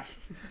in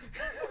half.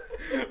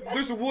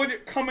 There's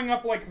wood coming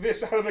up like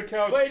this out of the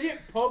couch. But it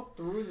didn't poke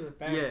through the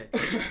back.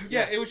 Yeah.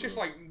 Yeah, it was just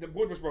like the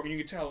wood was broken, you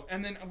could tell.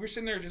 And then we're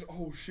sitting there just,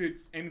 oh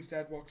shit, Eamon's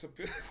dad walks up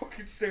the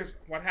fucking stairs.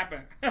 What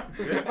happened? And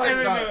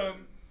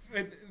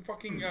then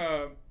fucking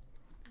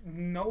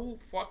no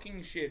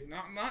fucking shit.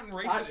 Not in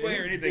racist way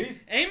or anything.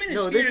 Eamon is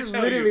No, here this to is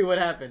tell literally you. what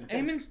happened.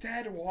 Eamon's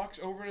dad walks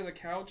over to the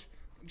couch,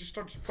 just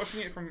starts pushing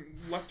it from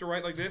left to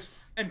right like this,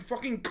 and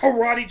fucking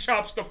karate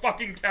chops the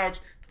fucking couch,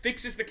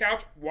 fixes the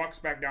couch, walks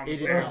back down the It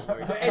did stairs. not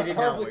work. But It it's did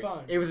not perfectly work.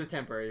 fine. It was a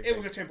temporary It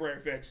was a fix. temporary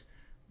fix.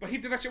 But he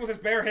did that shit with his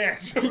bare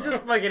hands. He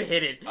just fucking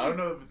hit it. I don't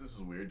know if this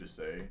is weird to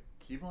say.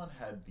 Kevon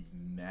had the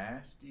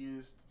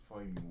nastiest,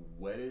 fucking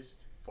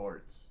wettest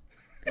farts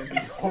in the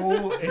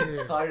whole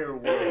entire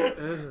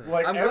world.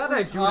 Like I'm glad every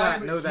I do not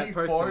time know that he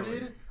personally.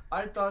 farted,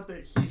 I thought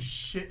that he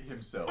shit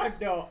himself. I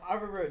know. I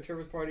remember at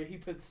Trevor's party, he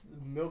puts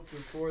milk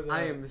before the.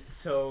 I am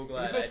so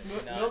glad I puts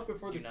do not, milk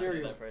before do the not know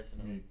cereal. that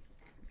personally.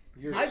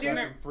 You're I a do fucking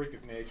know- freak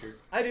of nature.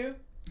 I do,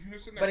 He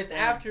was sitting there but it's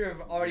playing. after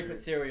I've already put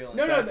cereal in.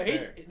 No, That's they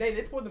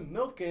fair. pour the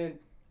milk in.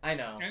 I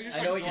know. And he just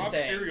I know like what you're dropped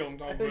saying. cereal on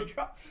top And of they it.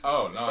 drop.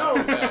 Oh, no, I No,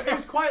 did that. it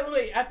was quite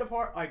literally at the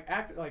part, like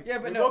after, like Yeah,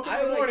 but we no, woke up I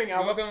in the like- morning. I I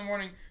woke up in the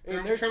morning,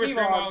 And there's Trevor's Kevon.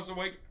 grandma was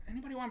awake.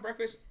 Anybody want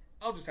breakfast?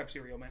 I'll just have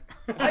cereal, man.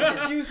 I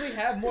just usually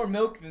have more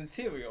milk than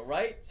cereal,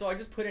 right? So I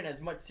just put in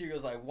as much cereal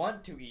as I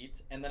want to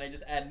eat, and then I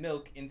just add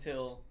milk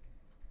until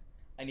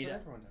I need it.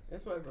 Everyone does.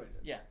 That's what everybody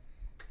does. Yeah.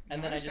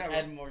 And then I just have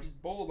add a more.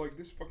 bowl like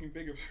this fucking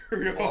big of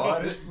cereal.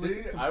 Honestly,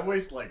 I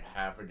waste like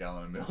half a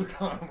gallon of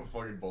milk on a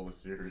fucking bowl of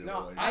cereal.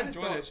 No, like, I just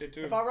enjoy don't- that shit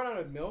too. If I run out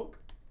of milk,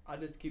 I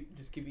just keep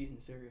eating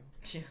the cereal.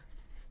 Yeah.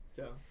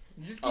 So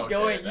You just keep Okay,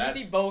 going. You just that's-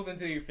 eat both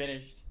until you're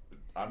finished.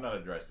 I'm not a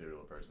dry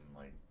cereal person.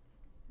 Like,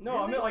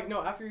 No, I mean like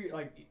no. After you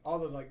like all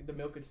the like the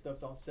milk and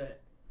stuff's all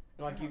set,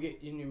 and like you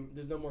get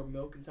there's no more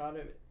milk inside of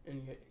it,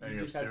 and you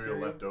have just have cereal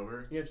left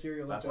over. You have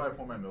cereal left That's why I over.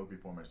 pour my milk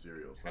before my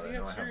cereal, so How do I you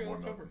know I have have cereal more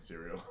left milk over? than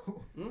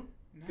cereal.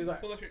 Because I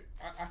fill that shit.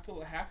 I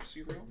fill a half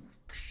cereal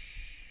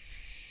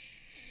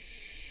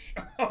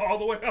all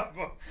the way up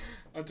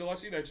until I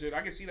see that shit.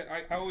 I can see that.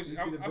 I always You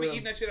see the I've been brim.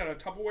 eating that shit out of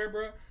Tupperware,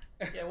 bro.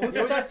 Yeah, once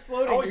I it starts I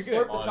floating, always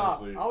you're slurp good. the top.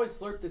 Honestly. I always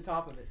slurp the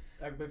top of it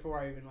like before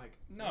I even like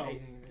No.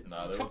 ate any of it.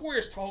 Nah, that was, Tupperware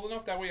is tall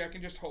enough that way I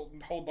can just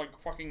hold like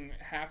fucking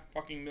half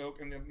fucking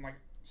milk and then like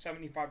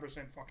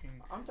 75% fucking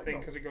I'm talking thing about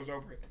because it goes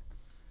over it.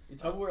 you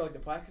Tupperware like the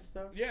plastic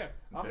stuff. Yeah.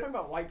 I'm talking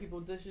about white people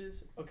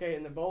dishes. Okay,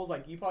 in the bowls,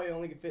 like you probably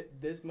only can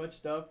fit this much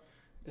stuff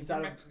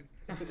inside of.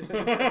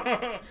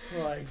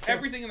 Like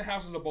Everything in the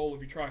house is a bowl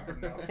if you try hard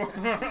enough.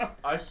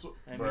 I I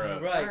mean,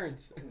 bruh, right.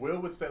 burns. Will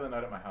would stay the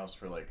night at my house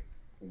for like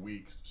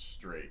weeks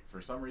straight.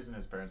 For some reason,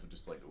 his parents would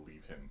just like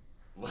leave him.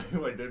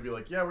 Like they'd be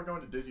like, "Yeah, we're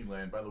going to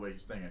Disneyland. By the way,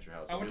 he's staying at your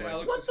house." I I'd went be to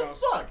like, Alex's "What house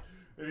the fuck?"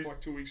 And for he's,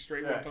 like 2 weeks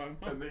straight yeah, one time.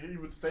 and then he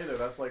would stay there.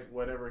 That's like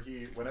whenever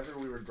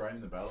we were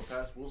grinding the battle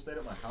pass, Will stayed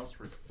at my house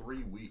for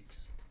 3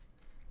 weeks,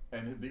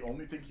 and the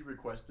only thing he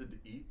requested to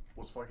eat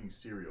was fucking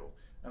cereal.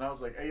 And I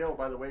was like, "Hey, yo,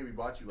 by the way, we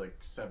bought you like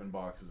 7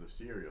 boxes of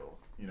cereal,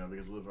 you know,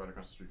 because we lived right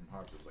across the street from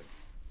Harps. It was like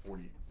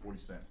 40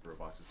 cents for a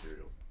box of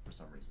cereal for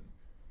some reason.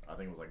 I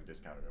think it was like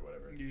discounted or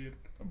whatever. Yeah.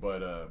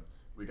 But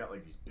we got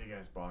like these big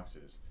ass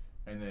boxes,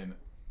 and then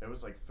it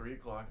was like 3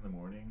 o'clock in the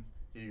morning.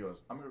 He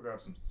goes, "I'm gonna go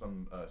grab some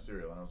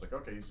cereal," and I was like,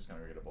 "Okay." He's just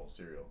gonna go get a bowl of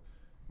cereal.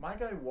 My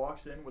guy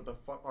walks in with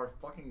our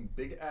fucking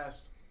big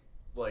ass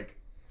like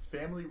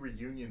family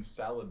reunion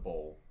salad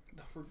bowl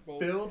The fruit bowl.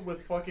 filled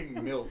with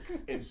fucking milk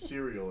and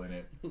cereal in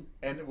it,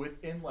 and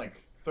within like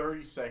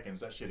 30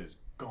 seconds that shit is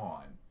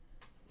gone.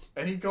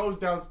 And he goes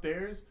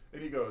downstairs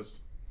and he goes,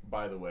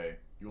 "By the way,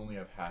 you only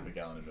have half a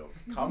gallon of milk."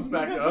 Comes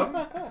back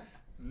up,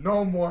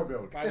 no more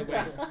milk. By the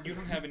way, you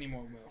don't have any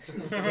more milk.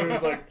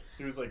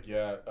 he was like,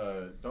 "Yeah,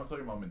 don't tell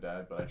your mom and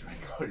dad, but I drank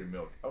all your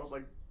milk." I was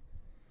like,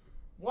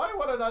 "Why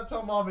would I not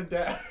tell mom and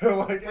dad?"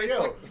 Like, hey, He's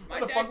yo, like, my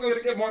when the dad fuck we goes gonna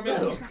to get more milk.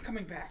 milk? He's not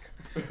coming back.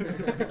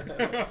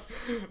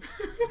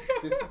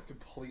 This is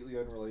completely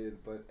unrelated,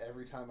 but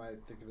every time I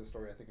think of this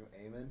story, I think of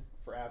Eamon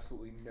for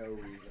absolutely no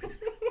reason.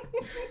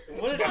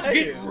 What did I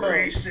do?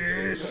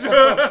 Racist.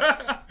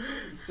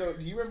 So,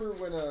 do you remember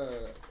when I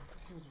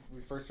think it was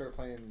we first started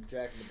playing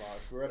Jack in the Box?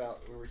 We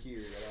were here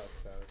at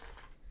Alex's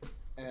house,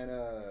 and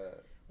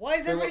Why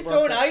is Philip everybody brought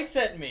throwing that- ice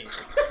at me?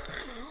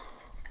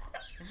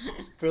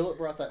 Philip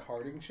brought that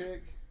Harding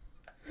chick,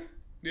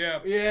 Yeah.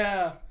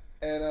 Yeah.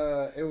 and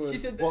it was She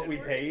said the what we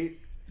N-word.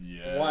 hate.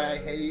 Yeah. Why I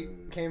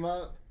hate came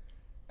up.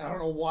 And I don't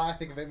know why I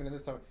think of Eamon in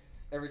this time.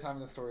 Every time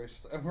in the story, it's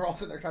just, and we're all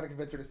sitting there trying to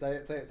convince her to say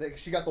it.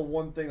 She got the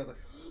one thing. I was like,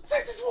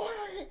 "This is why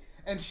I hate,"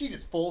 and she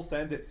just full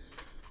sends it.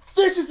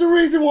 "This is the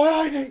reason why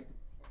I hate."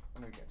 I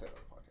know you can't say that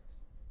on the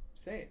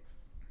podcast. Say it.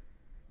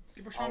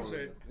 Give Prashant to say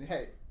it.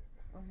 Hey.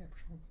 Oh yeah,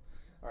 Prashant's.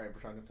 All right,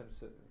 Prashant can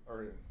finish it.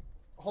 Or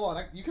hold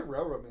on, you can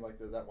railroad me like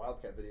that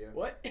Wildcat video.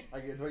 What? Do I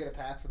get a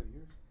pass for the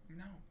viewers?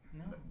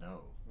 No.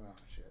 No, Oh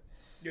shit.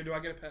 Yeah, do I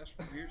get a pass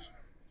for years?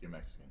 you're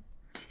Mexican.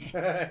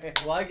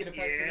 Will I get a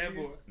pass Yeah, for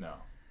boy. these? No.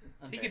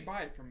 He could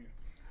buy it from you.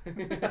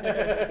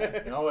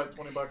 You know what?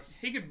 $20.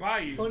 He could buy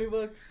you.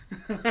 $20.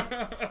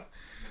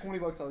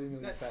 $20, I'll email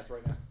you the pass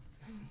right now.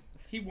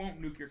 He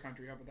won't nuke your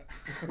country. How about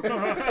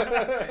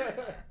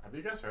that? Have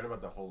you guys heard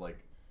about the whole like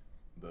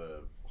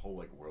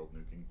world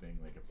nuking thing?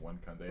 Like if one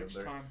country, Which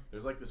time?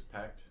 there's like this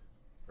pact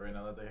right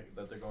now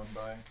that they're going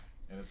by,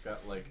 and it's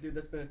got like. Dude,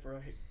 that's been for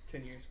like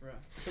 10 years, bro.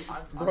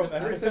 I'm Bro, just-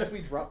 ever since we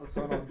dropped the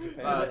sun on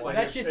Japan, it's like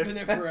that if- shit's if- been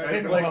there forever.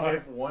 It's like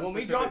if one When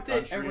we specific dropped it,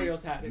 country everybody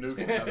else had it.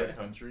 nukes another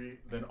country,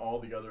 then all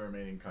the other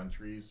remaining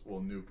countries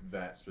will nuke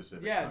that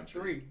specific Yeah, country. it's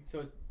 3. So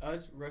it's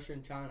us, Russia,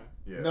 and China.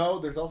 Yeah. no,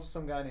 there's also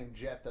some guy named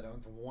Jeff that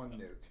owns one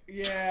nuke.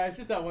 Yeah, it's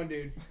just that one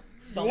dude.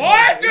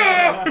 What?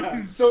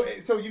 Yeah. So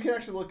you can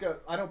actually look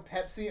up. I know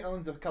Pepsi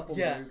owns a couple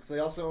Yeah. nukes. They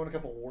also own a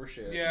couple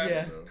warships. Yeah,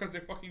 Yeah. because they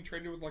fucking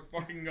traded with like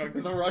fucking The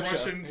Russia.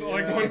 Russians Yeah.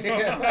 like one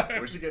time.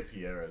 We should get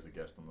Pierre as a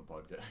guest on the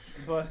podcast.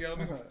 But Yeah, let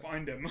me go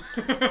find him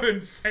in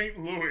St.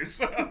 Louis.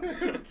 You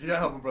gotta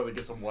help a brother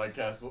get some White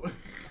Castle.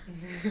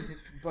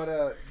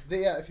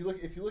 if you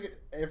look at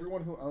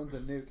everyone who owns a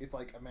nuke, it's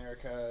like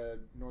America,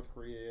 North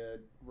Korea,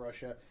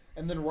 Russia,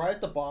 and then right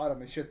at the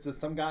bottom, it's just that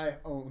some guy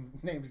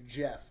named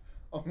Jeff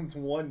owns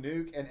one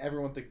nuke, and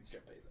everyone thinks it's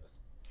Jeff Bezos.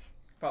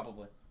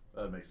 Probably.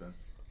 That makes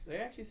sense. They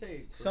actually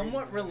say Somewhat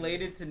Koreans and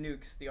related to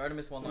Americans. nukes, the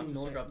Artemis 1 launch was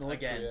North- scrubbed North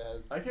again. Korea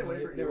has- I can't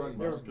wait for They were- Elon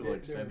they were Musk to big-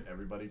 like they were- send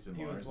everybody to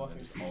he was Mars and then bluffing.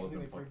 just all of them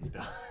They were fucking big.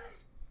 die.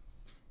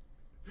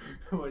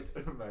 Like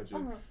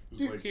imagine, just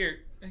Dude, like Here,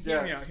 hear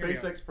yeah, me out. Hear me out.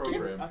 SpaceX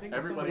program. I think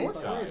Everybody North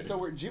Korea. died. So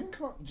where Kim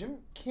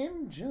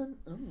Jong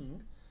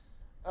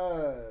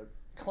Un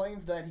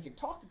claims that he can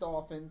talk to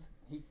dolphins.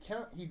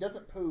 He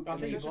doesn't poop. I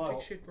and think he He doesn't bluffed.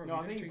 take shit, bro. No, He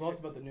I think he doesn't bluffed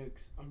take about the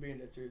nukes. I'm being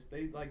dead serious.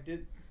 They like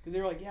did because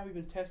they were like, yeah, we've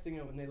been testing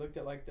them, and they looked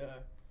at like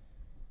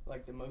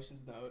the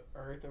motions of the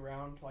Earth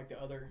around like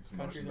the other Some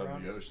countries motions of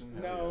around. the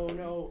ocean.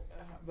 No,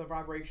 the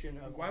vibration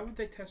of. Why would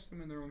they test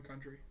them in their own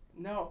country?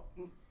 No,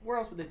 where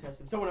else would they test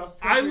them? Someone else.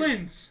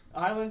 Islands.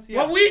 Islands. Yeah.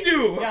 What we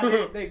do.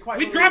 Yeah, they quite.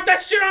 We literally- drop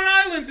that shit on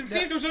islands and see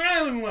if there's an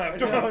island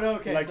left. No,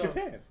 okay. Like so,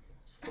 Japan.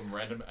 Some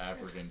random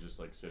African just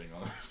like sitting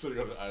on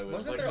the island.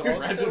 Wasn't Like there some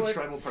also, random like-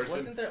 tribal person.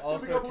 Wasn't there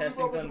also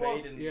testing done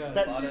made in Yeah.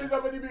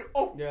 Nevada?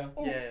 Oh, Yeah.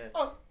 oh, Yeah.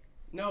 oh.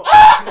 No,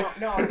 I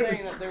was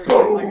saying that they were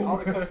like all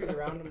the countries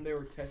around them. They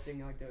were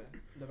testing like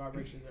the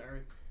vibrations of the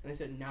Earth, and they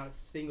said not a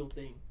single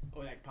thing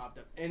would like popped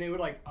up, and it would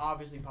like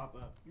obviously pop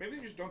up. Maybe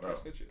they just don't Bro,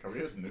 test that shit.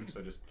 Korea's nukes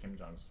are just Kim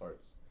Jong's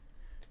farts.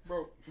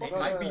 Bro, fuck It But,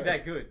 might be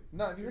that good.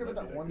 No, have you heard about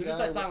that one They're guy? just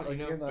like silent, you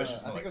know? in the, They just I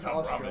smell think it was like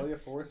Tom Australia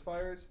forest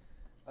fires.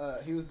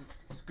 He was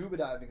scuba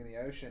diving in the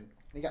ocean. And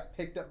he got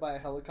picked up by a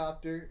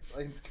helicopter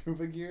like, in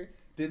scuba gear.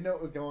 Didn't know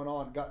what was going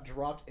on. Got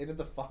dropped into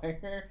the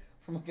fire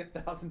from like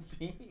 1,000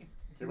 feet.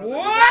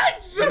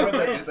 What? Remember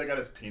that dude that got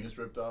his penis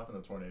ripped off in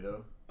the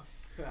tornado?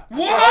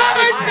 What?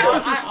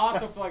 I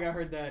also feel like I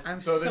heard that. I'm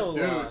So so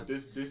this dude,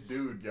 lost. this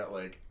dude got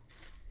like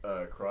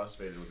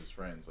crossfaded with his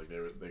friends. Like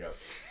they got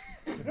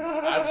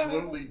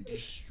absolutely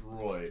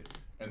destroyed,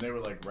 and they were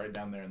like right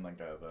down there in like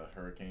the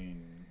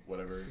hurricane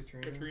whatever.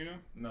 Katrina?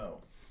 No,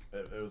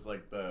 it was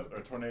like the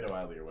tornado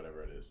alley or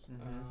whatever it is.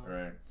 Mm-hmm.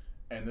 Right?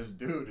 And this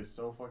dude is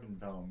so fucking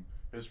dumb.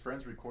 His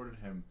friends recorded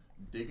him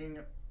digging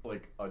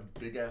like a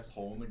big ass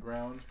hole in the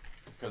ground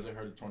because they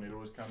heard a tornado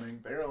was coming.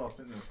 They were all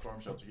sitting in a storm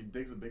shelter. He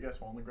digs a big ass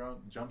hole in the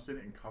ground, jumps in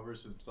it, and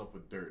covers himself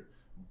with dirt,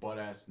 butt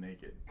ass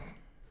naked.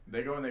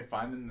 They go and they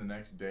find him the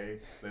next day.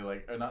 They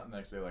like, or not the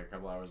next day, like a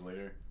couple hours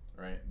later,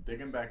 right? Dig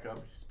him back up.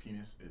 His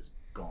penis is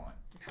gone.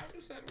 How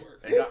does that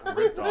work? It got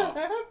ripped off.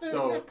 Did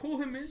So that pull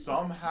him in?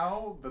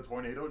 somehow the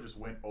tornado just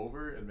went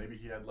over, and maybe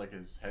he had like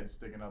his head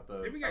sticking out the,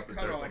 Maybe he got out the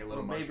cut dirt off. like a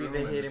little Maybe mushroom. they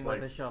and hit just, him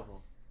like, with a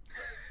shovel.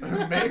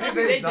 maybe They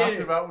they did knocked it.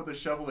 him out with a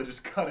shovel and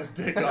just cut his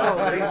dick Oh,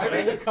 off.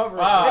 they just cover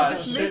it. Ah, They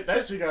just shit, missed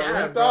that the shit got scab,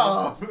 ripped bro.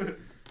 off.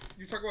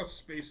 You talk about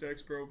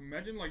SpaceX, bro.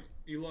 Imagine like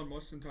Elon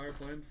Musk's entire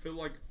plan: fill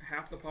like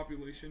half the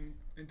population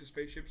into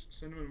spaceships,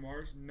 send them to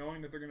Mars,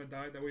 knowing that they're gonna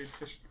die. That way,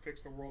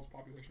 fix the world's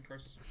population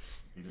crisis.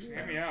 He just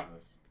Hear me Thanos out.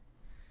 us.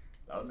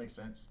 That would make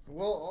sense.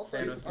 Well, also,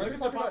 Thanos are they was-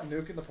 talking about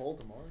nuking the poles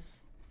of Mars?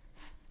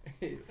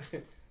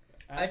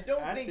 I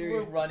don't Ask think Siri.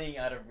 we're running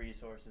out of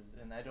resources,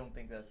 and I don't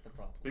think that's the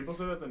problem. People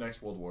say that the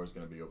next world war is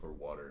going to be over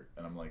water,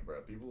 and I'm like,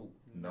 bro, people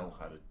know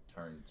how to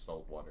turn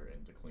salt water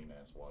into clean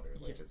ass water.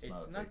 Like, Yeah, it's it's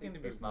not, not gonna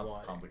be it's not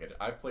water. complicated.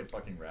 I've played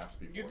fucking rafts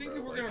before. You think bro.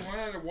 if we're like, gonna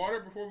run out of water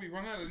before we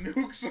run out of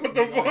nukes, what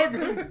the fuck?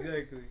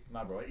 Exactly.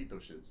 Nah, bro, I eat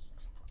those shits.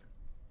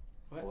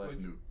 What? Full ass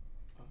What- nuke.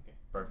 Okay.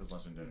 Breakfast,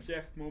 lunch, and dinner.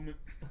 Jeff moment.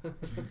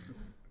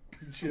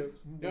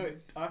 No,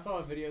 I saw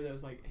a video that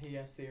was like he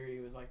asked Siri.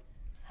 It was like,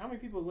 "How many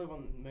people live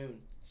on the moon?"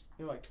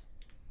 They're like,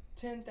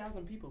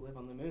 10,000 people live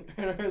on the moon.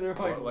 And they're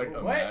Or, like,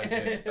 like, what?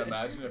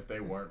 imagine if they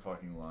weren't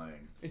fucking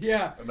lying.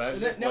 Yeah. Imagine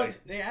And then- if, no,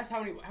 like, they asked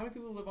how many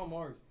people live on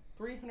Mars.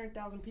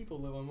 300,000 people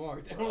live on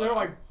Mars. And they're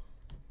like,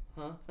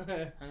 huh?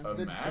 The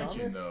imagine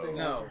dumbest though. thing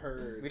No, I've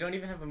heard, we don't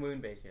even have a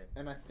moon base yet.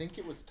 and I think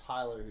it was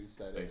Tyler who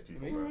said Space it.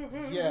 people, Me?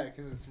 bro. Yeah,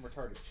 because it's some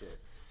retarded shit.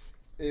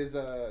 Is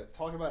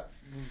talking about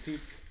when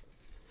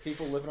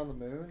people living on the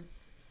moon,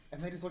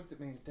 and they just looked at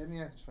me dead in the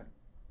eyes and just went,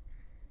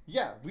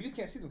 "Yeah, we just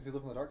can't see them because they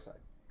live on the dark side."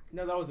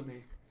 No, that wasn't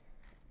me.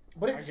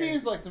 But it Okay.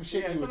 seems like some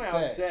shit Yeah, you would something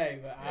I would say. say,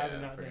 but I Yeah,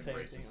 did not freaking say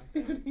anything racist. like that.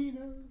 Even he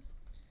knows.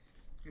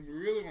 If we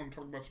really want to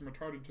talk about some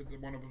retarded shit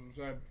that one of us has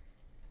said,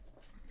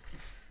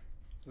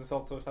 Is this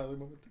also a Tyler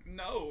moment?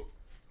 no,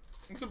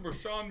 it's a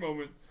Rashawn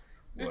moment.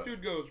 This What?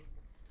 dude goes,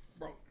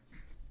 bro,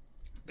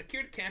 the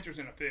cure to cancer's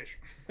in a fish.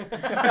 You're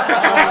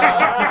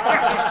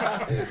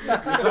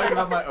talking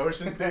about my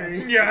ocean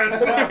theory?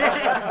 Yes.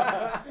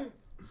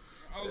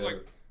 I was Yeah.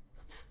 like,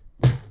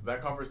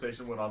 That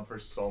conversation went on for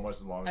so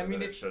much longer I mean,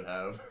 than it it- should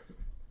have.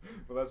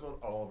 But that's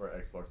what all of our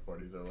Xbox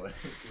parties are like.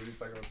 We're just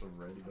talking about some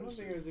I random don't think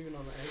shit. it was even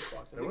on the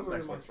Xbox. I think was we an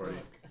were in my Xbox party.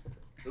 truck.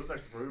 It was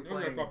like we were it was a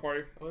playing. Xbox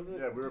party. Was it?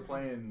 Yeah, we were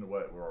playing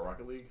what?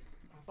 Rocket League?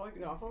 I feel like,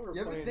 no, I thought we were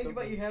You ever playing think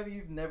about something.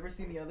 you've never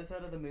seen the other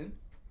side of the moon?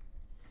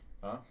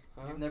 Huh?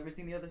 Huh? You've never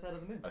seen the other side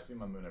of the moon. I see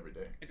my moon every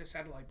day. It's a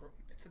satellite, bro.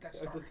 It's a Death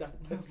Star. It's a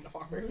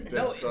star. Death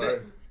No,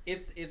 Star.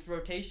 Its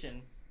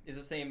rotation is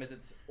the same as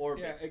its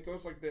orbit. Yeah, it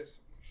goes like this.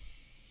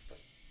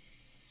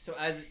 So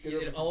as it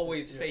represents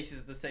always it, yeah.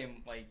 faces the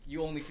same, like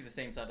you only see the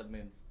same side of the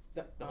moon.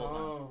 The whole time.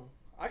 Oh.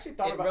 I actually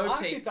thought It about I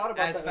actually rotates thought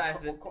about as that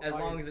fast as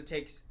long as it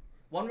takes.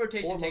 One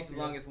rotation 4 takes months as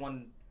long ago. as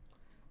one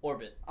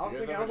orbit. I was You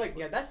guys thinking, I ever was like,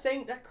 just-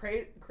 yeah, that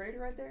crater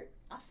right there.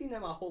 I've seen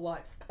that my whole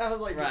life. I was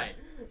like, Right.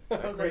 I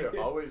That was like,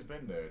 crater always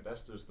been there.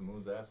 That's just the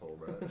moon's asshole,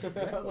 bro.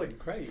 I was like,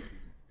 crazy.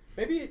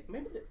 maybe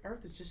the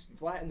Earth is just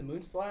flat and the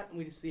moon's flat, and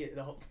we just see it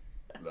the whole time.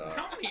 Nah.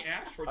 How many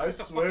asteroids I hit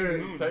the swear,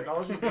 fucking moon?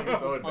 technology's getting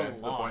so advanced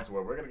to the lot. point to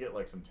where we're gonna get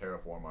like some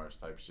terraform Mars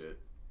type shit.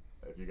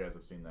 If you guys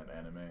have seen that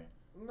anime,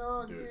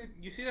 No, Dude. dude.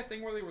 You see that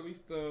thing where they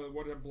released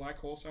what a black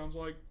hole sounds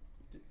like?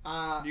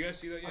 Uh, Do you guys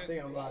see that I yet?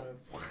 think I'm about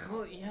to.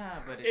 Well, yeah,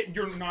 but it's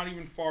You're not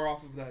even far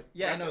off of that.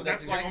 Yeah, that's, no,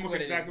 that's that's like exactly almost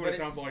what it is, exactly but what it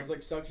it's- sounds like. It's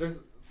like suction. There's.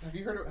 Have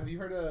you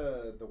heard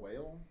the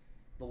whale,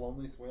 the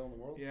loneliest whale in the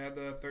world? Yeah,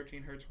 the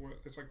 13 hertz.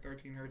 It's like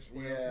 13 hertz.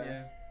 whale.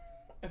 Yeah.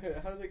 yeah.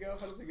 How does it go?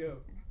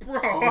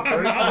 Bro.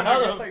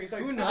 It's like Who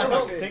sound knows? I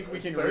don't effects. think we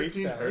can reach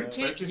 13 that. hertz.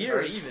 We can't 13 hear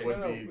it hertz either. would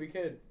No, be we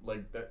could.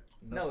 like that.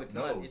 No, it's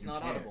not. It's you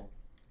not can't. audible.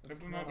 It's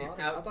It's not not It's I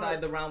thought-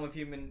 outside the realm of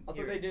human. I thought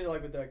hearing. they did it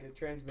like with like a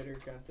transmitter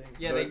kind of thing.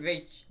 Yeah,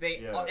 The- they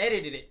yeah.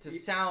 edited it to Ye-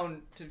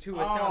 sound to a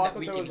I sound thought that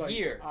we there can was, like-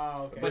 hear,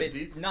 Oh, okay. but The it's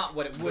deep- not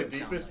what it The would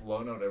sound deepest like.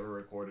 low note ever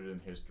recorded in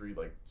history,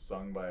 like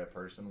sung by a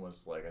person,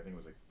 was like I think it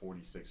was like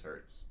 46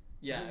 hertz.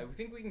 Yeah, I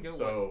think we can go.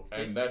 So what,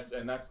 and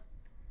 50? that's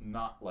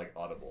not like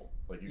audible.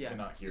 Like you Yeah,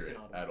 cannot hear it's it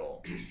inaudible. at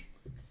all.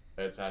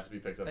 It has to be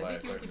picked up by I a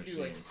think we certain can do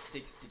machine. like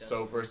 60.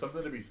 So decibels. for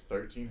something to be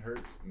 13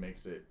 hertz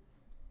makes it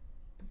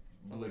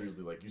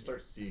literally like you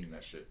start seeing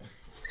that shit.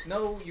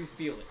 No, you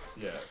feel it.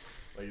 Yeah,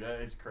 like that.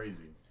 It's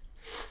crazy.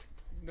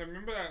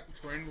 Remember that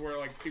trend where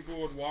like people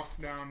would walk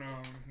down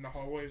the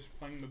hallways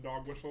playing the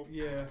dog whistle?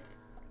 Yeah.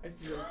 I used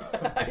to do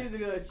that. I used to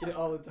do that shit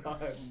all the time.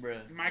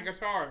 Bruh. My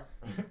guitar.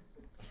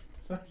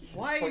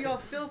 Why are y'all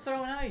still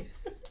throwing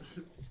ice?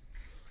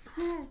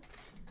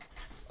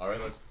 All right,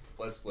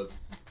 let's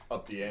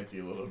up the ante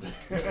a little bit.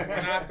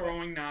 We're not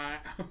throwing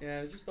that.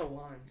 Yeah, just the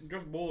lines.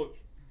 Just bullets.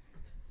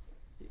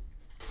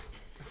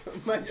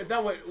 Imagine if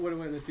that would have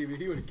went in the TV,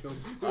 he would have killed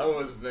me. I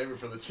was naming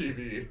for the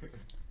TV.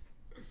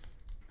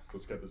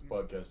 Let's get this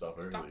podcast off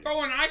early. Stop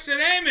throwing ice at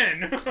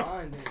Eamon!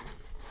 Fine, dude.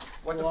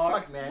 What the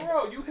Block. fuck, man?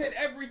 Bro, you hit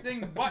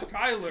everything but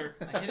Tyler.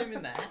 I hit him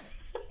in the head.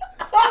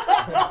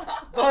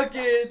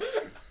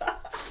 Buckets.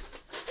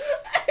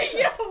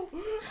 Hey yo!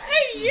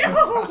 Hey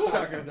yo!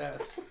 Shotgun's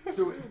ass.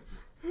 Do it.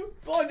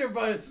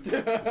 Blunderbuss! You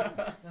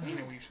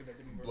know you should have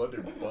been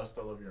Blood bust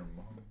all over your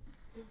mom.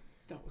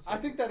 That was I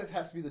think that it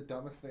has to be the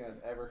dumbest thing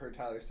I've ever heard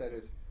Tyler said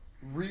is,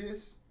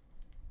 Reus,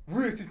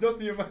 he's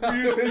nothing in your mouth to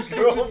his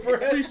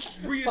girlfriend.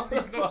 Reese,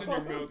 these nuts in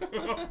your mouth.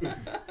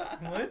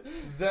 What?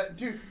 That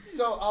dude.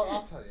 So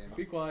I'll tell you.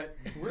 Be quiet.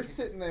 We're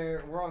sitting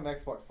there. We're on an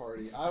Xbox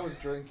party. I was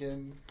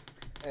drinking,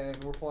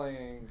 and we're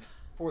playing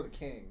For the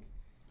King.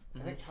 I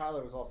think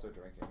Tyler was also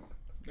drinking.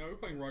 No, we're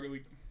playing Rocket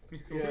League.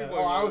 Yeah.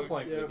 Oh, I was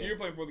playing. Yeah. For the King. You were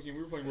playing for the game.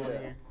 We were playing Rocket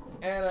Yeah. League.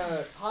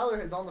 And Tyler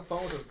is on the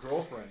phone with his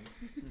girlfriend,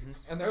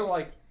 and they're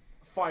like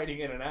fighting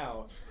in and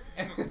out.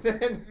 And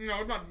then No,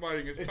 it's not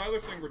fighting. It's Tyler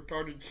saying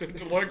retarded shit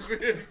to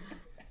Lexi.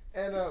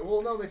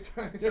 well, no, they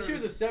started. No, she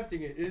was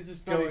accepting it. It's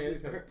just No, funny. yeah,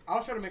 yeah. I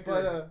was trying to make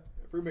But her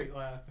roommate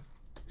laugh.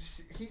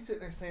 He's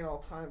sitting there saying all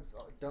the time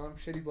dumb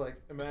shit. He's like,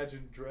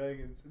 imagine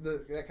dragons,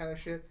 that kind of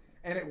shit,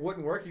 and it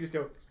wouldn't work. You just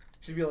go.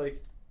 She'd be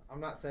like, I'm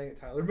not saying it,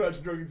 Tyler.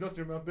 Imagine dragons up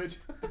your mouth, bitch.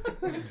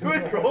 To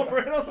his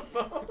girlfriend on the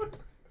phone.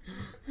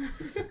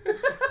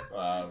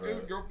 Wow, His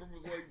bro. girlfriend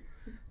was like,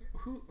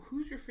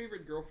 "Who's your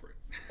favorite girlfriend?"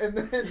 And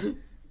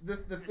then the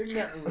thing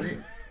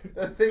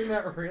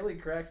that really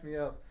cracked me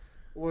up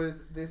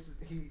was this.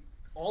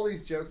 All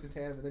these jokes in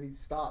tandem, and then he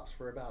stops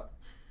for about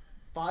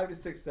 5 to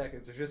 6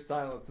 seconds. There's just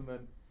silence, and then,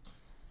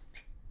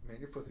 man,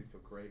 your pussy feel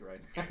great right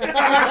now.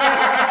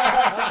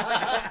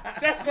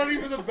 That's not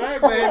even a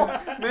bad man.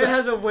 Man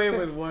has a way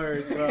with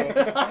words, bro.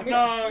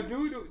 Nah,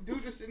 dude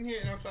just sitting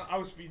here, and I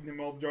was feeding him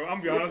all the jokes. I'm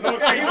be honest. I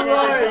was feeding him He all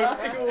the was.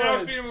 jokes. He And I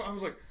was was. feeding him. I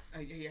was like,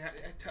 hey,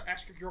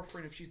 ask your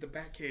girlfriend if she's the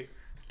Batcave.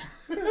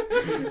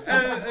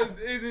 and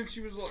then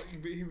she was like,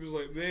 he was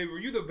like, babe, were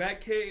you the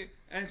Batcave?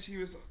 And she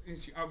was,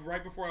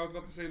 right before I was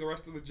about to say the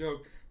rest of the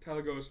joke,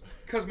 Tyler goes,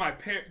 cause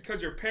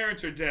your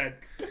parents are dead.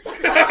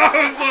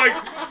 I was like,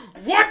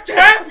 what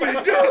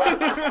happened, dude?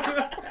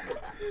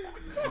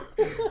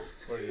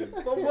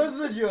 What was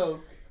the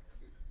joke?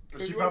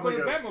 She You wanna probably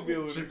put a does.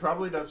 Batmobile in She it.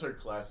 probably does her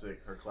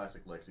classic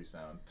Lexi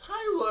sound.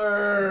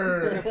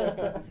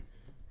 Tyler.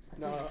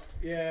 No,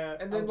 yeah.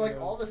 And then, I'm like,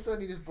 good. all of a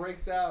sudden, he just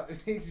breaks out, and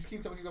he just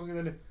keeps coming, and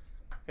then,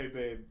 hey,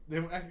 babe.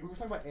 Then, we were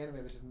talking about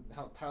anime, which is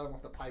how Tyler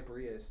wants to pipe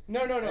Rias.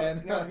 No.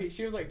 And,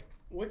 She was like,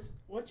 "What's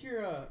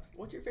your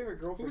favorite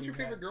girlfriend?" Who's your you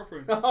favorure got?"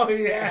 girlfriend? Oh, Yeah,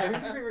 yeah.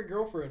 who's your favorite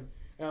girlfriend?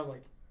 And I was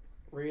like,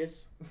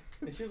 Rias.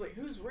 And she was like,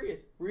 "Who's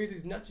Rias?" Rias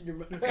is nuts in your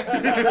mouth. Like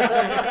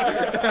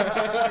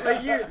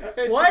you,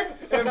 what?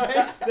 It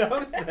makes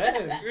no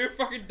sense. You're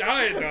fucking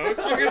dying though.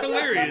 It's fucking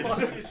hilarious.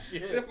 Holy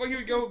shit. If he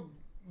would go,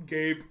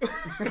 Gabe.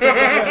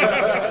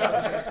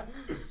 I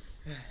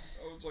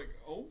was like,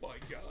 oh my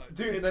god.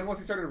 Dude, and then once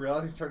he started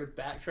realizing, he started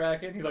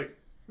backtracking. He's like,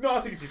 no,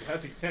 I think it's you. I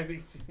think it's I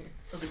think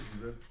it's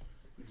good.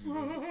 Yeah,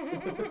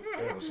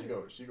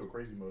 well, she go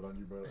crazy mode on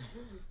you, bro.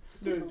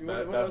 Dude,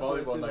 That what else did I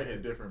volleyball say night there?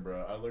 hit different,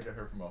 bro. I look at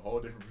her from a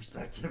whole different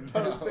perspective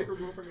That now. was fake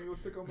girlfriend go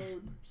sicko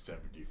mode.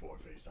 74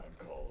 FaceTime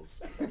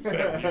calls,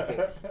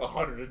 74,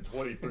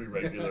 123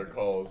 regular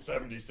calls,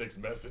 76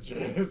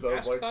 messages. I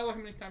was Ask like, "Oh, Tyler how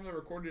many times I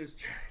recorded his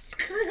chat.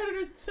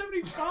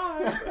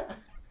 375.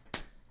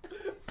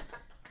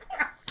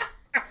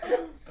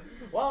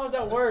 While I was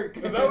at work.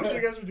 is that what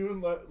you guys were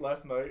doing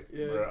last night?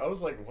 Yes. Bro, I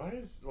was like, why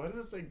does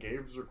it say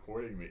Gabe's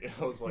recording me?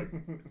 I was like,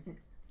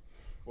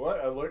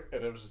 what? I looked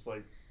and it was just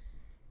like,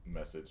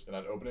 message. And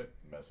I'd open it,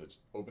 message,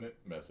 open it,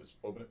 message,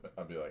 open it.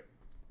 I'd be like,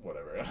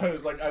 whatever. And I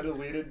was like, I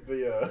deleted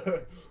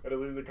the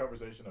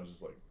conversation. I was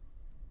just like,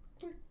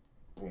 click,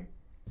 boom,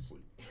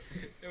 sleep.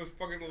 It was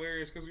fucking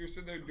hilarious because we were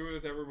sitting there doing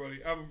it to everybody.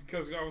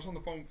 Because I was on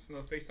the phone,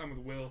 FaceTime with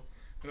Will.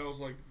 And I was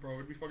like, bro,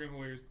 it'd be fucking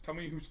hilarious. Tell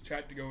me whose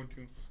chat to go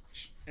into.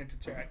 Enter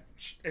chat.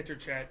 Enter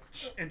chat.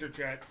 Enter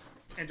chat.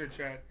 Enter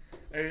chat.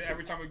 And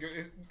every time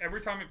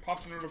it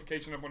pops a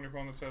notification up on your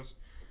phone that says,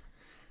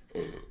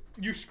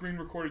 you screen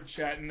recorded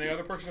chat, and the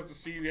other person has to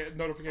see the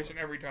notification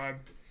every time.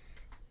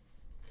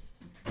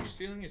 You're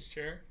stealing his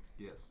chair?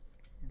 Yes.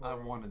 Bro. I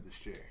wanted this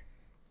chair.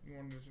 You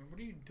wanted this? What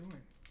are you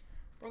doing?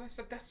 Bro, that's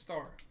the Death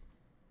Star.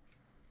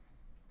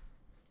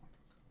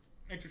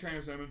 Entertain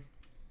us, Eamon.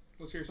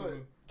 Let's hear But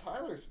something.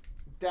 Tyler's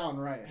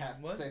downright has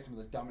What? to say some of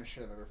the dumbest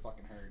shit I've ever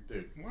fucking heard.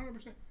 Dude,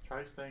 100%.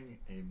 try staying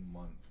a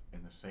month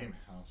in the same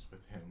house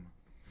with him.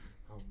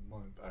 A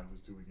month. I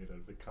was doing it out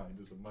of the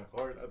kindness of my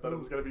heart. I thought it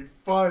was gonna be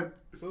fun.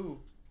 Ooh.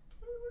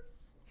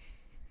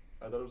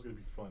 I thought it was gonna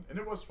be fun, and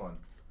it was fun.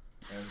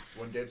 And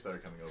when Gabe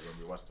started coming over, and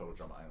we watched Total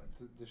Drama Island.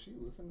 Does she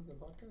listen to the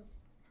podcast?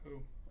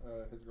 Who?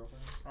 His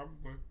girlfriend?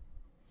 Probably.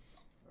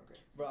 Okay.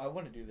 Bro, I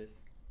want to do this.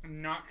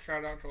 Not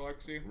shout out to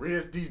Lexi.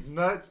 Rias these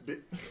nuts,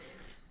 bitch.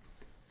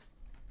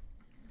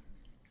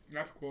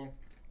 That's cool.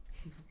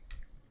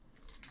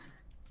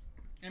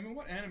 Eamon,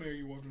 what anime are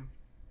you watching?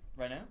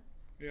 Right now?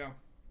 Yeah.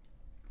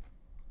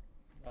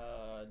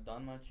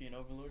 Danmachi and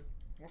Overlord.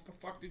 What the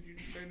fuck did you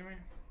just say to me?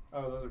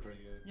 Oh, those are pretty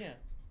good. Yeah.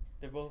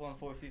 They're both on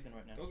 4th season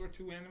right now. Those were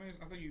 2 animes?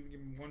 I thought you would give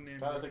me one name.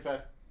 Tyler, think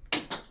fast.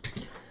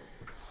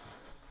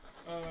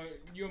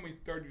 You owe me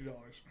 $30.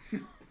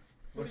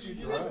 What did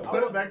you do?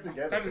 Put it back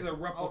together. That is a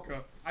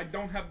replica. I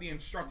don't have the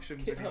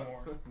instructions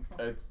anymore.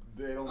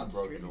 They only I'm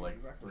broke streaming into like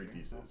you record 3 here.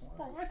 pieces.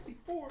 Oh, I see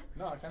 4.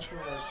 No, I can't feel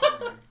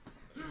what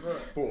I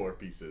was 4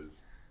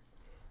 pieces.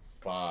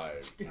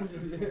 5.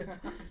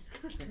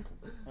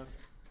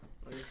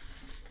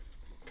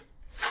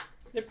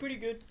 They're pretty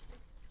good.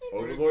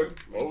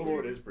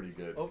 Overlord is pretty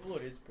good.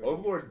 Overlord is pretty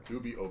Overlord do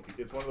be OP.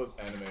 It's one of those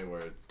anime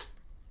where.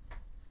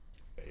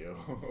 Hey, yo.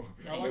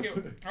 I like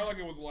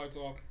it with the lights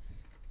off.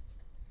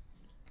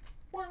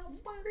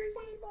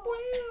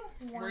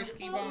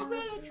 Risky bomb.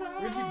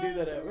 Where'd you do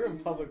that at? We're in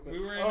public. We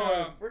were in,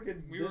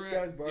 freaking We this were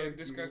guy's at, barbecue. yeah,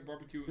 this guy's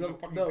barbecue. No, No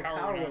fucking no,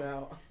 power went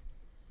out.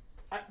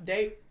 out.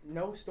 Date,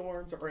 no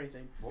storms or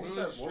anything. What was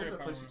Literally that? What was straight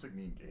that place you power. took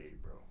me and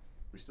Gabe, bro?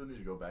 We still need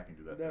to go back and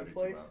do that. That 32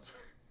 place? mounts.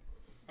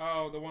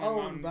 Oh, the one Oh,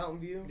 on Mountain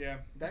View. Yeah.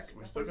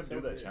 We still gonna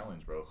do that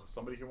challenge, bro.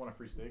 Somebody here want a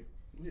free steak?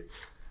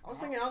 I was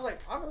thinking,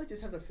 I really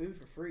just have the food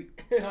for free.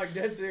 Like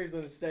dead serious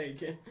on a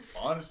steak.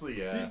 Honestly,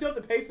 yeah. You still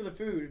have to pay for the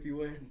food if you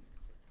win.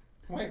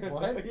 Wait,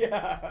 what?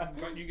 Yeah.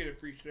 But you get a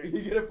free steak.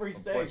 You get a free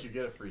steak. But you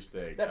get a free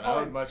steak. That- And I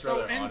would much so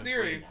rather in honestly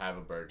theory, have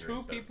a burger Two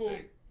instead people, of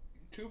steak.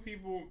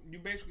 you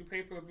basically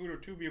pay for the food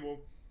of 2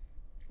 people,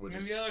 Which,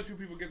 and is, then the other 2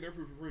 people get their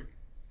food for free.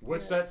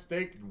 which that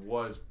steak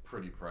was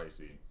pretty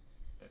pricey.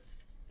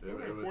 It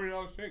Like a was,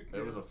 $40 steak.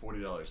 it was a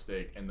 $40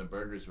 steak, and the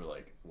burgers were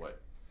like,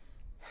 what?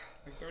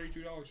 Like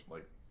 $32.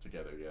 Like,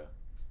 together, yeah.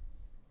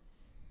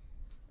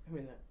 I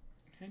mean that.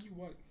 Hand you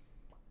what?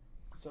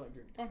 Sonic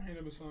drink. Don't hand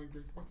him a Sonic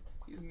drink, bro.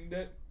 He doesn't need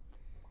that.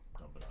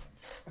 Dump it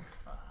on him.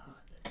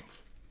 Dang it.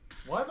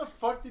 Why the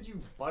fuck did you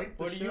bite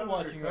the What are shit you out of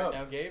watching your right cup?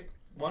 now, Gabe?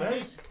 One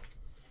Thanks. Piece.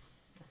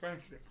 I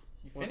finished it.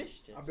 You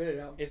finished it? I bit it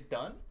out. It's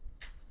done?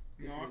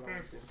 No, I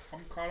finished it.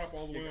 I'm caught up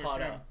all the way. You're I caught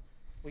can. up.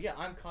 Well, yeah,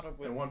 I'm caught up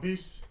with In One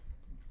Piece?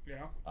 Yeah.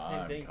 same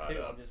I'm thing, caught too.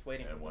 up I'm just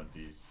waiting in for One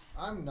them. Piece.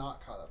 I'm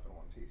not caught up in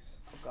One Piece.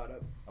 I'm caught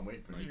up I'm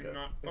waiting for No, you're Nika.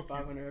 not. in Fuck you.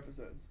 500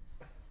 episodes.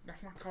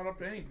 That's not caught up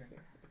to anything.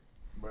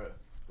 Bruh,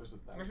 there's a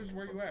This is thousand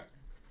where or you at.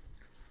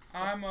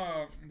 I'm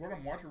what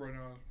I'm watching right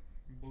now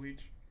is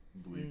Bleach.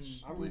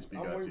 Bleach. I'm- Bleach be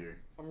I'm got wait- tier.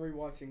 I'm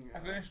rewatching. I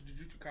finished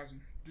Jujutsu Kaisen.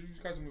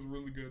 Jujutsu Kaisen was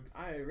really good.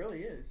 It really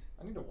is.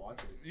 I need to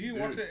watch it. You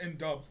Dude. watch it in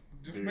dub.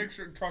 Just Dude. make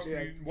sure, trust Yeah.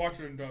 me, watch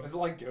it in dub. Is it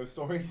like Ghost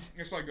Stories?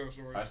 It's like Ghost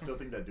Stories. I still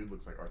think that dude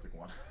looks like Arctic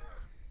One.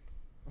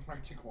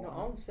 Arctic No,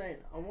 One. I'm saying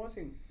I'm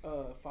watching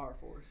Fire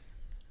Force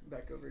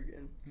back over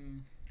again.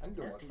 I need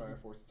to watch Fire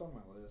Force. It's on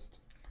my list.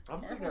 I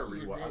don't Fire think I Force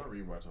is rewatch. I good.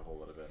 don't rewatch a whole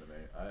lot of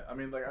anime. I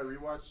mean, like I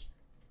rewatch,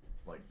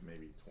 like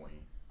maybe 20,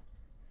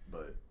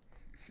 but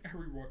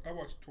I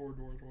watched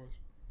Toradora twice.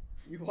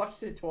 You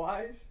watched it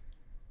twice?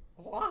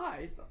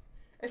 Why?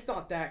 It's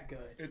not that good.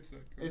 It's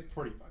that good. It's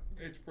pretty fucking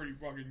good. It's pretty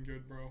fucking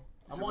good, bro.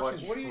 I'm should watching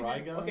watch- What do you do?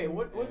 Trigun Okay,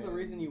 what's the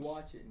reason you and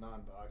watch it?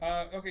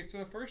 Non-doc. Okay, so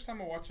the first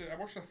time I watched it, I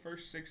watched the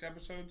first 6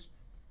 episodes,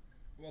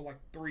 well, like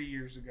 3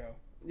 years ago.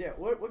 Yeah,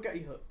 what got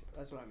you hooked?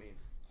 That's what I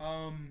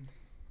mean.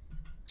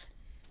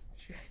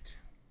 Shit.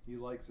 He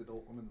likes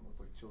adult women that look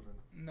like children.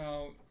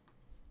 No,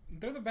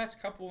 they're the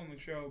best couple in the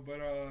show,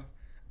 but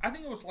I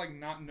think it was like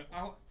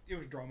it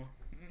was drama.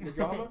 The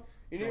drama?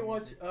 You need to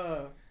watch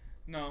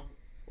No,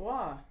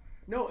 why?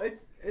 No,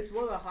 it's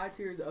one of the high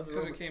tiers of the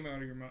because it came out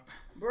of your mouth.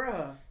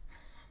 Bruh.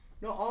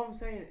 No, all I'm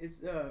saying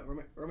is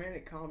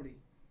romantic comedy.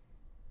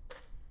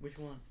 Which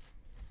one?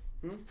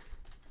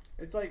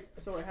 It's like,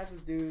 so it has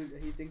this dude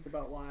that he thinks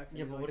about life. And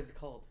Yeah, he, but like, what is it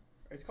called?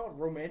 It's called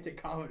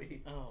romantic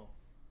comedy. Oh.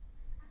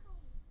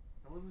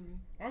 that wasn't me.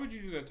 Why would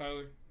you do that,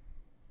 Tyler?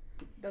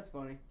 That's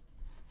funny.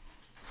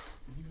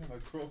 You have a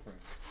girlfriend.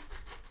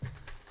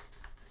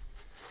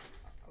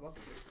 I love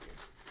the game.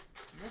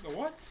 What the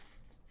what?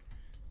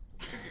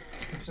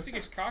 You stick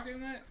his cock in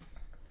that?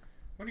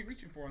 What are you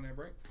reaching for in there,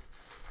 Brett?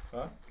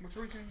 Huh? What's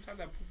the reason inside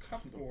that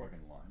cup The for?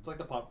 fucking line. It's like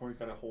the popcorn. He's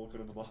got a hole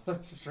cut in the bottom,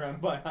 just surrounded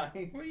by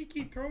ice. Why do you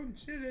keep throwing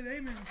shit at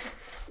Eamon?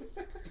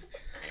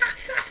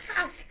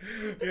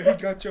 Yeah,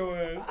 he got your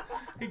ass.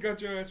 He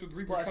got your ass with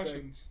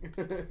repercussions.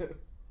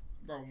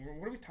 Bro,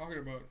 what are we talking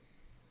about?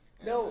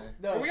 No,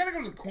 Bro, no. we gotta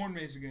go to the corn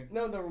maze again.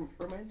 No, the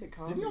romantic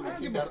comedy. Didn't you I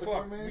don't Kicked give a out of the fuck.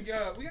 corn maze?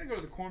 We gotta go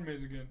to the corn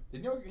maze again.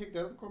 Didn't you get kicked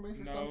out of the corn maze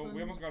or No, something?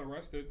 we almost got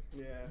arrested.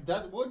 Yeah.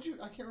 That what'd you?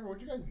 I can't remember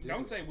what you guys did.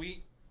 Don't say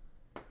we.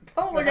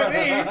 Don't look at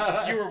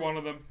me. You were one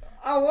of them.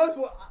 I was.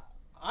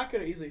 I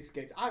could have easily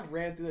escaped. I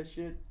ran through that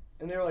shit,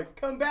 and they were like,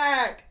 "Come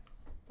back!"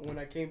 And when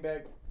I came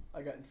back,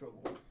 I got in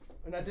trouble,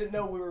 and I didn't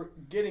know we were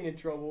getting in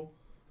trouble.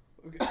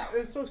 It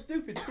was so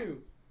stupid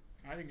too.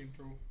 I didn't get in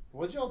trouble.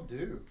 What'd y'all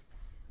do?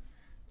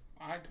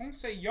 I don't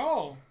say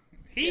y'all.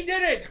 He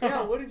did it.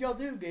 Yeah. What did y'all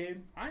do,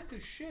 Gabe? I didn't do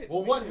shit.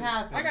 Well, what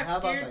happened? I got How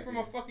about scared that from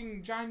game? a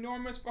fucking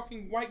ginormous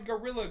fucking white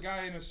gorilla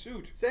guy in a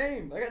suit.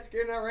 Same. I got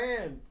scared and I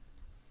ran.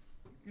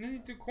 And then he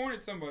threw corn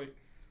at somebody.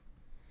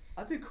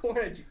 I threw corn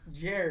at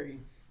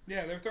Jerry,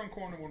 Yeah, they were throwing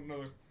corn at one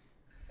another.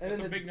 and That's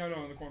then a big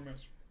no-no in the corn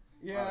maze.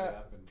 yeah.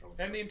 I've been in trouble.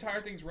 And the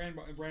entire thing's ran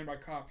by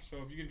cops. So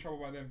if you get in trouble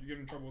by them, you get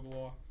in trouble with the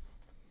law.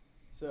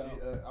 So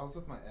I was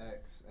with my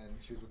ex, and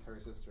she was with her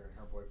sister and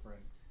her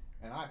boyfriend,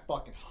 and I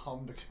fucking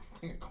hummed a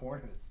thing of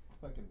corn in his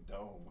fucking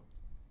dome.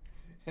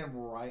 Him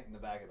right in the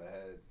back of the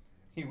head.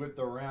 He whipped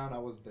around. I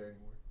wasn't there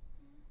anymore.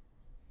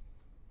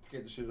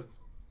 Scared the shit out of him.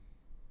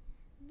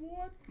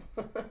 What?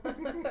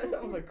 that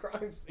was a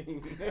crime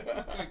scene.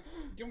 It's like,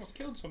 you almost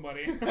killed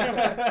somebody. No,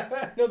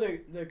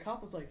 the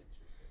cop was like,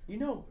 you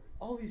know,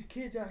 all these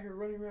kids out here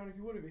running around. If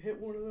you would have hit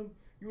one of them,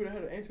 you would have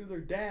had to answer their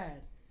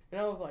dad.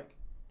 And I was like,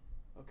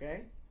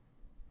 okay.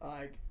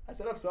 Like I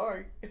said, I'm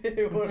sorry. I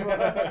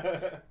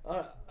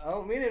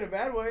don't mean it in a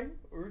bad way.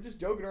 We were just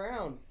joking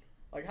around.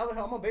 Like, how the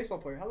hell? I'm a baseball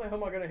player. How the hell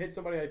am I gonna hit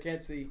somebody I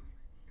can't see?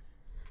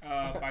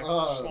 By by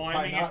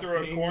sliming not it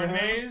through a seeing corn them?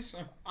 maze.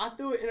 I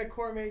threw it in a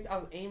corn maze. I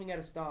was aiming at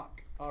a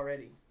stock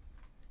already.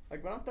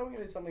 Like when I'm throwing it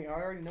at something, I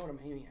already know what I'm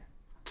aiming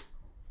at.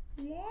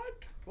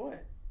 What?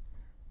 What?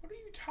 What are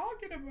you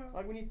talking about?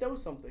 Like when you throw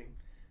something.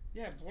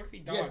 Yeah, but what if he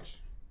dodged? Yes.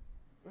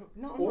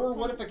 No. I'm Or not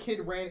what if throwing- a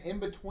kid ran in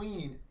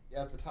between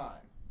at the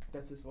time?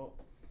 That's his fault.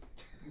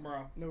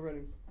 Bro, No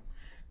running.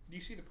 do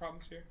you see the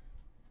problems here?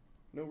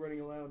 No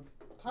running allowed.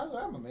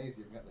 Tyler, I'm amazed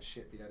you haven't got the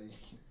shit beat out of you.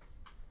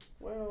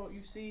 Well,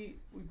 you see,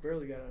 we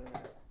barely got out of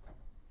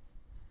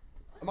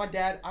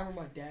that. I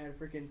remember my dad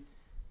freaking,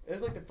 it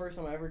was like the first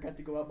time I ever got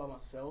to go out by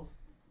myself.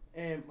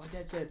 And my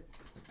dad said,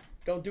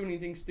 don't do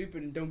anything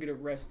stupid and don't get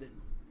arrested.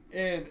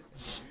 And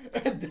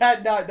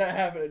that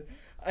happened.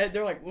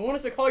 They're like, we want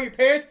us to call your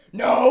parents?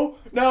 No.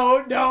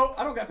 I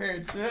don't got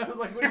parents. I was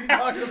like, what are you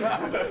talking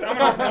about?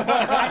 I'm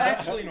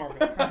actually an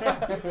orphan.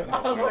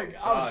 I was like,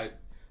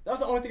 that was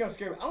the only thing I was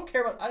scared about. I don't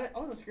care about, I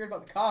wasn't scared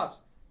about the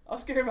cops. I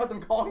was scared about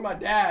them calling my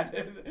dad.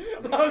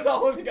 That was the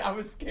only thing I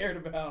was scared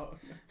about.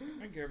 I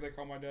don't care if they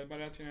call my dad. My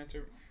dad's gonna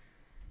answer.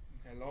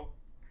 Hello.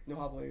 No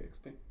hablo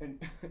in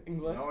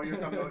English. No, you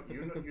not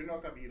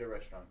come eat a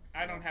restaurant.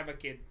 I don't have a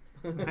kid.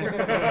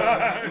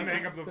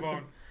 Hang up the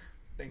phone.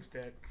 Thanks,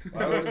 Dad.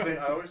 I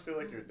always feel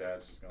like your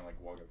dad's just gonna like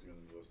walk up to you in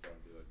the middle of the store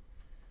and be like,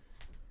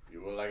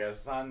 "You were like a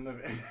son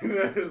of,"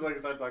 just like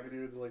start talking to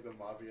you with like the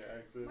mafia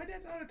accent. My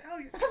dad's not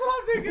Italian. That's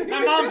what I'm thinking.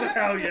 My mom's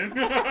Italian.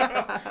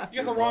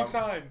 You got the wrong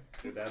side.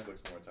 Your dad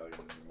looks more Italian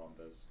than your mom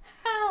does.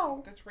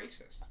 How? That's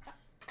racist.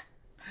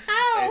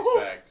 It's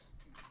facts.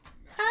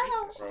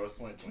 How? Bro, it's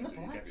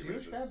 2022. You can't be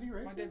Jewish guy be racist.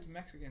 racist? My dad's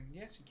Mexican.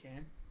 Yes, you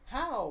can.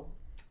 How?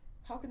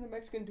 How can the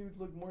Mexican dude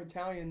look more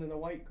Italian than the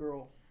white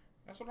girl?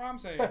 That's what I'm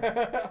saying. You It's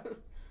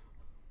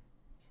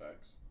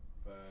facts.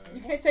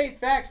 can't say it's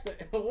facts.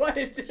 What?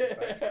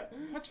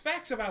 What's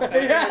facts about Look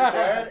that? Yeah. at his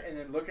dad and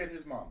then look at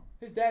his mom.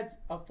 His dad's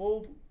a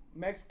full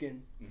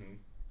Mexican. Mm-hmm.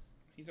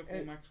 He's a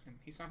full Mexican.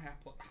 He's not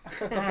half blood.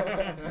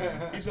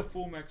 He's a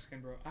full Mexican,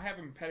 bro. I have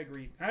him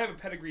pedigreed. I have a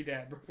pedigree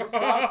dad, bro.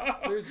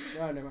 Stop. Oh,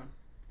 never mind.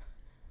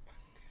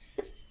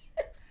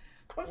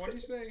 What'd you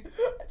say?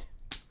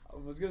 I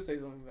was gonna say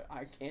something, but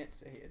I can't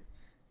say it.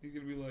 He's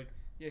gonna be like,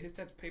 yeah, his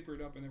dad's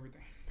papered up and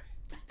everything.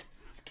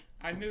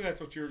 I knew that's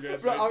what you were gonna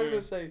say. Bro, I was too.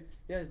 gonna say,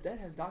 yeah, his dad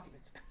has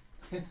documents.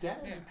 His dad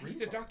Yeah, is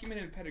he's a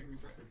documented pedigree,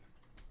 bro.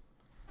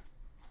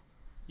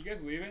 You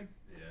guys leaving?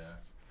 Yeah.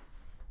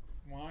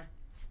 Why?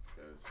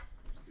 Because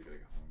we gotta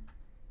go home.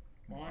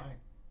 Why?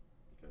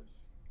 Because.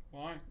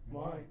 Why?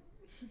 Why?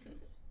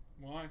 Because.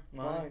 Why?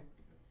 Why?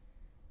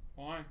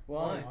 Why?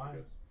 Why?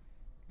 Because.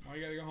 Why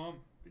you gotta go home?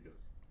 Because.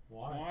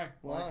 Why?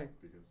 Why?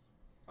 Because.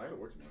 I gotta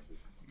work tomorrow too.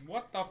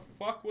 What the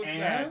fuck was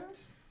that?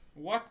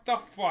 What the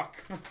fuck?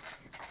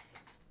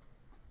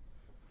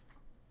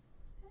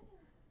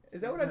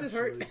 Is that what I just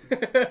heard?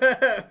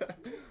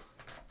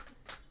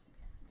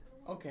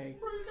 Okay.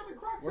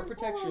 Work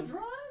protection.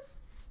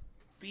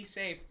 Be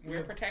safe. Wear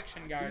Yeah.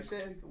 protection, He guys.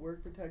 said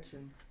work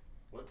protection.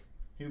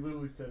 He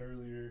literally said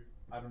earlier,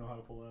 I don't know how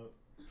to pull out.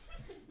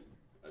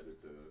 I did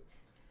say that.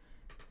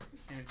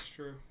 And it's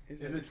true.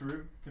 Is it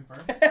true?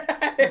 Confirmed? I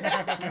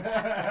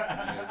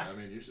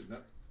mean, you should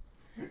know.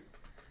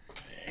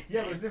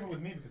 Yeah, but it's different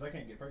with me because I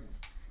can't get pregnant.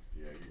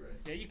 Yeah, you're right.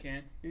 Yeah, you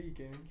can. Yeah, you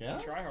can. Yeah.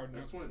 Try hard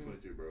That's enough.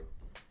 2022, bro.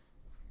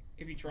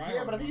 If you try Yeah,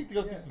 hard but I think you enough. have to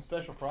go through Yeah. some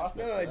special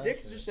process. No, for a that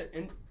dick's shit.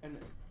 just an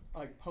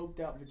like poked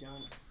out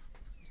vagina.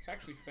 It's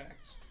actually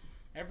facts.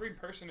 Every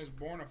person is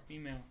born a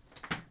female,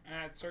 and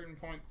at a certain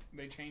point,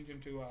 they change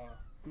into a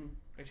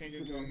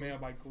male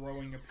by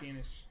growing a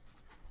penis.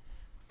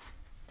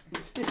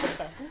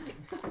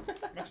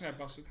 Imagine that,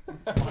 busted.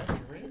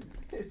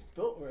 It's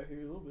built right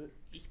here a little bit.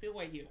 Each bit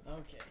way here.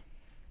 Okay.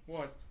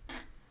 What?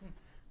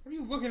 What are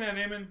you looking at,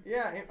 Eamon?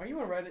 Yeah, are you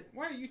on Reddit?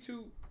 Why are you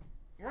two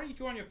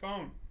on your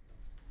phone?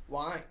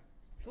 Why?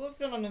 Phil's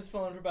been on his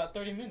phone for about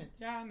 30 minutes.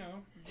 Yeah, I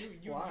know.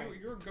 Why?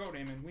 You're a goat,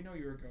 Eamon. We know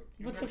you're a goat.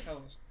 You What never the tell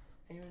us.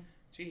 Amen.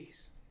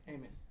 Jeez.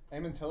 Amen.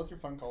 Eamon, tell us your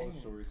fun college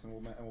Amen. stories, and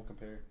we'll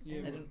compare.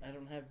 Yeah. I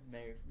don't have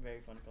very very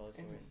fun college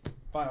stories.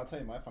 Fine, I'll tell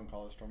you my fun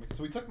college story.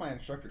 So we took my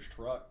instructor's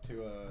truck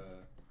to I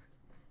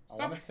Stop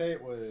want it. to say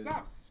it was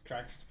Stop.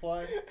 Tractor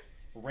Supply.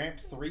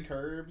 Ramped 3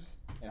 curbs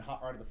and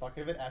hot rodded the fuck out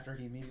of it after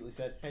he immediately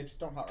said, "Hey, just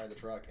don't hot rod the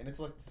truck." And it's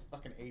like this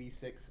fucking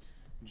 '86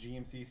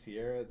 GMC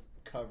Sierra. It's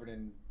covered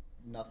in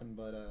nothing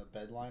but a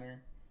bed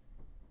liner.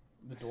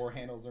 The door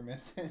handles are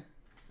missing.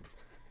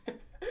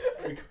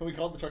 we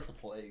called the truck the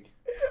Plague.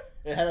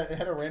 It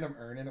had a random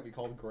urn in it we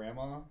called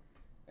Grandma,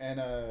 and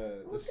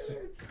What kind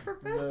of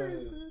professor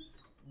is this?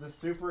 the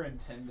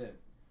superintendent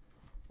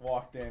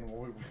walked in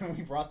when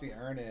we brought the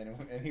urn in,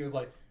 and he was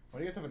like, "Why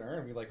do you guys have an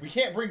urn?" We were like, "We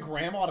can't bring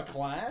Grandma to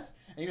class."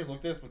 And he just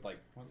looked at us with like,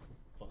 "What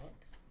the fuck?"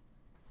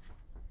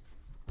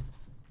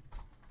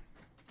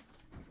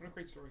 What a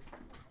great story.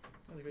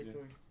 That was a great Yeah.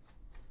 story.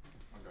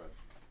 Oh god.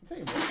 I'm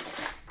telling you, man.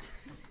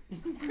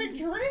 My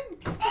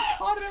drink.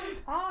 Hot every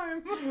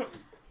time.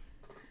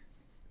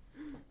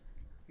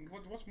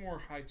 What's more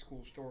high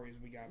school stories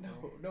we got?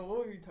 Bro? No.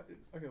 What were you talking?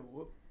 Okay,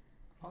 what?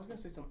 I was gonna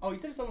say something. Oh, you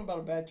said something about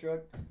a bad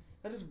truck.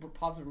 That just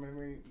pops in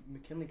memory.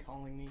 McKinley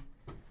calling me,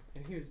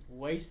 and he was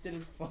wasted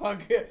as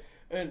fuck.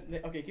 And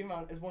okay, keep in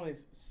mind, it's one of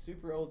these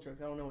super old trucks.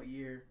 I don't know what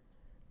year,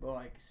 but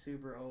like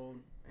super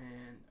old.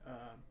 And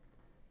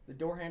the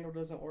door handle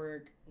doesn't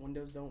work.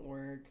 Windows don't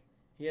work.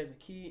 He has a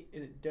key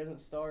and it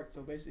doesn't start.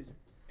 So basically,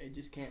 it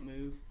just can't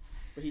move.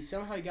 But he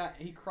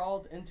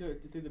crawled into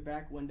it through the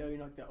back window. You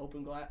know, like the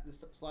open glass, the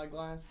slide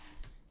glass.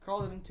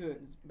 Crawled into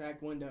it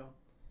back window.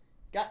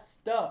 Got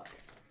stuck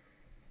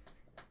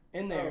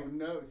in there. Oh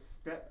no,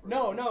 step.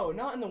 No,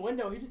 not in the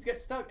window. He just got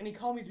stuck, and he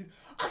called me, dude.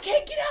 I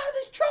can't get out of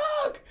this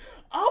truck.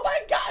 Oh my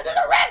god, there's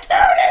a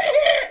raccoon in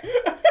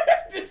here.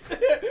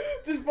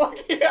 just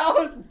fucking, I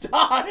was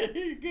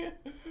dying.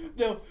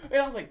 No, and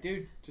I was like,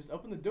 dude, just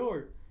open the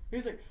door.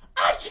 He's like,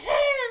 I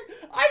can't.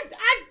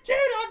 Dude,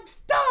 I'm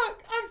stuck.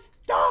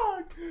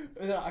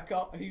 And then I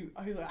call. He's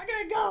like, I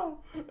gotta go.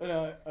 And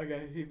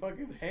okay, he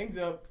fucking hangs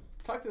up.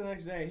 Talked to the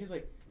next day. He's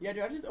like, yeah,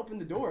 dude, I just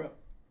opened the door up.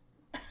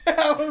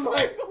 I was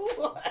like,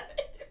 what?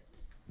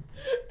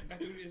 That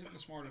dude isn't the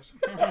smartest.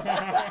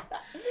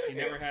 He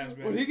never has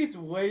been. When he gets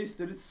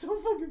wasted, it's so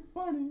fucking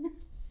funny.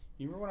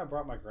 You remember when I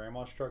brought my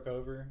grandma's truck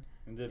over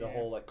and did a Yeah.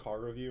 whole like car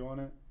review on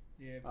it?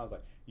 Yeah. I was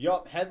like,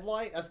 yup,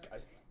 headlight. That's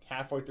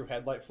halfway through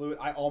headlight fluid.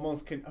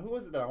 Who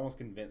was it that I almost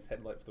convinced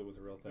headlight fluid was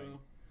a real thing?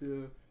 Well,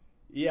 Yeah.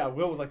 Yeah,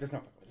 Will was like, there's no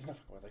fucking way.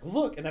 I was like,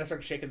 look, and then I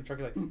started shaking the truck.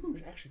 He's like,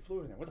 there's actually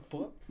fluid in there. What the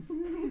fuck?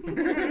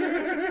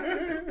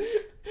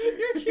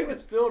 Your shit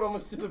was filled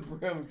almost to the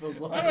brim, it feels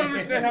like. I don't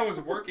understand how it was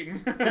working.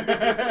 How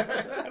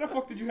the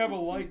fuck did you have a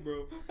light,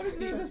 bro? I just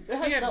think it's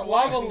He had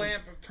lava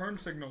lamp turn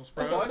signals,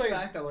 bro. That's what I'm Fun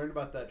saying. fact I learned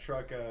about that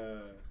truck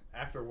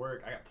after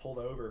work. I got pulled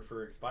over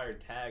for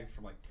expired tags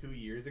from like 2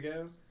 years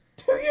ago.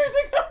 2 years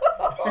ago.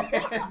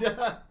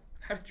 And,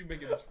 How did you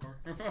make it this far?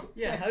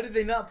 Yeah, how did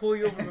they not pull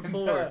you over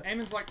before?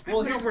 Eamon's like, Well,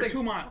 well, here's the over thing.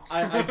 2 miles.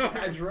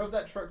 I drove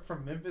that truck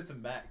from Memphis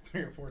and back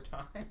 3 or 4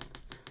 times.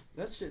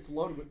 That shit's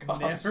loaded with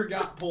cops. Never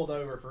got pulled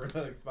over for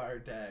the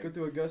expired Go tags.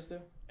 through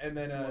Augusta. And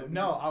then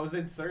no, I was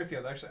in Searcy.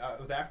 It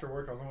was after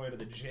work. I was on my way to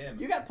the gym.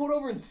 You got pulled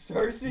over in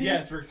Searcy?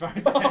 Yes, for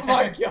expired tags. Oh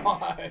my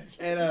gosh.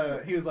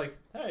 And he was like,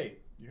 "Hey,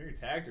 you know your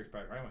tags are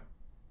expired." I went,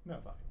 "No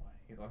fucking way."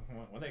 He's like,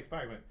 "When they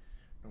expired?" I went,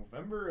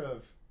 "November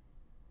of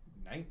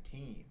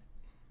 19."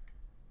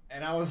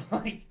 And I was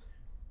like,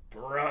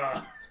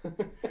 "Bruh."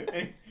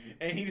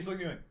 and he just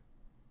looked at me and went,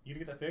 "You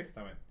gonna get that fixed?"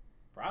 I went,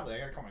 "Probably. I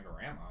gotta call my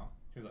grandma."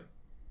 He was like,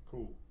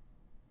 "Cool.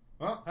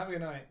 Well, have a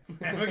good night."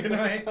 Have a good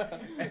night.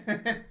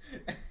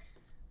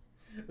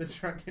 The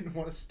truck didn't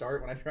want to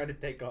start when I tried to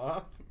take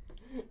off.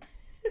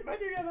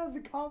 Imagine you got out of the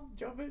cop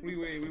jumping.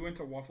 We went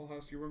to Waffle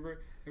House, you remember?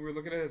 And we were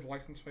looking at his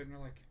license plate and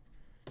we're like,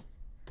 what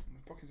the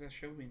fuck is that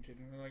Shelby engine?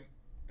 And we're like,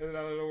 and then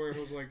out of nowhere it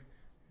was like,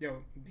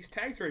 yo, these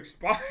tags are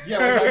expired.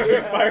 Yeah, it's actually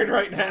expired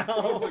right now.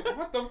 I was like,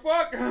 what the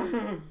fuck?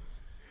 I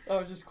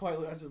was just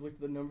quietly, I just looked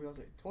at the number. I was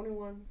like,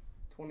 21,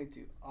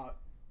 22.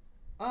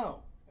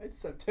 Oh, it's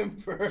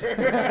September.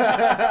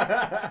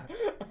 I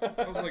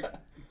was like,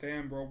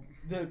 damn, bro.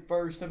 The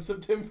 1st of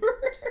September.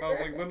 I was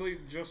like, literally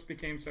just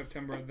became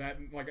September that,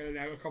 like,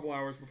 a couple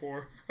hours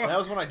before. That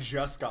was when I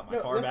just got my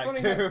car that's back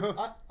funny too.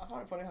 I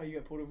find it funny how you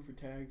got pulled over for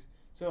tags.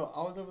 So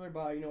I was over there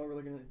by, we're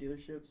looking at the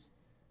dealerships,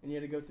 and you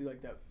had to go through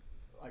like that,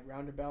 like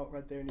roundabout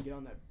right there, and you get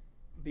on that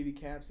BB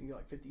caps and get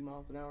like 50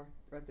 miles an hour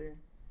right there.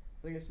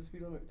 I think that's the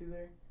speed limit through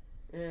there.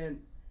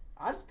 And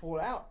I just pulled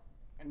out.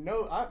 And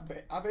I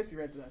basically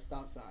ran through that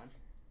stop sign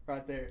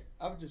right there.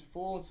 I was just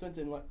full and sent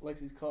in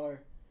Lexi's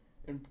car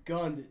and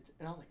gunned it.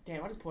 And I was like,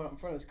 damn, I just pulled out in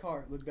front of this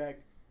car. Looked back,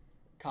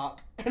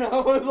 cop. And I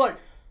was like,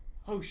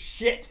 oh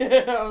shit.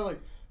 I was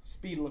like,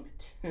 speed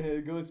limit.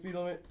 Going speed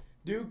limit.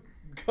 Dude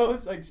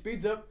goes, like,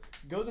 speeds up,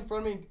 goes in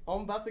front of me.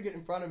 I'm about to get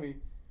in front of me.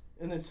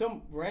 And then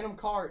some random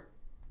car,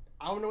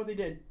 I don't know what they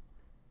did,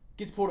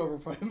 gets pulled over in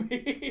front of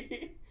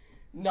me.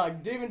 No,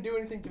 didn't even do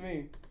anything to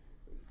me.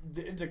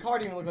 The car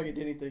didn't even look like it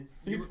did anything.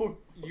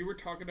 You were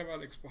talking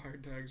about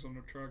expired tags on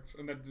the trucks,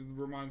 and that just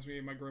reminds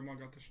me, my grandma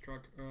got this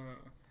truck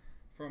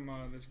from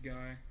this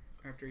guy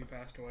after he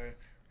passed away.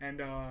 And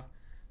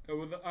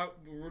we're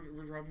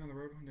driving down the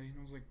road one day, and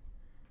I was like,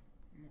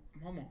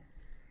 Mama.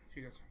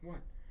 She goes, what?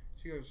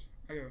 She goes,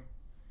 I go,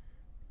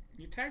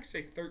 your tags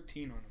say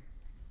 13 on them.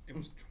 It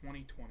was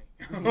 2020.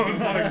 I was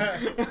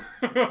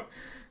like,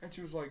 and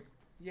she was like,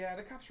 yeah,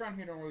 the cops around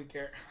here don't really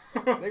care.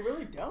 They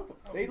really don't.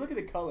 They look at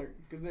the color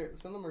because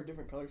some of them are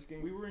different color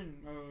schemes. We were in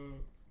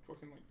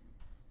fucking like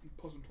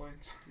Pleasant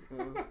Plains.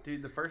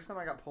 Dude, the first time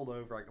I got pulled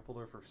over, I got pulled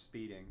over for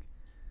speeding,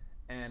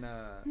 and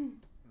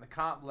the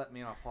cop let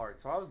me off hard.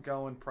 So I was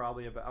going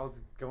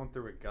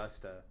through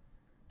Augusta,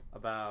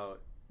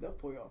 about they'll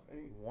pull you off.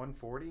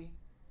 140.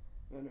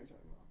 I know what you're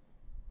talking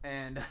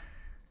about.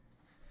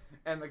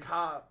 And the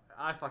cop,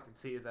 I fucking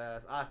see his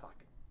ass. I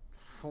fucking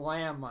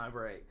slam my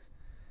brakes.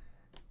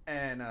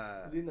 And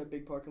was he in that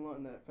big parking lot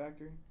in that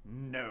factory?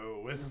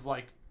 No, this was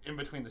like in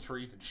between the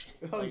trees and shit.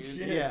 Oh like,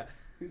 shit! Yeah,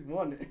 he was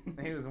wanting it.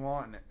 He was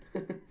wanting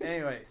it.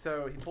 Anyway,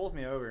 so he pulls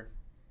me over,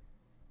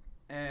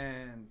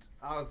 and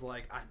I was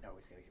like, I know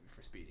he's gonna get me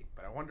for speeding,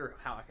 but I wonder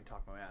how I can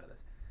talk my way out of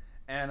this.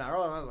 And I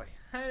was like,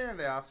 hey, and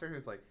the officer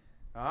who's like,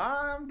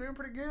 I'm doing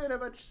pretty good. How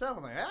about yourself?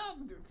 I was like,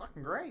 I'm doing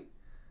fucking great.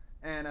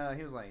 And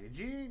he was like, did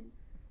you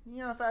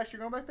know how fast you're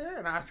going back there?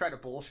 And I tried to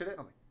bullshit it. I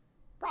was like,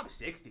 probably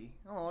 60.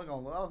 I was going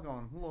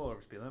a little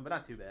over speed limit, but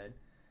not too bad.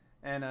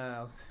 And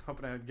I was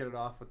hoping I'd get it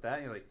off with that.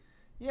 And you're like,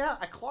 yeah,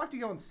 I clocked you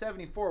going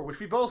 74, which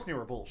we both knew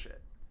were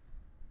bullshit.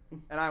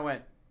 And I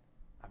went,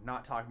 I'm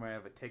not talking my way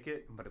out of a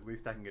ticket, but at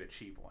least I can get a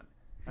cheap one.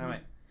 And I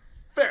went,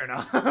 fair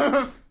enough.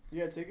 You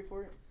got a ticket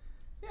for it?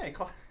 Yeah, he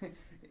clocked.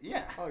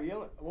 Yeah. Oh,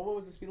 what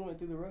was the speed limit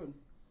through the road?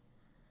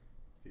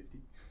 50.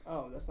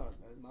 Oh, that's not as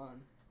bad as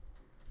mine.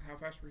 How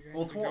fast were you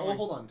going? going? Well,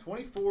 hold on.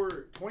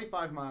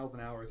 25 miles an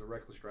hour is a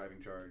reckless driving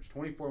charge.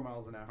 24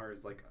 miles an hour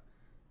is like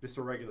just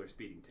a regular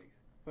speeding ticket.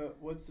 But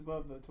what's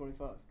above the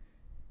 25?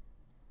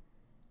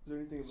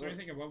 Is there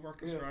anything above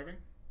reckless driving?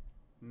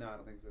 No, I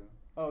don't think so.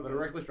 Oh, but a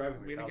reckless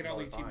driving we is didn't get all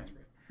the $1,000 fine.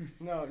 achievements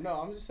right.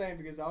 No, I'm just saying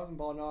because I was in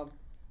Ball Knob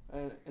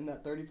and in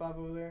that 35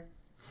 over there,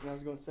 and I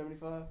was going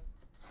 75,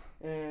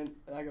 and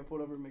I got pulled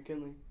over at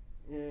McKinley,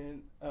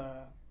 and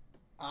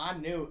I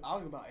knew I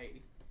was about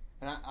 80.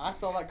 And I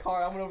saw that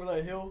car. I went over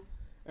that hill,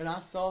 and I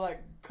saw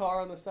that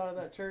car on the side of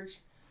that church,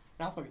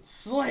 and I fucking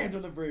slammed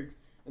on the brakes.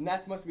 And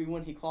that must be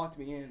when he clocked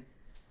me in,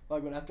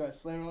 like when after I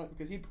slammed on it,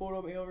 because he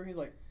pulled me over. He's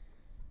like,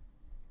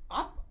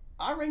 I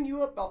rang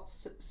you up about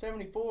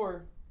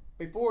 74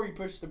 before you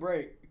pushed the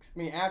brakes. I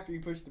mean, after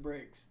you pushed the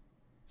brakes.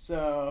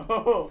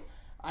 So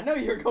I know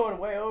you're going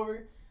way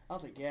over. I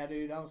was like, yeah,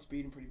 dude, I was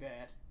speeding pretty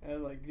bad. I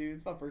was like, dude,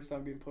 it's my first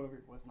time getting pulled over.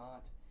 It was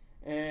not,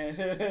 and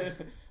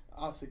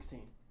I was 16.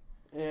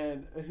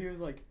 And he was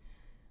like,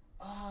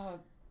 I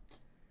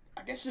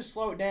guess just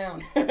slow it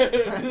down.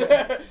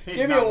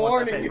 Give me a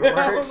warning.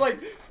 I was like,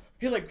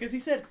 he's like, because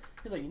he's like,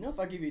 you know, if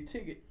I give you a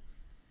ticket,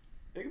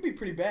 it could be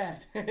pretty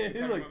bad.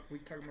 He's like, we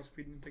talking about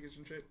speeding tickets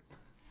and shit.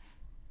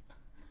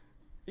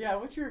 Yeah,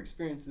 what's your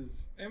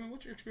experiences? Evan,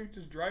 what's your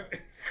experiences driving?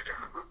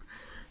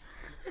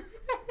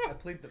 I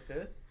plead the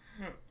fifth.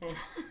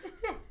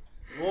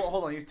 Well,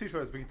 hold on. You have two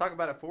choices. We can talk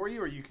about it for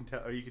you, or you can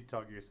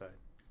talk your side.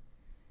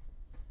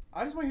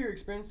 I just want to hear your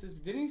experiences.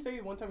 Didn't you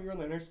say one time you were on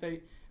the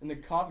interstate and the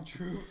cop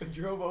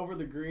drove over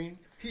the green?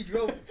 He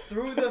drove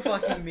through the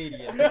fucking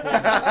median. If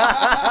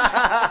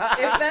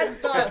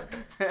that's not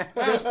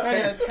just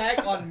an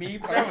attack on me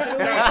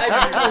personally, I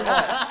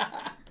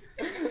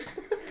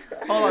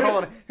don't know what.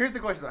 Hold on. Here's the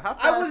question, though. How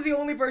fast, I was the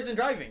only person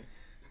driving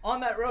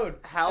on that road.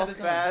 How at the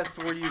time. fast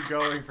were you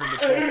going from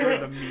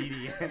the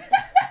median?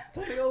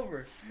 20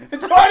 over.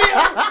 20 over?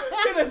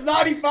 Dude, that's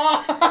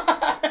 95.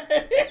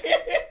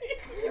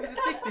 It was a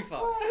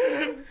 65.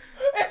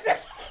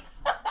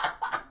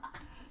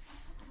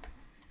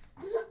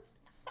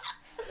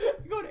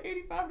 You go to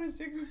 85 to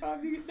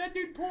 65. That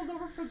dude pulls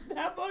over for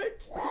that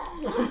much.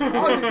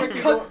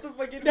 Cuts the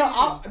fucking.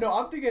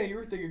 I'm thinking you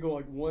were thinking go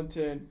like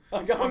 110.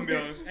 I'm gonna be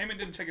honest. Eamon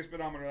didn't check his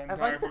speedometer that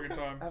entire fucking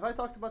time. Have I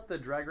talked about the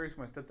drag race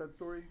with my stepdad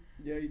story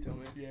Yeah, you told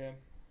me. Yeah.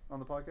 on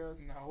the podcast?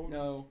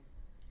 No.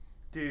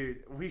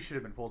 Dude, we should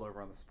have been pulled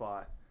over on the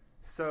spot.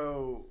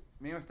 So,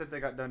 me and my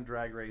stepdad got done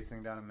drag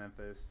racing down in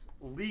Memphis,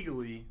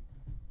 legally,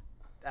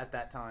 at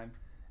that time,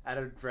 at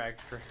a drag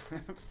strip.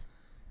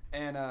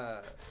 And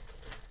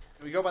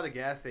we go by the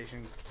gas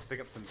station to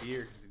pick up some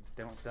beer because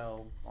they don't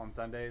sell on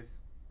Sundays.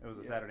 It was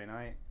a Saturday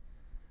night.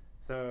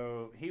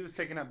 So he was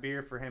picking up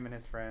beer for him and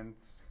his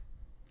friends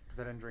because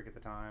I didn't drink at the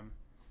time.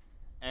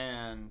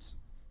 And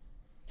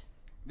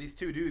these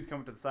two dudes come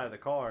up to the side of the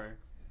car. And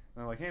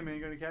they're like, hey, man,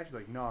 you got any cash? He's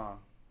like, nah.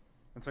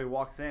 And so he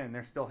walks in, and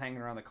they're still hanging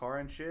around the car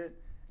and shit.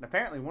 And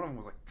apparently one of them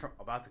was like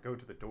about to go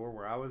to the door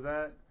where I was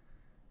at.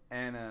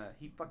 And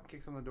he fucking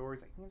kicks on the door.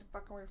 He's like, you need to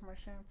fuck away from my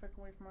shit, fuck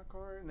away from my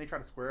car. And they try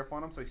to square up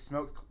on him, so he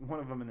smokes one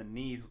of them in the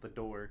knees with the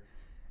door.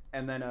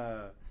 And then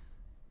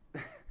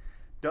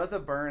does a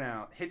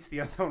burnout, hits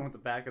the other one with the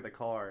back of the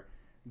car,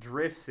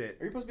 drifts it.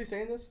 Are you supposed to be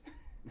saying this?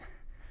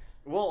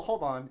 Well,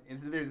 hold on.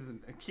 There's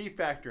a key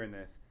factor in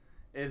this.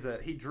 Is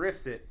he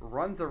drifts it,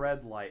 runs a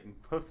red light,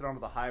 and puts it onto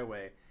the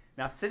highway.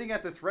 Now, sitting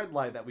at this red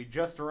light that we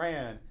just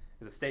ran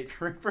is a state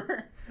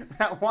trooper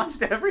that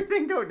watched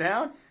everything go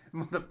down.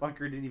 Motherfucker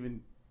didn't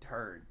even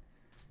turn.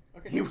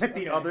 Okay, He went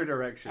the other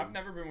direction. I've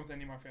never been with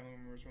any of my family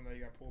members when they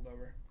got pulled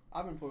over.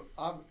 I've been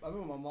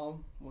with my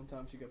mom one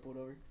time. She got pulled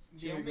over.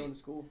 She The was only- going to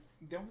school.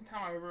 The only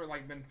time I've ever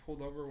been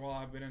pulled over while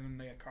I've been in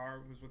a car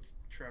was with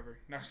Trevor.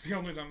 That's the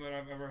only time that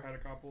I've ever had a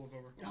cop pull us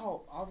over.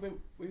 No,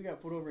 we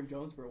got pulled over in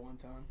Jonesboro one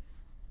time.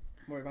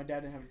 Where my dad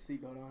didn't have a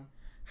seatbelt on.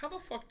 How the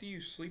fuck do you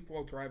sleep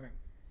while driving?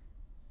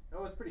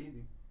 Oh, it's pretty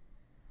easy.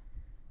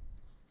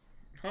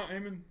 Huh,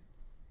 Eamon?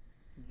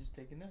 I'm just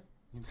taking that.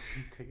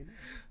 Taking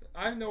it.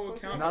 I know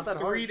account Not of that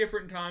 3 hard.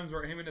 different times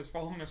where Eamon has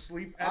fallen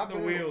asleep at the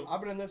wheel.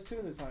 I've been in this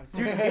too this time.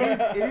 Dude,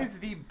 it is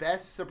the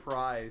best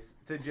surprise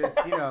to just,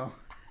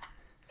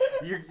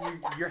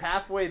 you're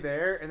halfway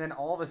there, and then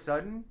all of a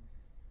sudden,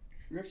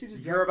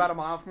 you're about a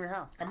mile from your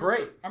house. It's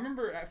great. I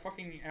remember at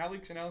fucking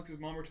Alex and Alex's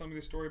mom were telling me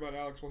this story about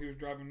Alex while he was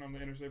driving on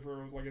the interstate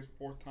for like his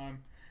 4th time,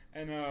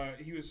 and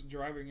he was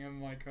driving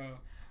and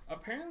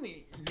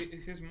apparently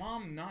his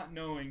mom not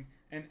knowing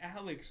and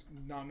Alex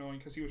not knowing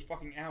because he was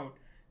fucking out.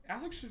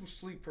 Alex was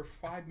asleep for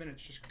 5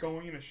 minutes just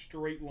going in a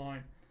straight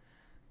line.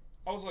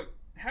 I was like,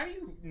 how do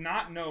you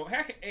not know?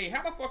 A,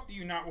 how the fuck do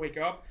you not wake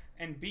up?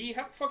 And B,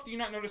 how the fuck do you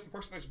not notice the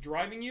person that's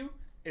driving you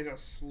is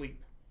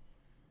asleep?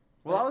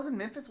 Well, I was in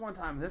Memphis one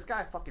time, and this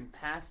guy fucking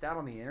passed out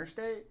on the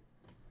interstate,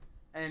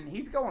 and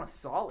he's going a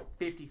solid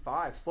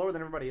 55, slower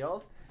than everybody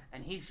else,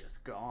 and he's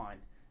just gone.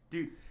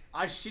 Dude,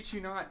 I shit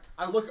you not.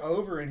 I look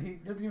over, and he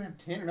doesn't even have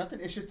 10 or nothing.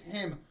 It's just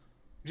him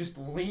just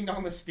leaned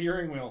on the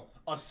steering wheel,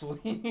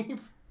 asleep.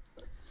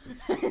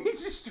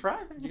 He's just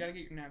driving. You gotta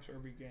get your naps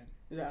wherever you can.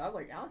 Yeah, I was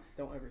like, Alex,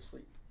 don't ever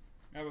sleep.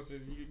 I was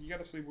saying, you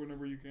gotta sleep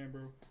whenever you can,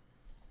 bro.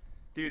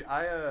 Dude,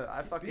 I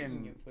Speaking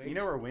fucking... of which- You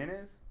know where Win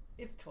is?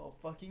 It's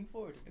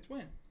 12:40. It's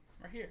when?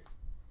 Right here.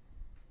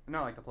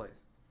 No, like the place.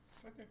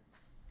 It's right there.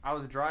 I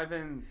was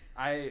driving...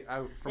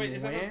 From Wait,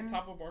 is that Wynn? on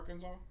top of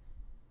Arkansas?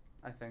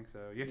 I think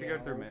so. You have to Yeah,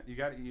 go through...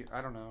 well-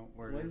 I don't know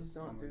where it Wynn's is.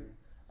 not on through.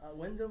 there.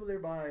 Wynn's over there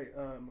by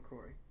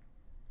McCrory.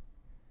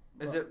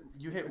 Is it...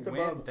 You hit It's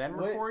Wynn, above- then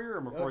Wynn- McCrory,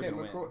 or McCrory Okay, then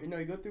Wynn? McCrory. No,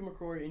 you go through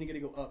McCrory and you gotta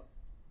go up.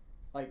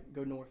 Like,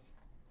 go north.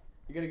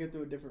 You gotta go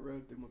through a different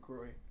road through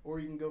McCrory. Or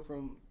you can go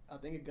from, I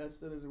think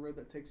Augusta, there's a road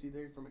that takes you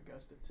there from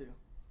Augusta too.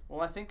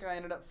 Well, I think I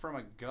ended up from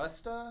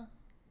Augusta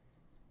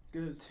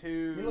Because, to...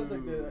 you know, it's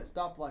like that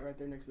stoplight right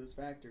there next to those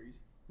factories.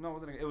 No, it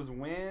wasn't. It was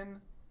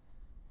Wynn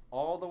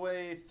all the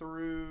way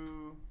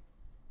through...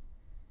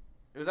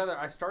 It was either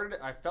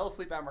I fell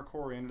asleep at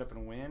McCrory, ended up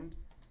in Wynn,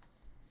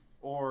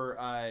 or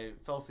I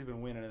fell asleep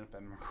in Wynn and ended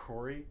up in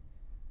McCrory.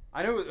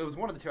 I know it was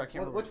one of the two. I can't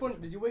remember. Which one?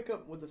 Did you wake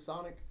up with a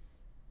Sonic?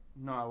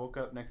 No, I woke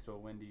up next to a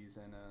Wendy's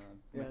and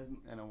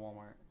a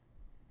Walmart.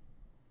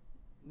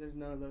 There's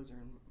none of those are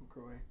in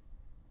McCrory.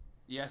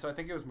 Yeah, so I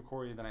think it was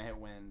McCrory, then I hit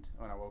Wind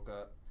when I woke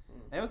up.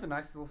 And it was the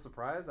nicest little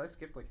surprise. I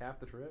skipped like half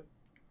the trip.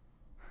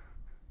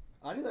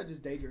 I do that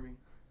just daydreaming.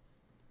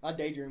 I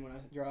daydream when I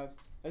drive.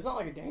 It's not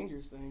like a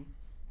dangerous thing.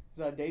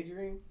 It's I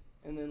daydream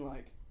and then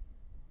like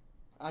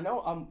I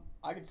know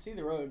I can see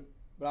the road,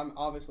 but I'm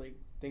obviously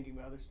thinking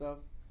about other stuff.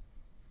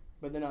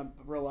 But then I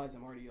realize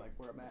I'm already like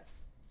where I'm at.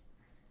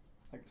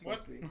 Like I'm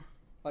supposed to be.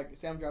 Like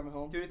say I'm driving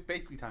home. Dude, it's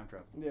basically time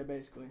travel. Yeah,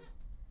 basically.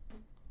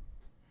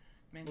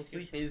 Man, Well,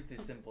 sleep is the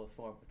simplest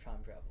form of time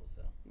travel,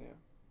 so. Yeah.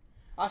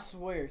 I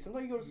swear,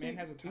 sometimes you go to sleep. Man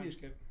has a time you just-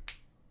 skip.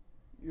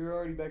 You're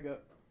already back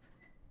up.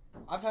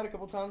 I've had a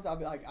couple times. I'll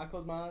be like, I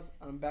close my eyes,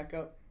 I'm back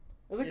up.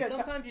 It's like Yeah, that.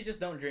 sometimes you just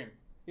don't dream.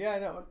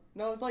 Yeah,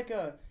 no. It's like you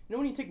know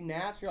when you take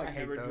naps, you're I like, hate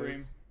hate never those.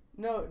 dream.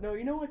 no.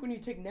 You know like when you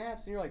take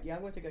naps and you're like, yeah,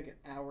 I'm gonna take like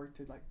an hour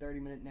to like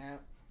 30-minute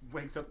nap.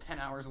 Wakes up 10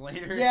 hours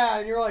later. Yeah,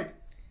 and you're like,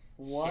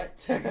 what?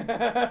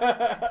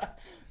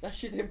 That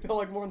shit didn't feel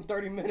like more than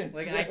 30 minutes.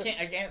 Like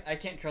I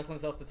can't trust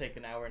myself to take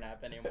an hour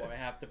nap anymore. I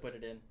have to put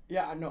it in.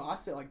 Yeah, I know. I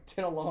set like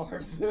 10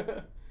 alarms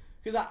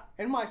because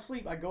in my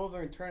sleep I go over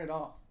there and turn it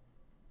off.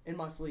 In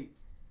my sleep.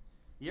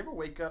 You ever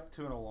wake up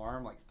to an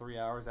alarm like 3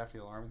 hours after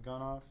the alarm's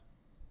gone off?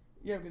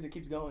 Yeah, because it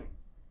keeps going.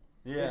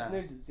 Yeah. It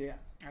snoozes. Yeah.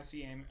 I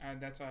see Amy.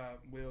 That's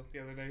Will. The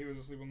other day he was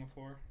asleep on the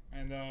floor,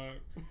 and I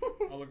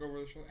look over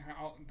the shoulder.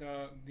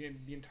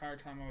 The entire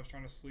time I was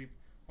trying to sleep,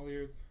 all I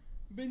hear,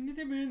 "Been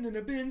in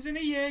a Benz and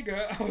a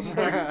Jaeger." I was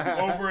like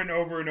over and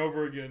over and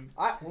over again.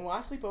 When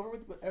I sleep over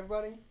with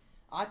everybody,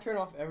 I turn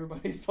off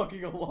everybody's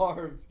fucking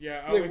alarms.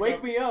 Yeah, They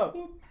wake me up.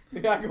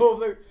 Yeah, I go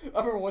over there. I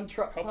remember one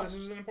Hope this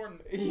isn't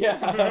important.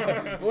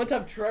 Yeah. One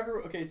time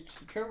Trevor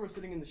was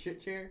sitting in the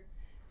shit chair,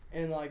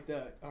 and like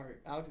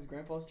Alex's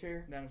grandpa's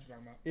chair. That's what you're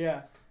talking about.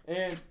 Yeah,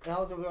 and I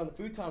was over there on the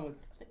futon with,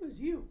 I think it was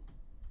you,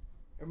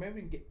 or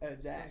maybe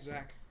Zach.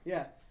 Zach.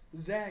 Yeah,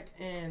 Zach,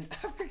 and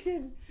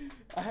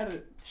I had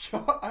a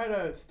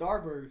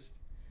starburst,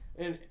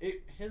 and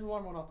his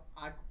alarm went off.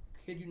 I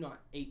kid you not,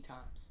 8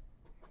 times,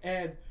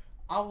 and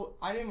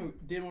I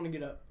didn't want to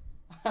get up.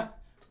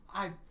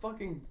 I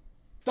fucking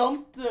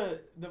thumped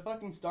the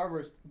fucking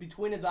starburst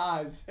between his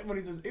eyes when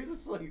he was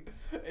asleep,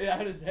 and I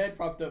had his head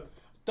propped up.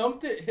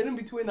 Thumped it, hit him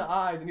between the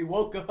eyes, and he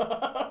woke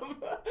up.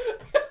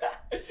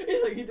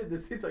 He's like, he did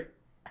this. He's like,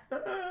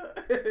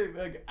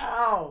 like,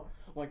 ow.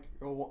 I'm like,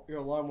 your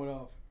alarm went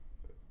off.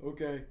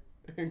 Okay.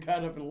 And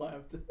got up and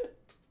left.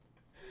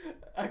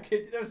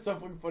 That was so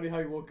fucking funny how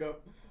he woke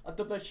up. I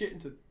thought that shit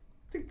and said,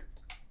 tink.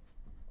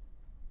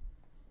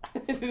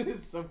 It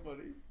is so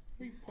funny.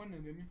 What are you pointing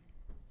at me?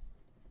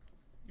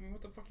 I mean,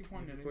 what the fuck you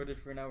pointing at me? Recorded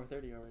for an hour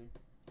 30 already.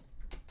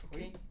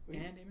 Okay, Wait.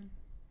 and Eamon?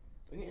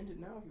 We can end it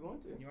now if you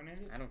want to. You want to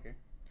end it? I don't care.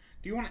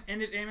 Do you want to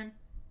end it, Eamon?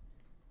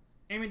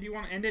 Eamon, do you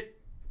want to end it?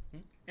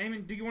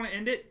 Eamon, do you want to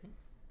end it? Do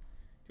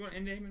you want to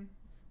end it, Eamon?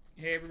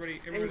 Hey,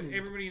 everybody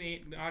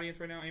in the audience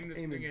right now, Eamon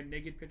is looking at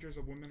naked pictures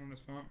of women on his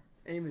phone.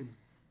 Amen.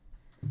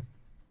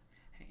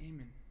 Hey,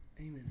 Eamon.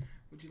 Amen.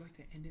 Would you like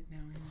to end it now,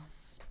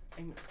 Eamon?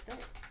 Amen. Don't.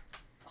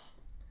 Oh.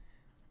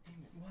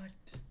 Amen. What?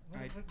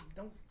 What the fuck?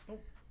 Don't.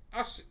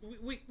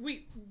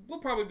 We'll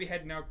probably be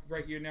heading out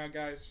right here now,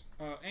 guys.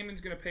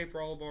 Eamon's gonna pay for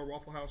all of our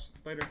Waffle House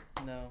later,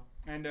 No.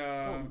 and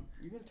Colton,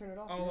 you gotta turn it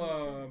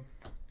off.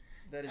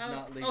 That is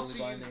not legally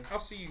binding. I'll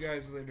see you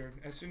guys later.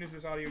 As soon as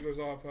this audio goes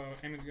off,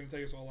 Eamon's gonna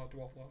take us all out to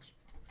Waffle House.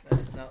 That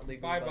is not legally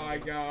Bye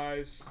binding. bye,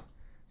 guys.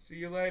 See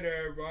you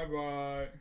later. Bye bye.